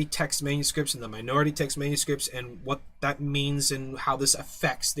majority text manuscripts and the minority text manuscripts and what that means and how this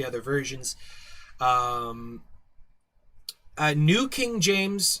affects the other versions. New King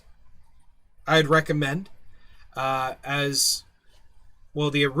James I'd recommend as well.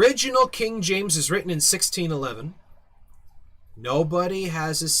 The original King James is written in 1611. Nobody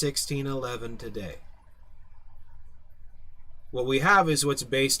has a 1611 today. What we have is what's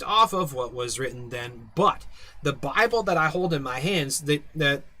based off of what was written then. But the Bible that I hold in my hands, the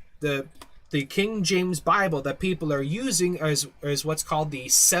King James Bible that people are using is what's called the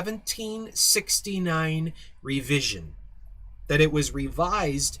 1769 revision. That it was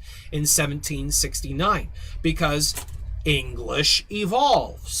revised in 1769 because English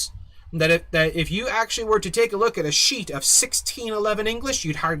evolves. That if you actually were to take a look at a sheet of 1611 English,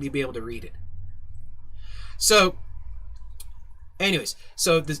 you'd hardly be able to read it. So, anyways,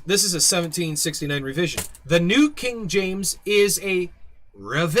 so this is a 1769 revision. The New King James is a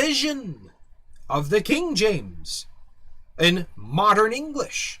revision of the King James in modern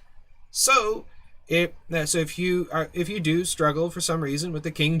English. So if you do struggle for some reason with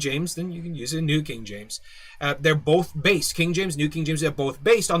the King James, then you can use a New King James. They're both based, King James, New King James, they're both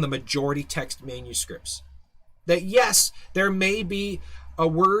based on the majority text manuscripts. That yes, there may be a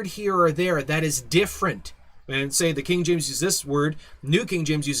word here or there that is different. And say the King James uses this word, New King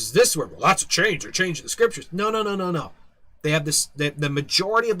James uses this word. Well, that's a change. They're changing the scriptures. No. They have this. The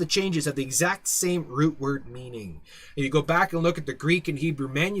majority of the changes have the exact same root word meaning. And you go back and look at the Greek and Hebrew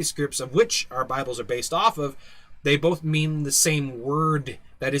manuscripts of which our Bibles are based off of. They both mean the same word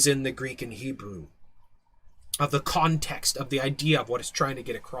that is in the Greek and Hebrew, of the context of the idea of what it's trying to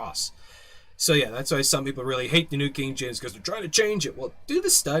get across. So yeah, that's why some people really hate the New King James, because they're trying to change it. Well, do the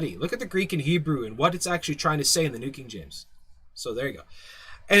study. Look at the Greek and Hebrew and what it's actually trying to say in the New King James. So there you go.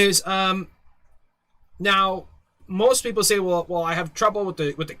 Anyways, now most people say, well, I have trouble with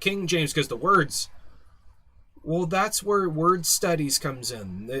the King James because the words. Well, that's where word studies comes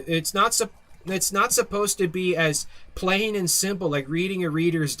in. It's not supposed to be as plain and simple like reading a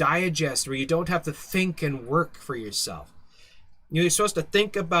Reader's Digest, where you don't have to think and work for yourself. You're supposed to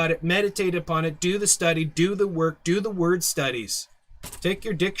think about it, meditate upon it, do the study, do the work, do the word studies. Take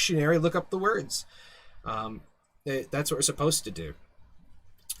your dictionary, look up the words. That's what we're supposed to do.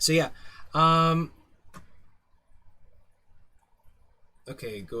 So yeah.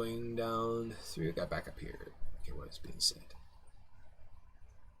 Okay, going down through, got back up here. Okay, what is being said?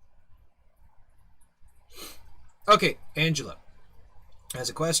 Okay, Angela has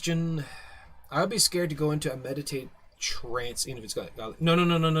a question. I would be scared to go into a meditate trance, even if it's got no.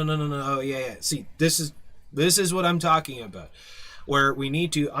 Oh yeah. See, this is what I'm talking about, where we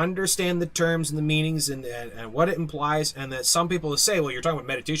need to understand the terms and the meanings and what it implies, and that some people will say, well, you're talking about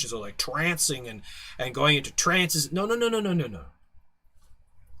meditation, so like trancing and going into trances. No.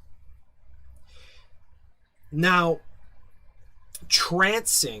 Now,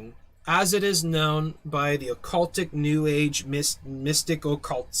 trancing, as it is known by the occultic New Age mystic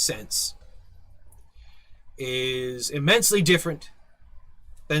occult sense, is immensely different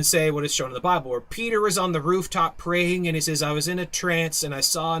than, say, what is shown in the Bible, where Peter was on the rooftop praying and he says, I was in a trance and I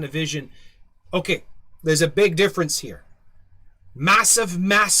saw in a vision. Okay, there's a big difference here. Massive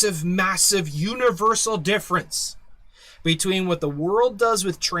universal difference between what the world does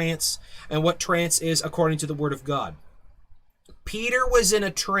with trance and what trance is according to the Word of God. Peter was in a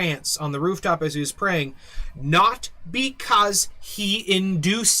trance on the rooftop as he was praying, not because he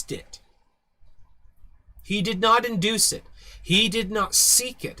induced it. He did not induce it. He did not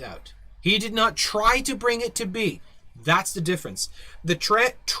seek it out. He did not try to bring it to be. That's the difference. The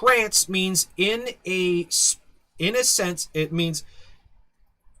trance means, in a sense, it means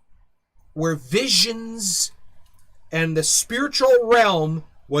where visions and the spiritual realm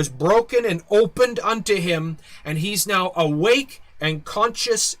was broken and opened unto him, and he's now awake and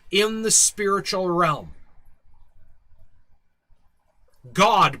conscious in the spiritual realm.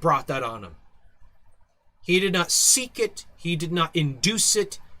 God brought that on him. He did not seek it. He did not induce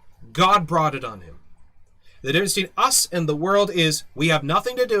it. God brought it on him. The difference between us and the world is we have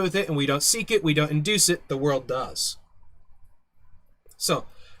nothing to do with it, and we don't seek it, we don't induce it. The world does. So,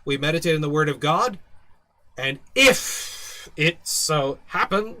 we meditate on the Word of God, and if it so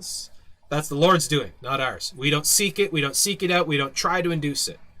happens, that's the Lord's doing, not ours. We don't seek it, we don't seek it out, we don't try to induce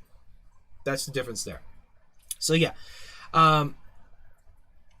it. That's the difference there. So yeah,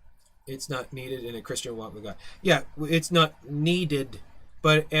 it's not needed in a Christian walk with God. Yeah, it's not needed,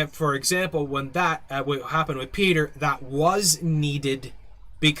 but for example, when that what happened with Peter, that was needed,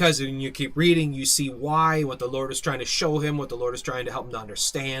 because when you keep reading, you see why, what the Lord is trying to show him, what the Lord is trying to help him to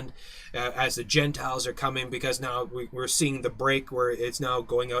understand as the Gentiles are coming, because now we're seeing the break where it's now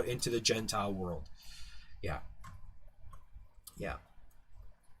going out into the Gentile world. Yeah.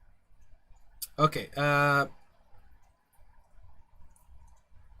 Okay. All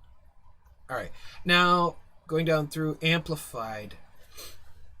right. Now, going down through Amplified.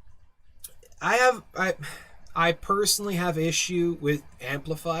 I personally have issue with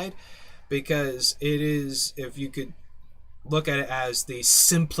Amplified, because it is, if you could look at it as the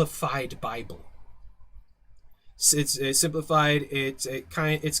simplified Bible. It's simplified. It's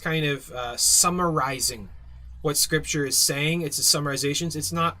kind of summarizing what Scripture is saying. It's a summarizations.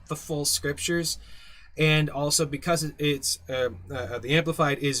 It's not the full Scriptures, and also because it's the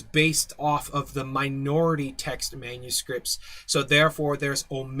Amplified is based off of the minority text manuscripts. So therefore, there's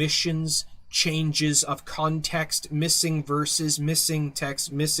omissions, changes of context, missing verses, missing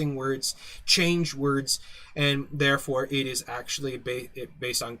text, missing words, changed words, and therefore it is actually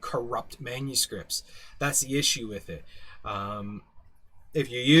based on corrupt manuscripts. That's the issue with it. If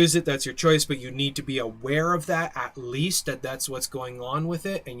you use it, that's your choice, but you need to be aware of that, at least that's what's going on with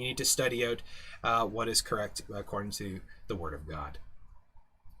it, and you need to study out what is correct according to the Word of God.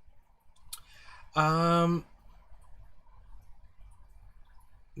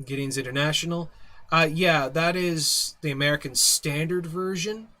 Gideon's International. Yeah, that is the American Standard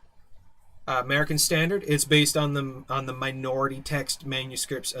Version. American Standard. It's based on the minority text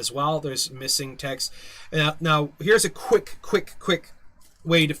manuscripts as well. There's missing text. Now here's a quick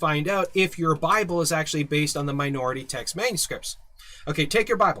way to find out if your Bible is actually based on the minority text manuscripts. Okay, take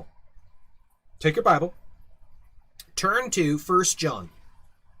your Bible. Turn to 1 John.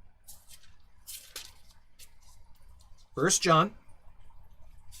 1 John.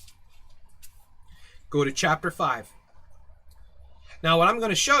 Go to chapter 5. Now, what I'm going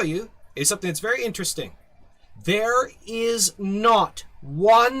to show you is something that's very interesting. There is not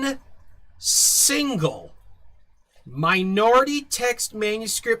one single minority text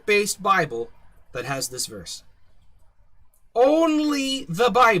manuscript-based Bible that has this verse. Only the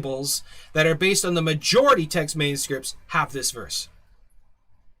Bibles that are based on the majority text manuscripts have this verse.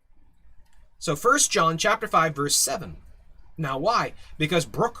 So 1 John chapter 5, verse 7. Now why? Because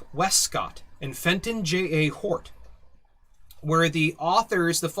Brooke Westcott and Fenton J.A. Hort were the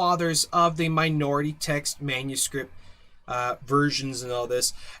authors, the fathers of the minority text manuscript versions and all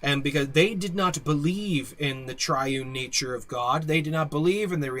this, and because they did not believe in the triune nature of God, they did not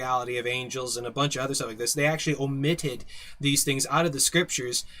believe in the reality of angels and a bunch of other stuff like this. They actually omitted these things out of the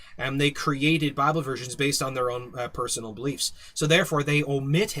scriptures, and they created Bible versions based on their own personal beliefs. So therefore they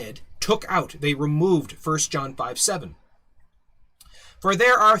took out, they removed 1 John 5:7. For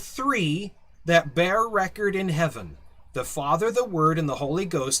there are three that bear record in heaven, the Father, the Word, and the Holy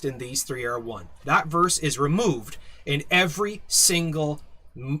Ghost, and these three are one. That verse is removed in every single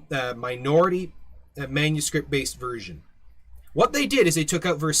minority manuscript-based version. What they did is they took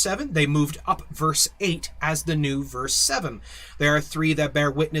out verse 7, they moved up verse 8 as the new verse 7. There are three that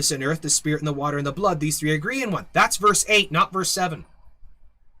bear witness in earth, the Spirit and the water and the blood. These three agree in one. That's verse 8, not verse 7.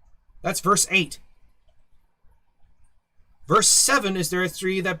 That's verse 8. Verse 7 is there are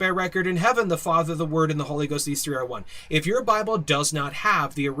three that bear record in heaven, the Father, the Word, and the Holy Ghost. These three are one. If your Bible does not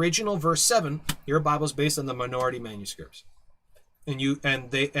have the original verse 7, your Bible is based on the minority manuscripts. And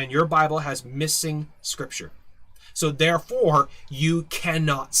your Bible has missing scripture. So therefore, you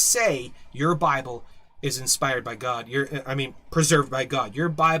cannot say your Bible is inspired by God. Preserved by God. Your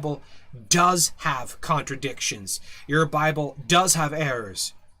Bible does have contradictions. Your Bible does have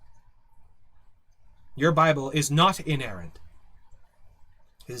errors. Your Bible is not inerrant.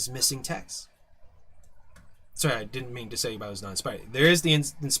 It is missing text. Sorry, I didn't mean to say your Bible is not inspired. There is the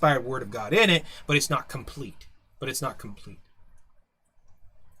inspired Word of God in it, but it's not complete. Okay.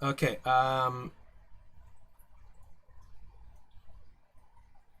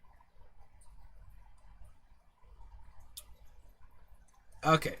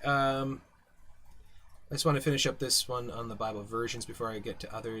 Okay. I just want to finish up this one on the Bible versions before I get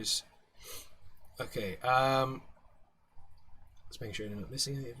to others. Okay, let's make sure I'm not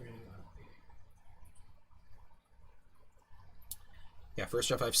missing anything. Yeah, 1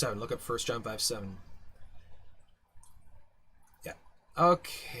 John 5:7. Look up 1 John 5:7. Yeah.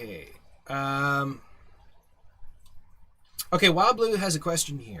 Okay. Okay, Wild Blue has a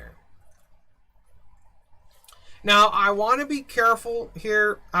question here. Now, I want to be careful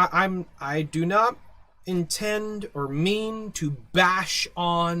here. I do not intend or mean to bash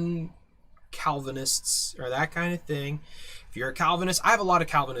on Calvinists or that kind of thing. If you're a Calvinist, I have a lot of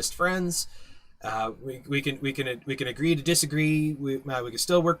Calvinist friends. We can agree to disagree. We can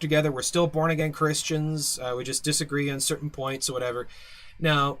still work together. We're still born again Christians. We just disagree on certain points or whatever.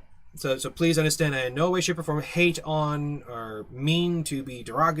 Now, so please understand, I in no way, shape, or form hate on or mean to be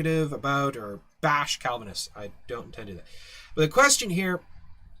derogative about or bash Calvinists. I don't intend to do that. But the question here: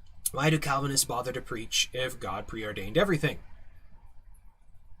 why do Calvinists bother to preach if God preordained everything?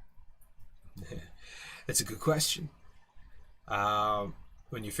 That's a good question.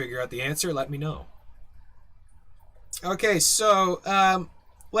 When you figure out the answer, let me know. Okay, so,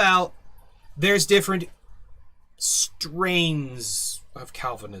 well, there's different strains of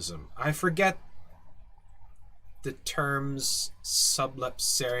Calvinism. I forget the terms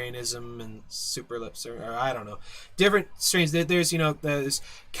sublapsarianism and superlapsarianism, or I don't know. Different strains. There's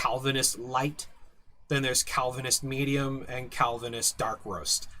Calvinist light, then there's Calvinist medium, and Calvinist dark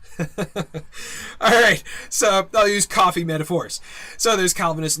roast. Alright, so I'll use coffee metaphors. So there's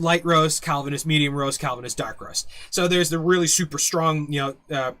Calvinist light roast, Calvinist medium roast, Calvinist dark roast. So there's the really super strong,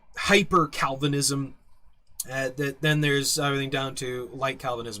 hyper Calvinism. Then there's everything down to light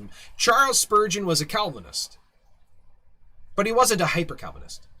Calvinism. Charles Spurgeon was a Calvinist, but he wasn't a hyper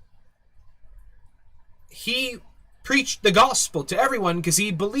Calvinist. He preached the gospel to everyone because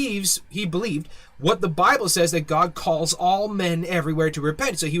he believed what the Bible says, that God calls all men everywhere to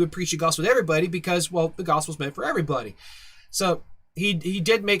repent. So he would preach the gospel to everybody because, well, the gospel's meant for everybody. So he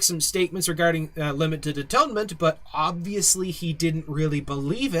did make some statements regarding limited atonement, but obviously he didn't really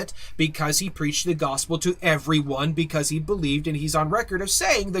believe it because he preached the gospel to everyone because he believed, and he's on record of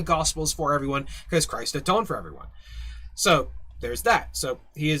saying the gospel is for everyone because Christ atoned for everyone. So there's that. That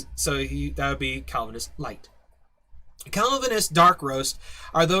would be Calvinist light. Calvinist dark roast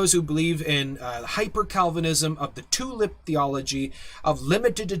are those who believe in hyper-Calvinism of the tulip theology of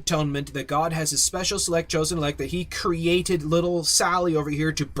limited atonement, that God has his special select, chosen elect, that he created little Sally over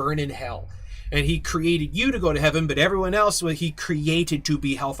here to burn in hell. And he created you to go to heaven, but everyone else he created to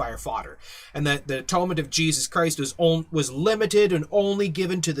be hellfire fodder. And that the atonement of Jesus Christ was limited and only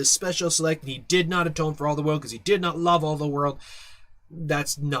given to the special select, and he did not atone for all the world because he did not love all the world.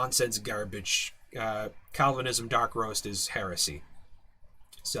 That's nonsense garbage. Calvinism dark roast is heresy.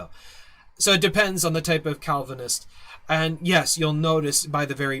 So it depends on the type of Calvinist. And yes, you'll notice by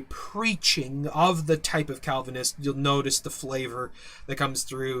the very preaching of the type of Calvinist, you'll notice the flavor that comes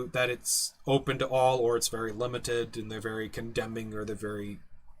through, that it's open to all, or it's very limited, and they're very condemning, or they're very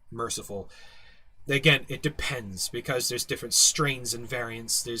merciful. Again, it depends, because there's different strains and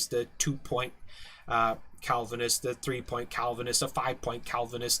variants. There's the 2-point Calvinist, the 3-point Calvinist, a 5-point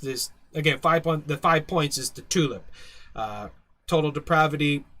Calvinist. There's, again, the 5 points is the tulip. Total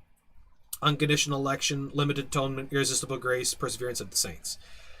depravity, unconditional election, limited atonement, irresistible grace, perseverance of the saints.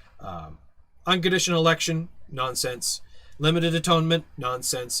 Unconditional election, nonsense. Limited atonement,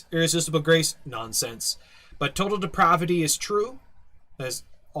 nonsense. Irresistible grace, nonsense. But total depravity is true, as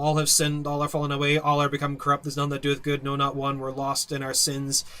all have sinned, all are fallen away, all are become corrupt. There's none that doeth good, no, not one. We're lost in our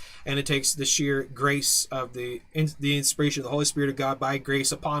sins, and it takes the sheer grace of the inspiration of the Holy Spirit of God by grace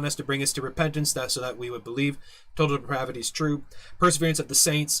upon us to bring us to repentance, so that we would believe. Total depravity is true. Perseverance of the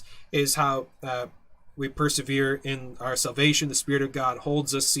saints is how we persevere in our salvation. The Spirit of God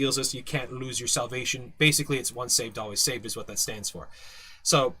holds us, seals us. You can't lose your salvation. Basically, it's once saved, always saved is what that stands for.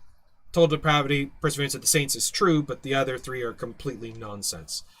 So, total depravity, perseverance of the saints is true, but the other three are completely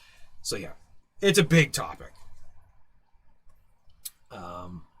nonsense. So yeah, it's a big topic.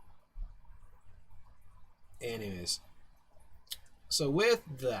 Anyways, so with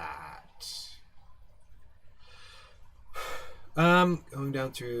that, going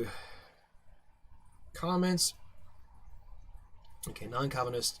down through comments. Okay,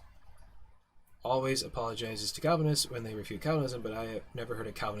 non-Calvinist always apologizes to Calvinists when they refute Calvinism, but I have never heard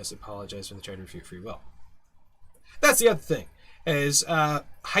a Calvinist apologize when they try to refute free will. That's the other thing, is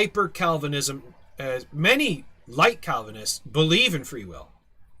hyper-Calvinism. Many, like Calvinists, believe in free will,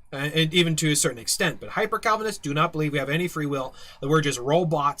 and even to a certain extent, but hyper-Calvinists do not believe we have any free will, that we're just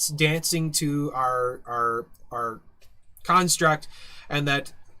robots dancing to our construct, and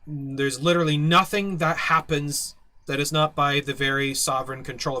that there's literally nothing that happens that is not by the very sovereign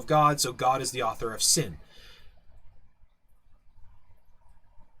control of God, so God is the author of sin.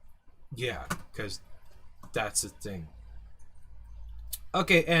 Yeah, because that's the thing.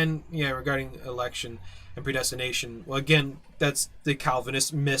 Okay, and yeah, regarding election and predestination, well, again, that's the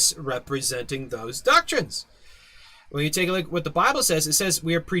Calvinists misrepresenting those doctrines. When you take a look at what the Bible says, it says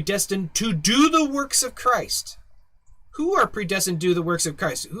we are predestined to do the works of Christ. Who are predestined to do the works of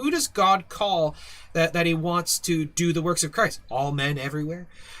Christ? Who does God call that he wants to do the works of Christ? All men everywhere.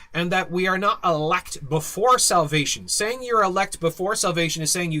 And that we are not elect before salvation. Saying you're elect before salvation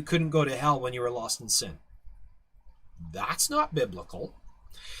is saying you couldn't go to hell when you were lost in sin. That's not biblical.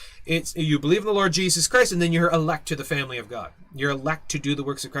 It's you believe in the Lord Jesus Christ, and then you're elect to the family of God. You're elect to do the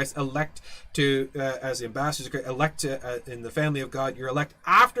works of Christ, elect to, as the ambassadors of Christ, elect to, in the family of God. You're elect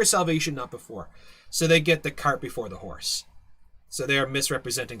after salvation, not before. So they get the cart before the horse. So they are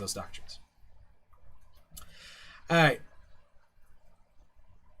misrepresenting those doctrines. All right.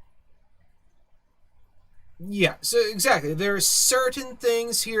 Yeah, so exactly. There are certain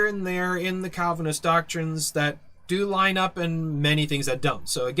things here and there in the Calvinist doctrines that do line up and many things that don't.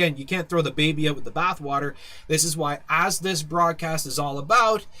 So again, you can't throw the baby out with the bathwater. This is why, as this broadcast is all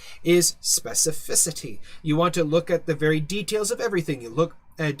about, is specificity. You want to look at the very details of everything. You look,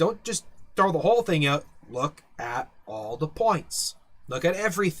 don't just throw the whole thing out. Look at all the points. Look at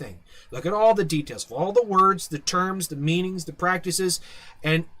everything. Look at all the details, all the words, the terms, the meanings, the practices,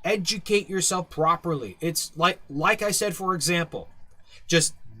 and educate yourself properly. It's like I said, for example,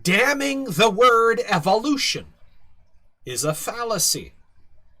 just damning the word evolution is a fallacy.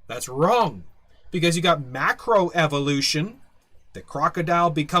 That's wrong, because you got macroevolution, the crocodile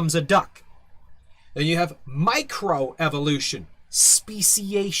becomes a duck. Then you have microevolution,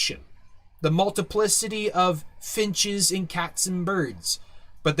 speciation, the multiplicity of finches and cats and birds,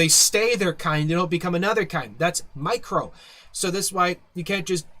 but they stay their kind, they don't become another kind. That's micro. So that's why you can't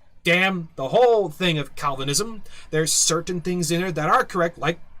just damn the whole thing of Calvinism. There's certain things in there that are correct,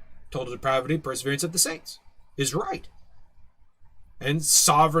 like total depravity, perseverance of the saints is right, and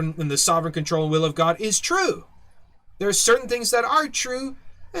the sovereign control and will of God is true. There's certain things that are true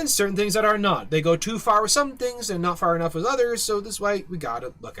and certain things that are not. They go too far with some things and not far enough with others, so this way we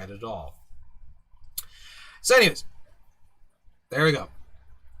gotta look at it all. So anyways, There we go.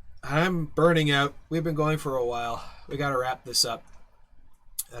 I'm burning out. We've been going for a while. We got to wrap this up.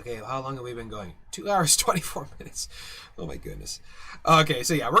 Okay, how long have we been going? 2 hours, 24 minutes. Oh my goodness. Okay,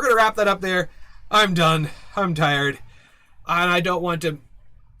 so yeah, we're going to wrap that up there. I'm done. I'm tired. And I don't want to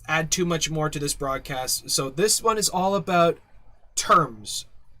add too much more to this broadcast. So this one is all about terms.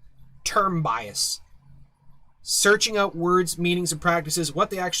 Term bias. Searching out words, meanings, and practices, what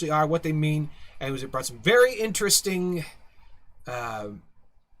they actually are, what they mean. And it brought some very interesting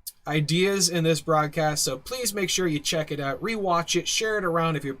ideas in this broadcast, so please make sure you check it out, rewatch it, share it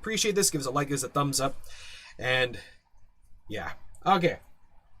around. If you appreciate this, give us a like, give us a thumbs up, and yeah. Okay,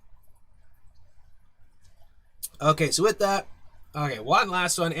 so with that, one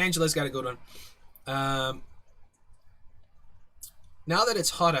last one. Angela's got a good one. Now that it's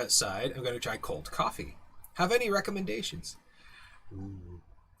hot outside, I'm going to try cold coffee. Have any recommendations?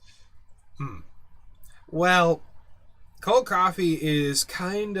 Well, cold coffee is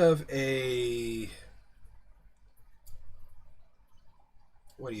kind of a,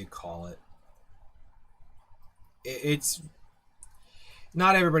 what do you call it? It's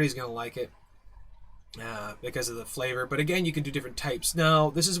not everybody's going to like it because of the flavor. But again, you can do different types. Now,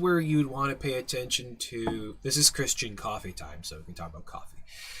 this is where you'd want to pay attention to, this is Christian coffee time, so we can talk about coffee.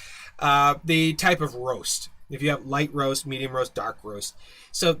 The type of roast. If you have light roast, medium roast, dark roast.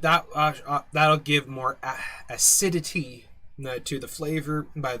 So that'll give more acidity to the flavor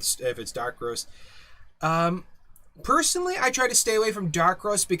if it's dark roast. Personally, I try to stay away from dark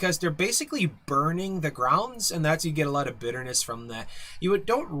roast because they're basically burning the grounds, and that's, you get a lot of bitterness from that. You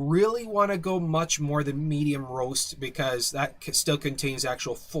don't really want to go much more than medium roast because that still contains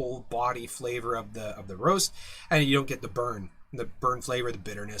actual full body flavor of the roast, and you don't get the burn flavor, the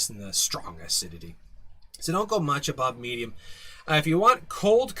bitterness, and the strong acidity. So don't go much above medium. If you want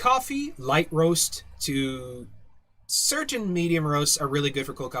cold coffee, light roast to certain medium roasts are really good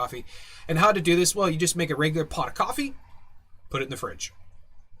for cold coffee. And how to do this? Well, you just make a regular pot of coffee, put it in the fridge.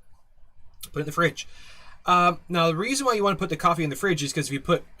 Now, the reason why you want to put the coffee in the fridge is because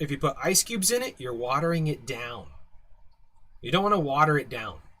if you put ice cubes in it, you're watering it down. You don't want to water it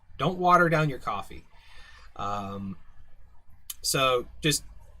down. Don't water down your coffee. So just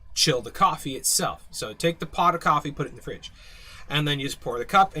chill the coffee itself. So take the pot of coffee, put it in the fridge, and then you just pour the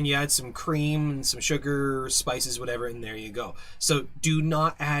cup and you add some cream and some sugar, spices, whatever, and there you go. So do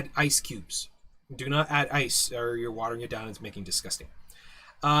not add ice cubes. Do not add ice, or you're watering it down. It's making disgusting.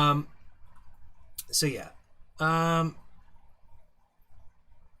 So yeah.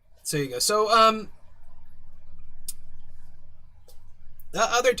 So you go. So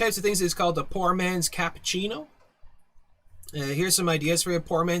other types of things is called the poor man's cappuccino. Here's some ideas for a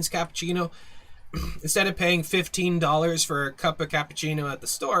poor man's cappuccino. Instead of paying $15 for a cup of cappuccino at the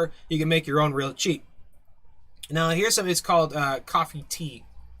store, you can make your own real cheap. Now, here's something that's called coffee tea,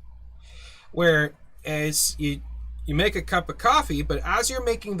 where as you make a cup of coffee, but as you're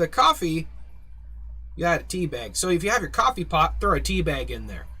making the coffee, you add a tea bag. So if you have your coffee pot, throw a tea bag in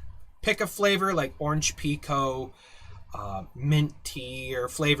there. Pick a flavor like orange pekoe, mint tea, or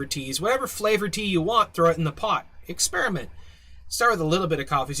flavor teas. Whatever flavor tea you want, throw it in the pot. Experiment. Start with a little bit of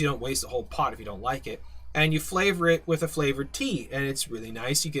coffee so you don't waste the whole pot if you don't like it. And you flavor it with a flavored tea, and it's really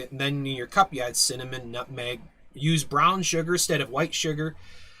nice. And then in your cup you add cinnamon, nutmeg. Use brown sugar instead of white sugar.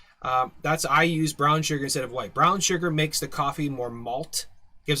 I use brown sugar instead of white. Brown sugar makes the coffee more malt,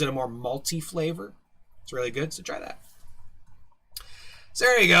 gives it a more malty flavor. It's really good, so try that. So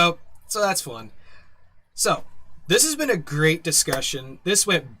there you go. So that's fun. So this has been a great discussion. This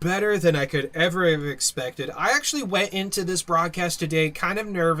went better than I could ever have expected. I actually went into this broadcast today kind of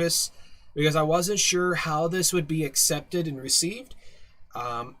nervous because I wasn't sure how this would be accepted and received.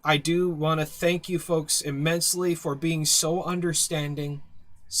 I do want to thank you folks immensely for being so understanding,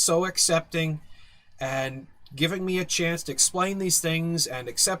 so accepting, and giving me a chance to explain these things and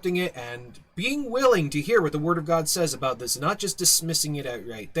accepting it and being willing to hear what the Word of God says about this, not just dismissing it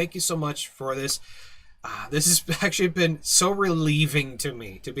outright. Thank you so much for this. This has actually been so relieving to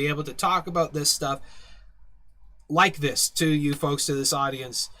me to be able to talk about this stuff like this to you folks, to this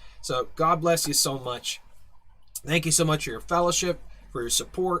audience. So God bless you so much. Thank you so much for your fellowship, for your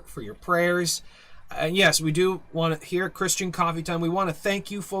support, for your prayers. And yes, we do want to, here at Christian Coffee Time, we want to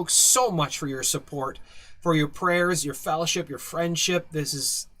thank you folks so much for your support, for your prayers, your fellowship, your friendship. This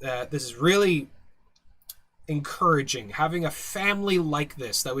is really encouraging, having a family like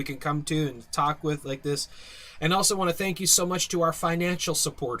this that we can come to and talk with like this. And also want to thank you so much to our financial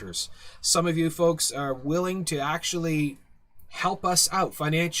supporters. Some of you folks are willing to actually help us out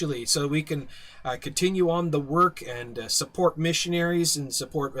financially so we can continue on the work and support missionaries and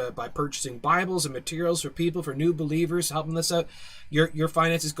support by purchasing Bibles and materials for people, for new believers, helping us out. Your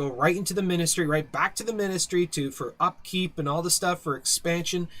finances go right into the ministry, right back to the ministry for upkeep and all the stuff for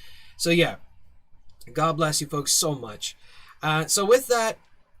expansion. So yeah, God bless you folks so much. So with that,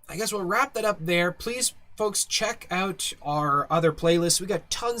 I guess we'll wrap that up there. Please, folks, check out our other playlists. We got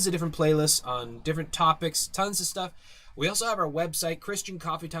tons of different playlists on different topics, tons of stuff. We also have our website,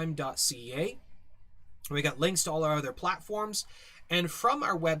 christiancoffeetime.ca. We got links to all our other platforms. And from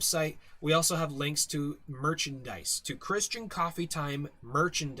our website, we also have links to merchandise, to Christian Coffee Time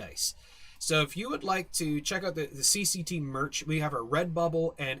merchandise. So if you would like to check out the CCT merch, we have our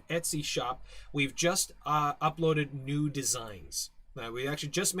Redbubble and Etsy shop. We've just uploaded new designs. We actually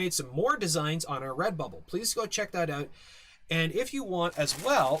just made some more designs on our Redbubble. Please go check that out. And if you want as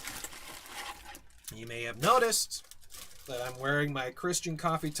well, you may have noticed that I'm wearing my Christian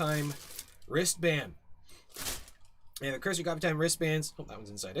Coffee Time wristband. And the Christian Coffee Time wristbands, oh, that one's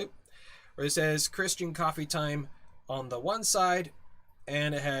inside out, where it says Christian Coffee Time on the one side,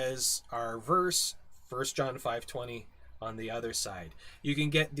 and it has our verse, 1 John 5:20, on the other side. You can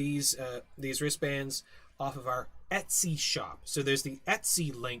get these wristbands off of our Etsy shop. So there's the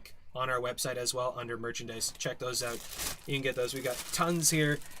Etsy link on our website as well under merchandise. Check those out. You can get those. We got tons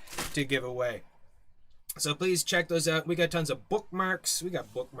here to give away. So please check those out. We got tons of bookmarks. We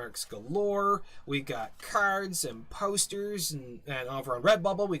got bookmarks galore. We got cards and posters, and over on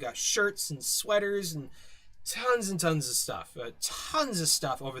Redbubble, we got shirts and sweaters and tons of stuff. Tons of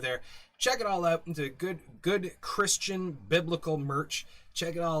stuff over there. Check it all out. Into good Christian biblical merch.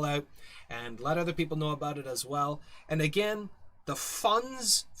 Check it all out and let other people know about it as well. And again, the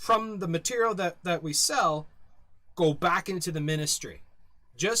funds from the material that we sell go back into the ministry.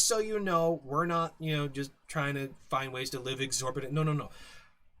 Just so you know, we're not, just trying to find ways to live exorbitant. No.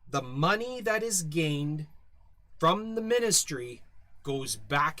 The money that is gained from the ministry goes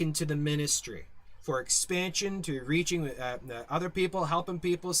back into the ministry for expansion, to reaching other people, helping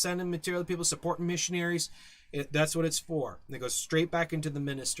people, sending material to people, supporting missionaries. That's what it's for. And it goes straight back into the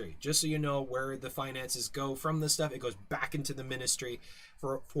ministry. Just so you know where the finances go from this stuff, it goes back into the ministry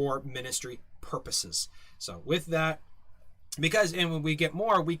for ministry purposes. So with that, and when we get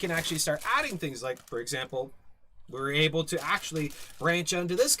more, we can actually start adding things like, for example, we're able to actually branch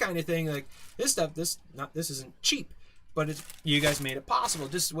onto this kind of thing. Like this stuff, this isn't cheap, but you guys made it possible.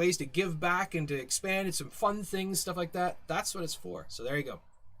 Just ways to give back and to expand and some fun things, stuff like that. That's what it's for. So there you go.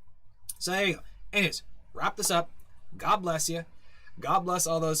 Anyways, wrap this up. God bless you. God bless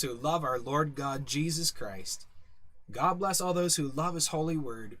all those who love our Lord God Jesus Christ. God bless all those who love his holy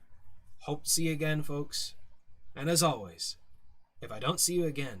word. Hope to see you again, folks. And as always, if I don't see you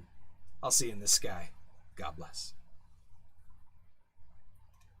again, I'll see you in the sky. God bless.